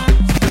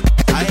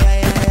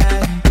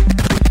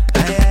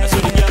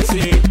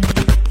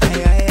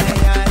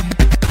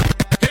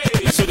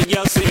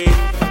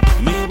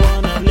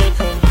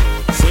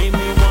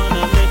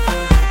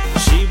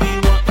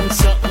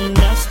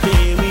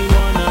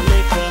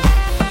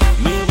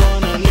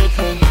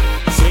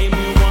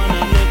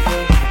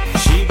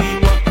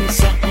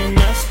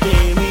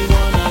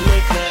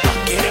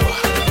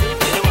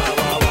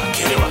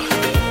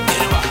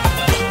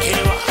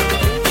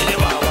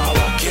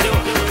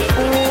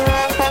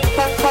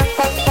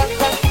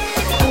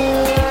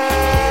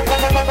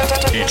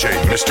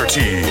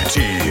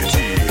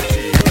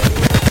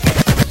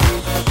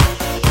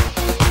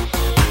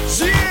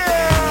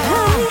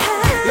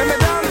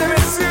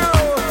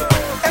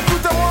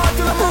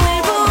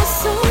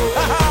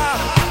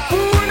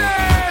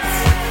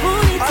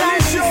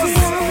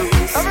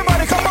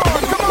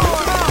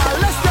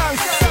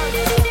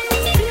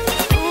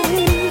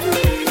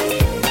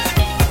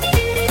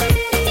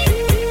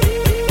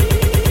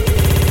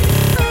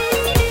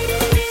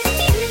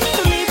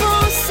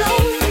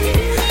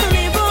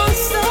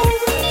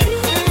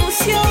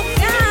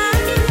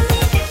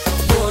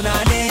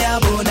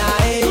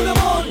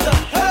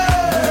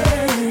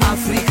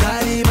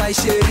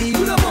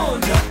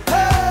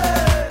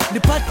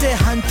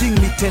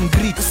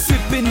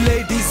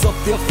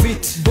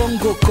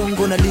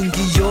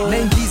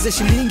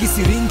 Shilingi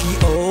siringi,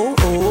 oh,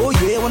 oh,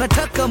 yeah,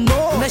 wanataka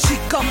more.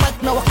 Nashika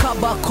mic na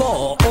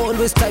wakabako,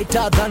 always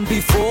tighter than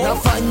before.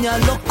 Nafanya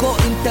loco,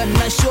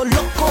 international,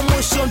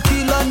 locomotion,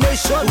 kila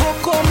nation.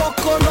 Woko,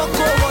 moko,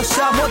 noko,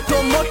 washa,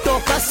 moto,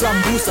 moto,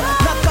 kasambusa.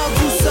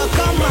 Nakagusa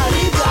kama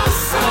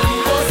rigas.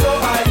 Aligoso,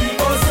 aligoso.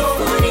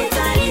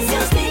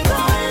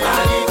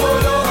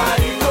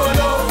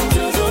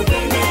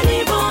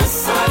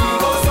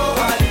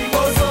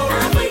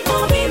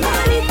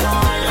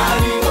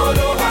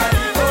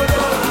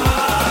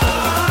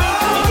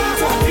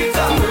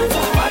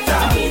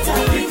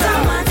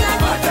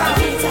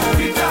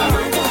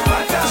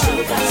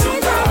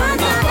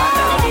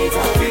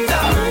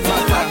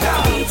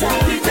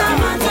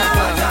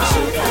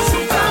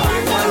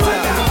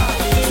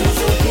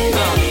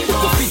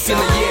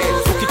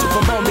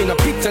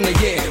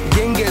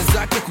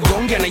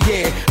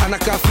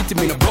 Anakaa fiti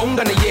mina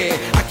bonga na ye,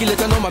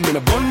 akileta noma mina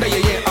bonda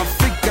ye.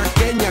 Afrika,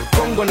 Kenya,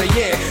 Kongo na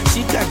ye,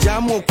 shika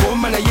jamu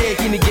koma na ye,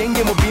 kini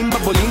genge mobimba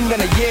bolinga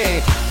na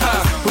ye.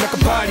 Kuna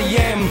kapari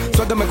ye,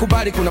 swaga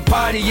mekubali kuna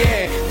party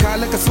ye,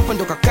 kala kasupa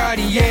ndo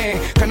kakari ye,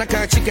 kana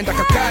ka chicken da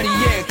kakari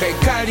ye,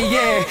 kaikari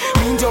ye.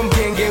 Minjo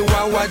mgenge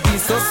wawadi,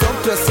 so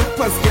soft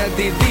super scared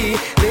didi.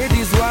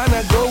 Ladies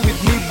wanna go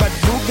with me but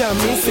buga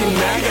missing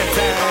naga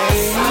time.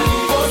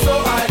 Aligoso,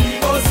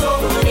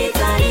 aligoso.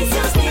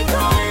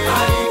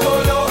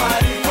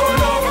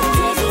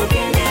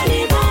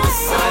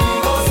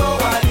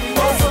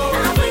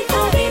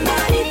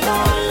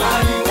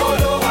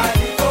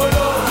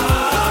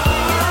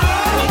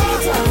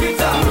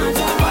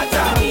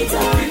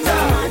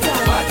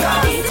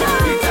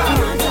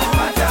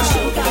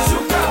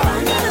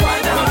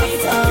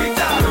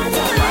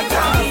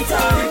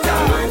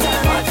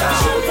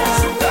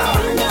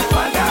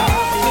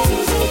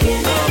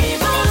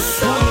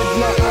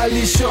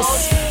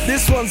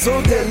 This one's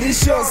so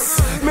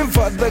delicious. Me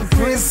Father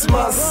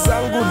Christmas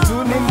zangu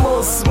tu ni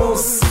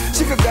mosmos.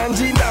 Shika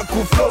ganji na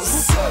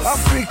kufloss.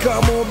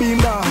 Afrika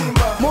mobimba,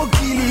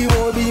 mokili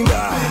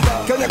mobimba,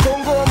 Kenya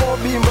Kongo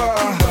mobimba.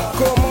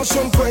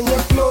 Commotion kwenye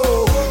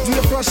flow, do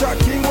the flasher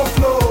king of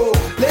flow.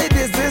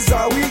 Ladies, this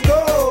how we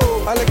go.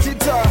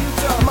 Alekita,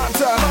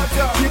 mata,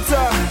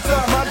 kita,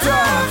 mata,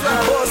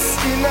 boss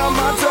ina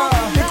mata.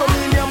 Niko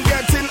mimi I'm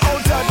getting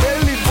older,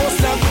 daily boss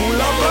na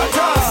kula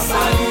mata.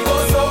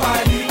 Aligoso,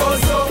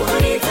 aligoso.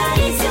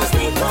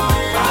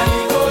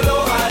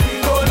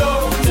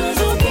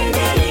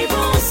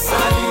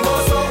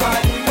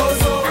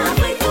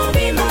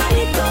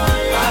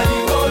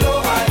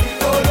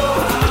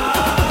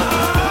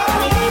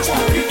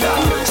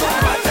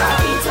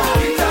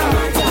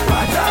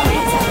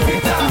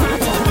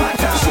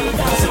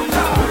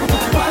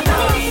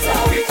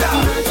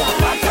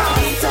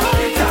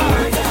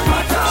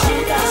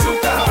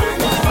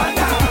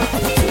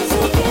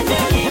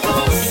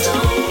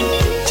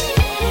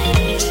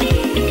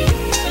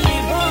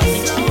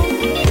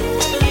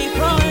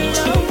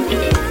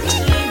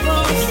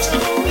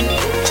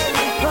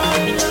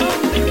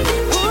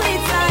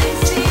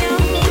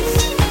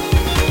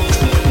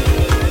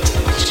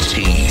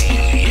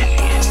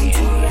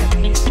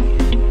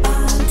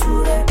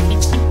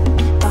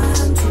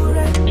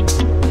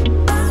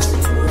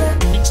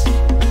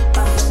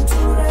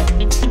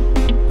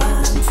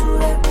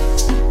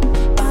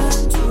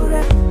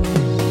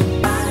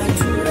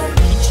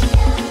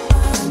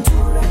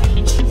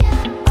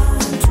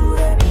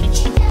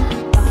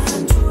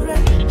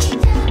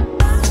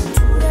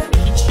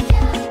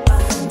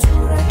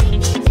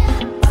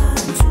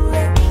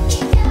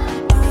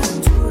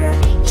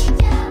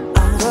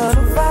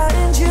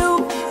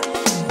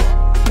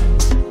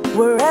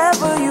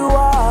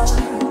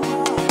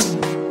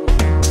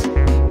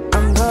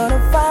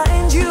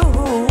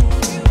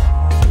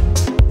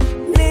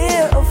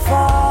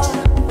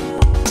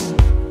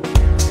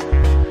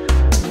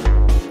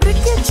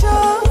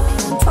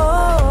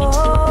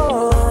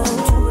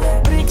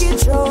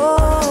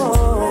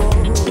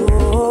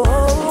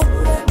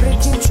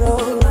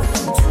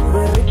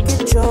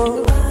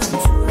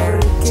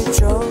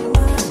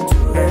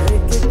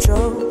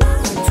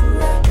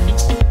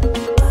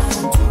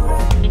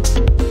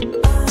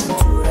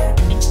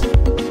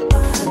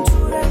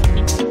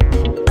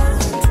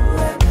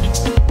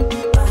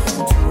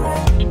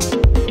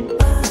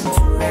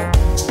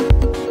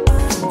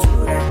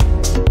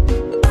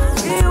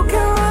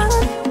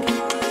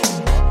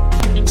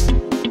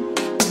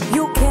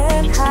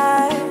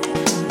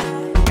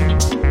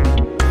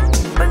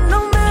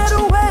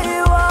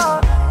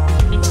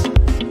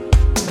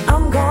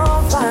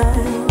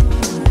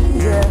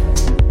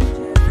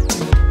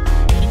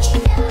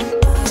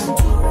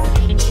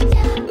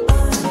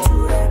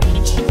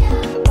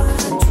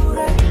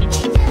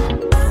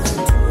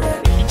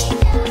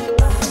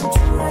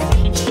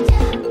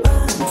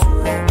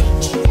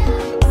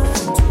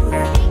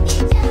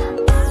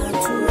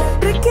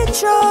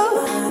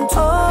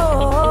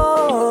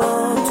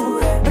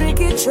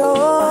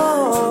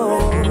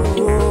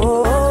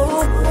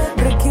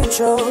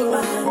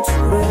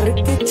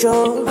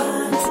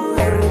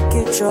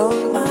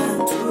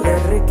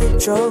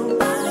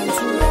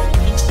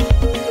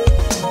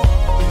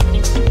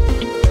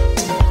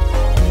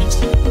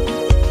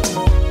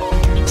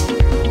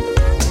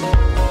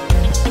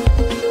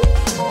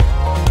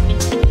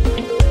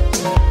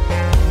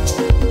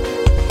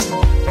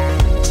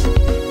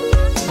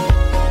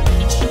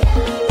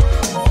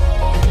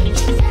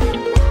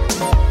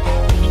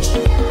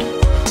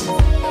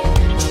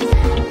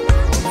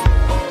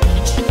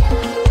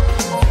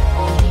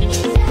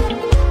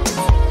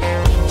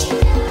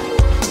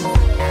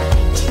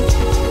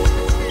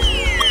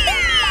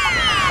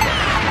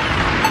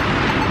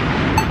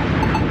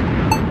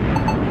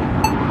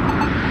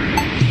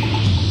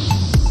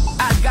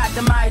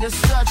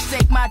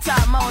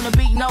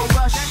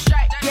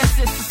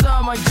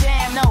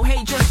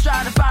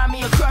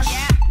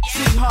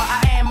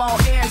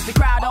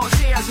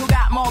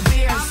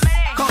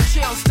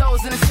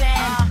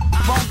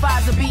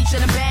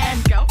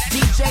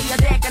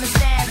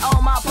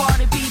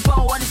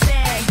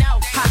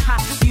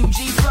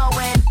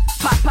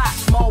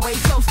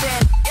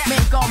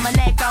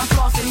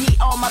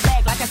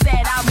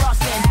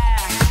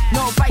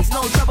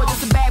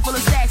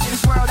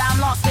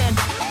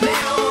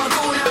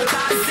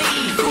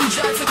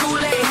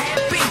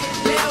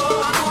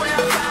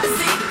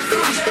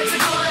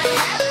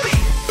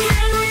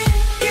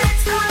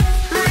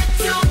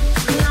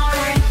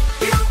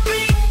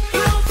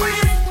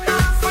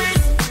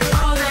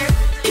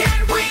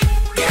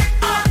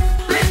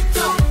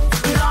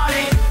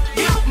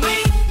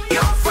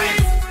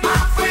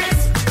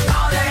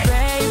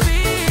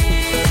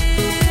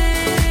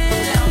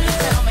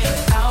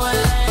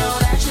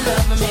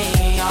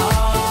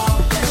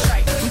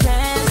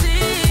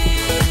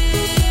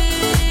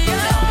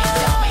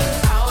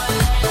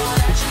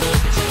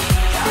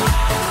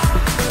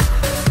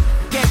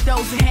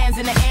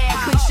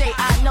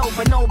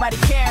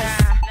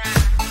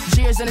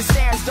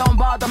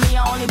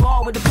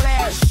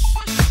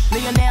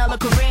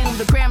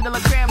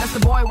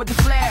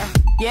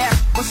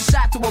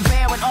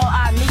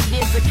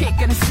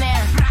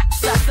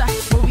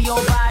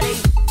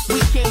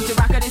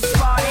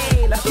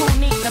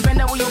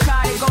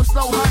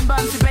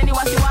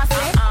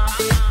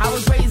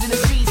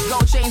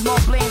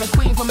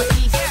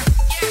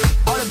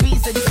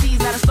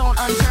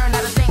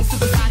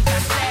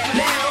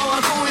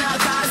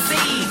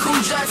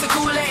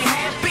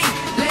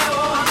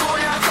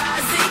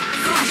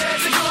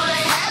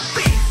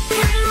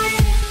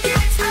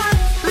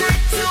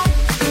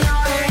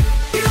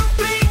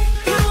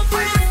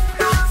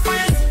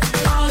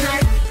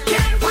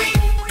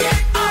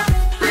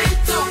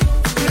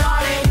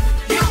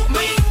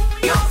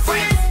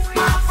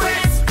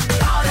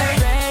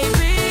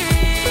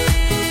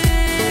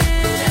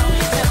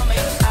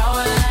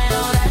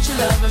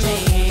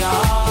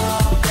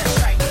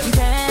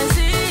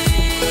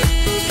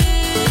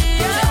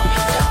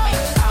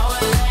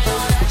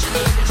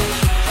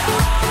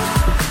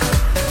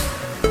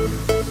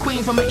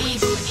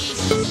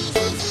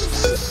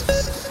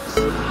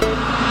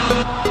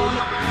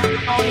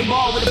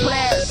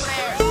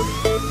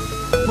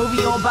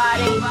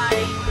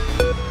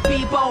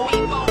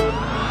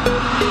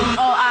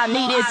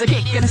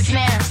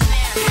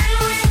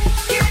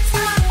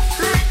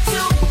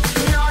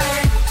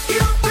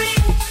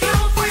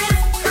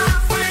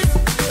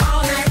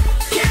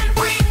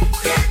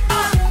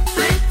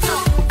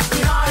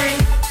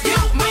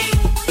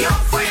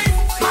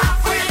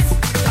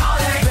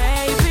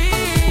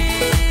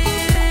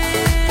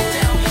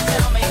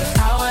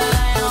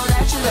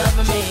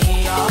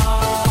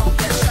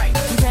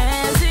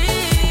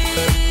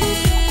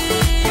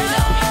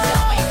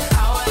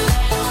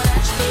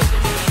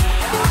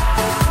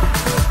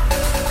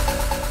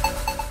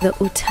 The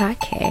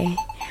Utake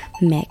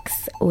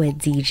mix with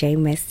DJ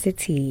Mr.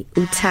 T.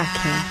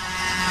 Utake,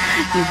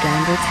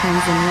 Uganda,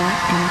 Tanzania,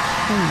 and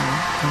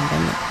Kenya in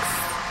the mix.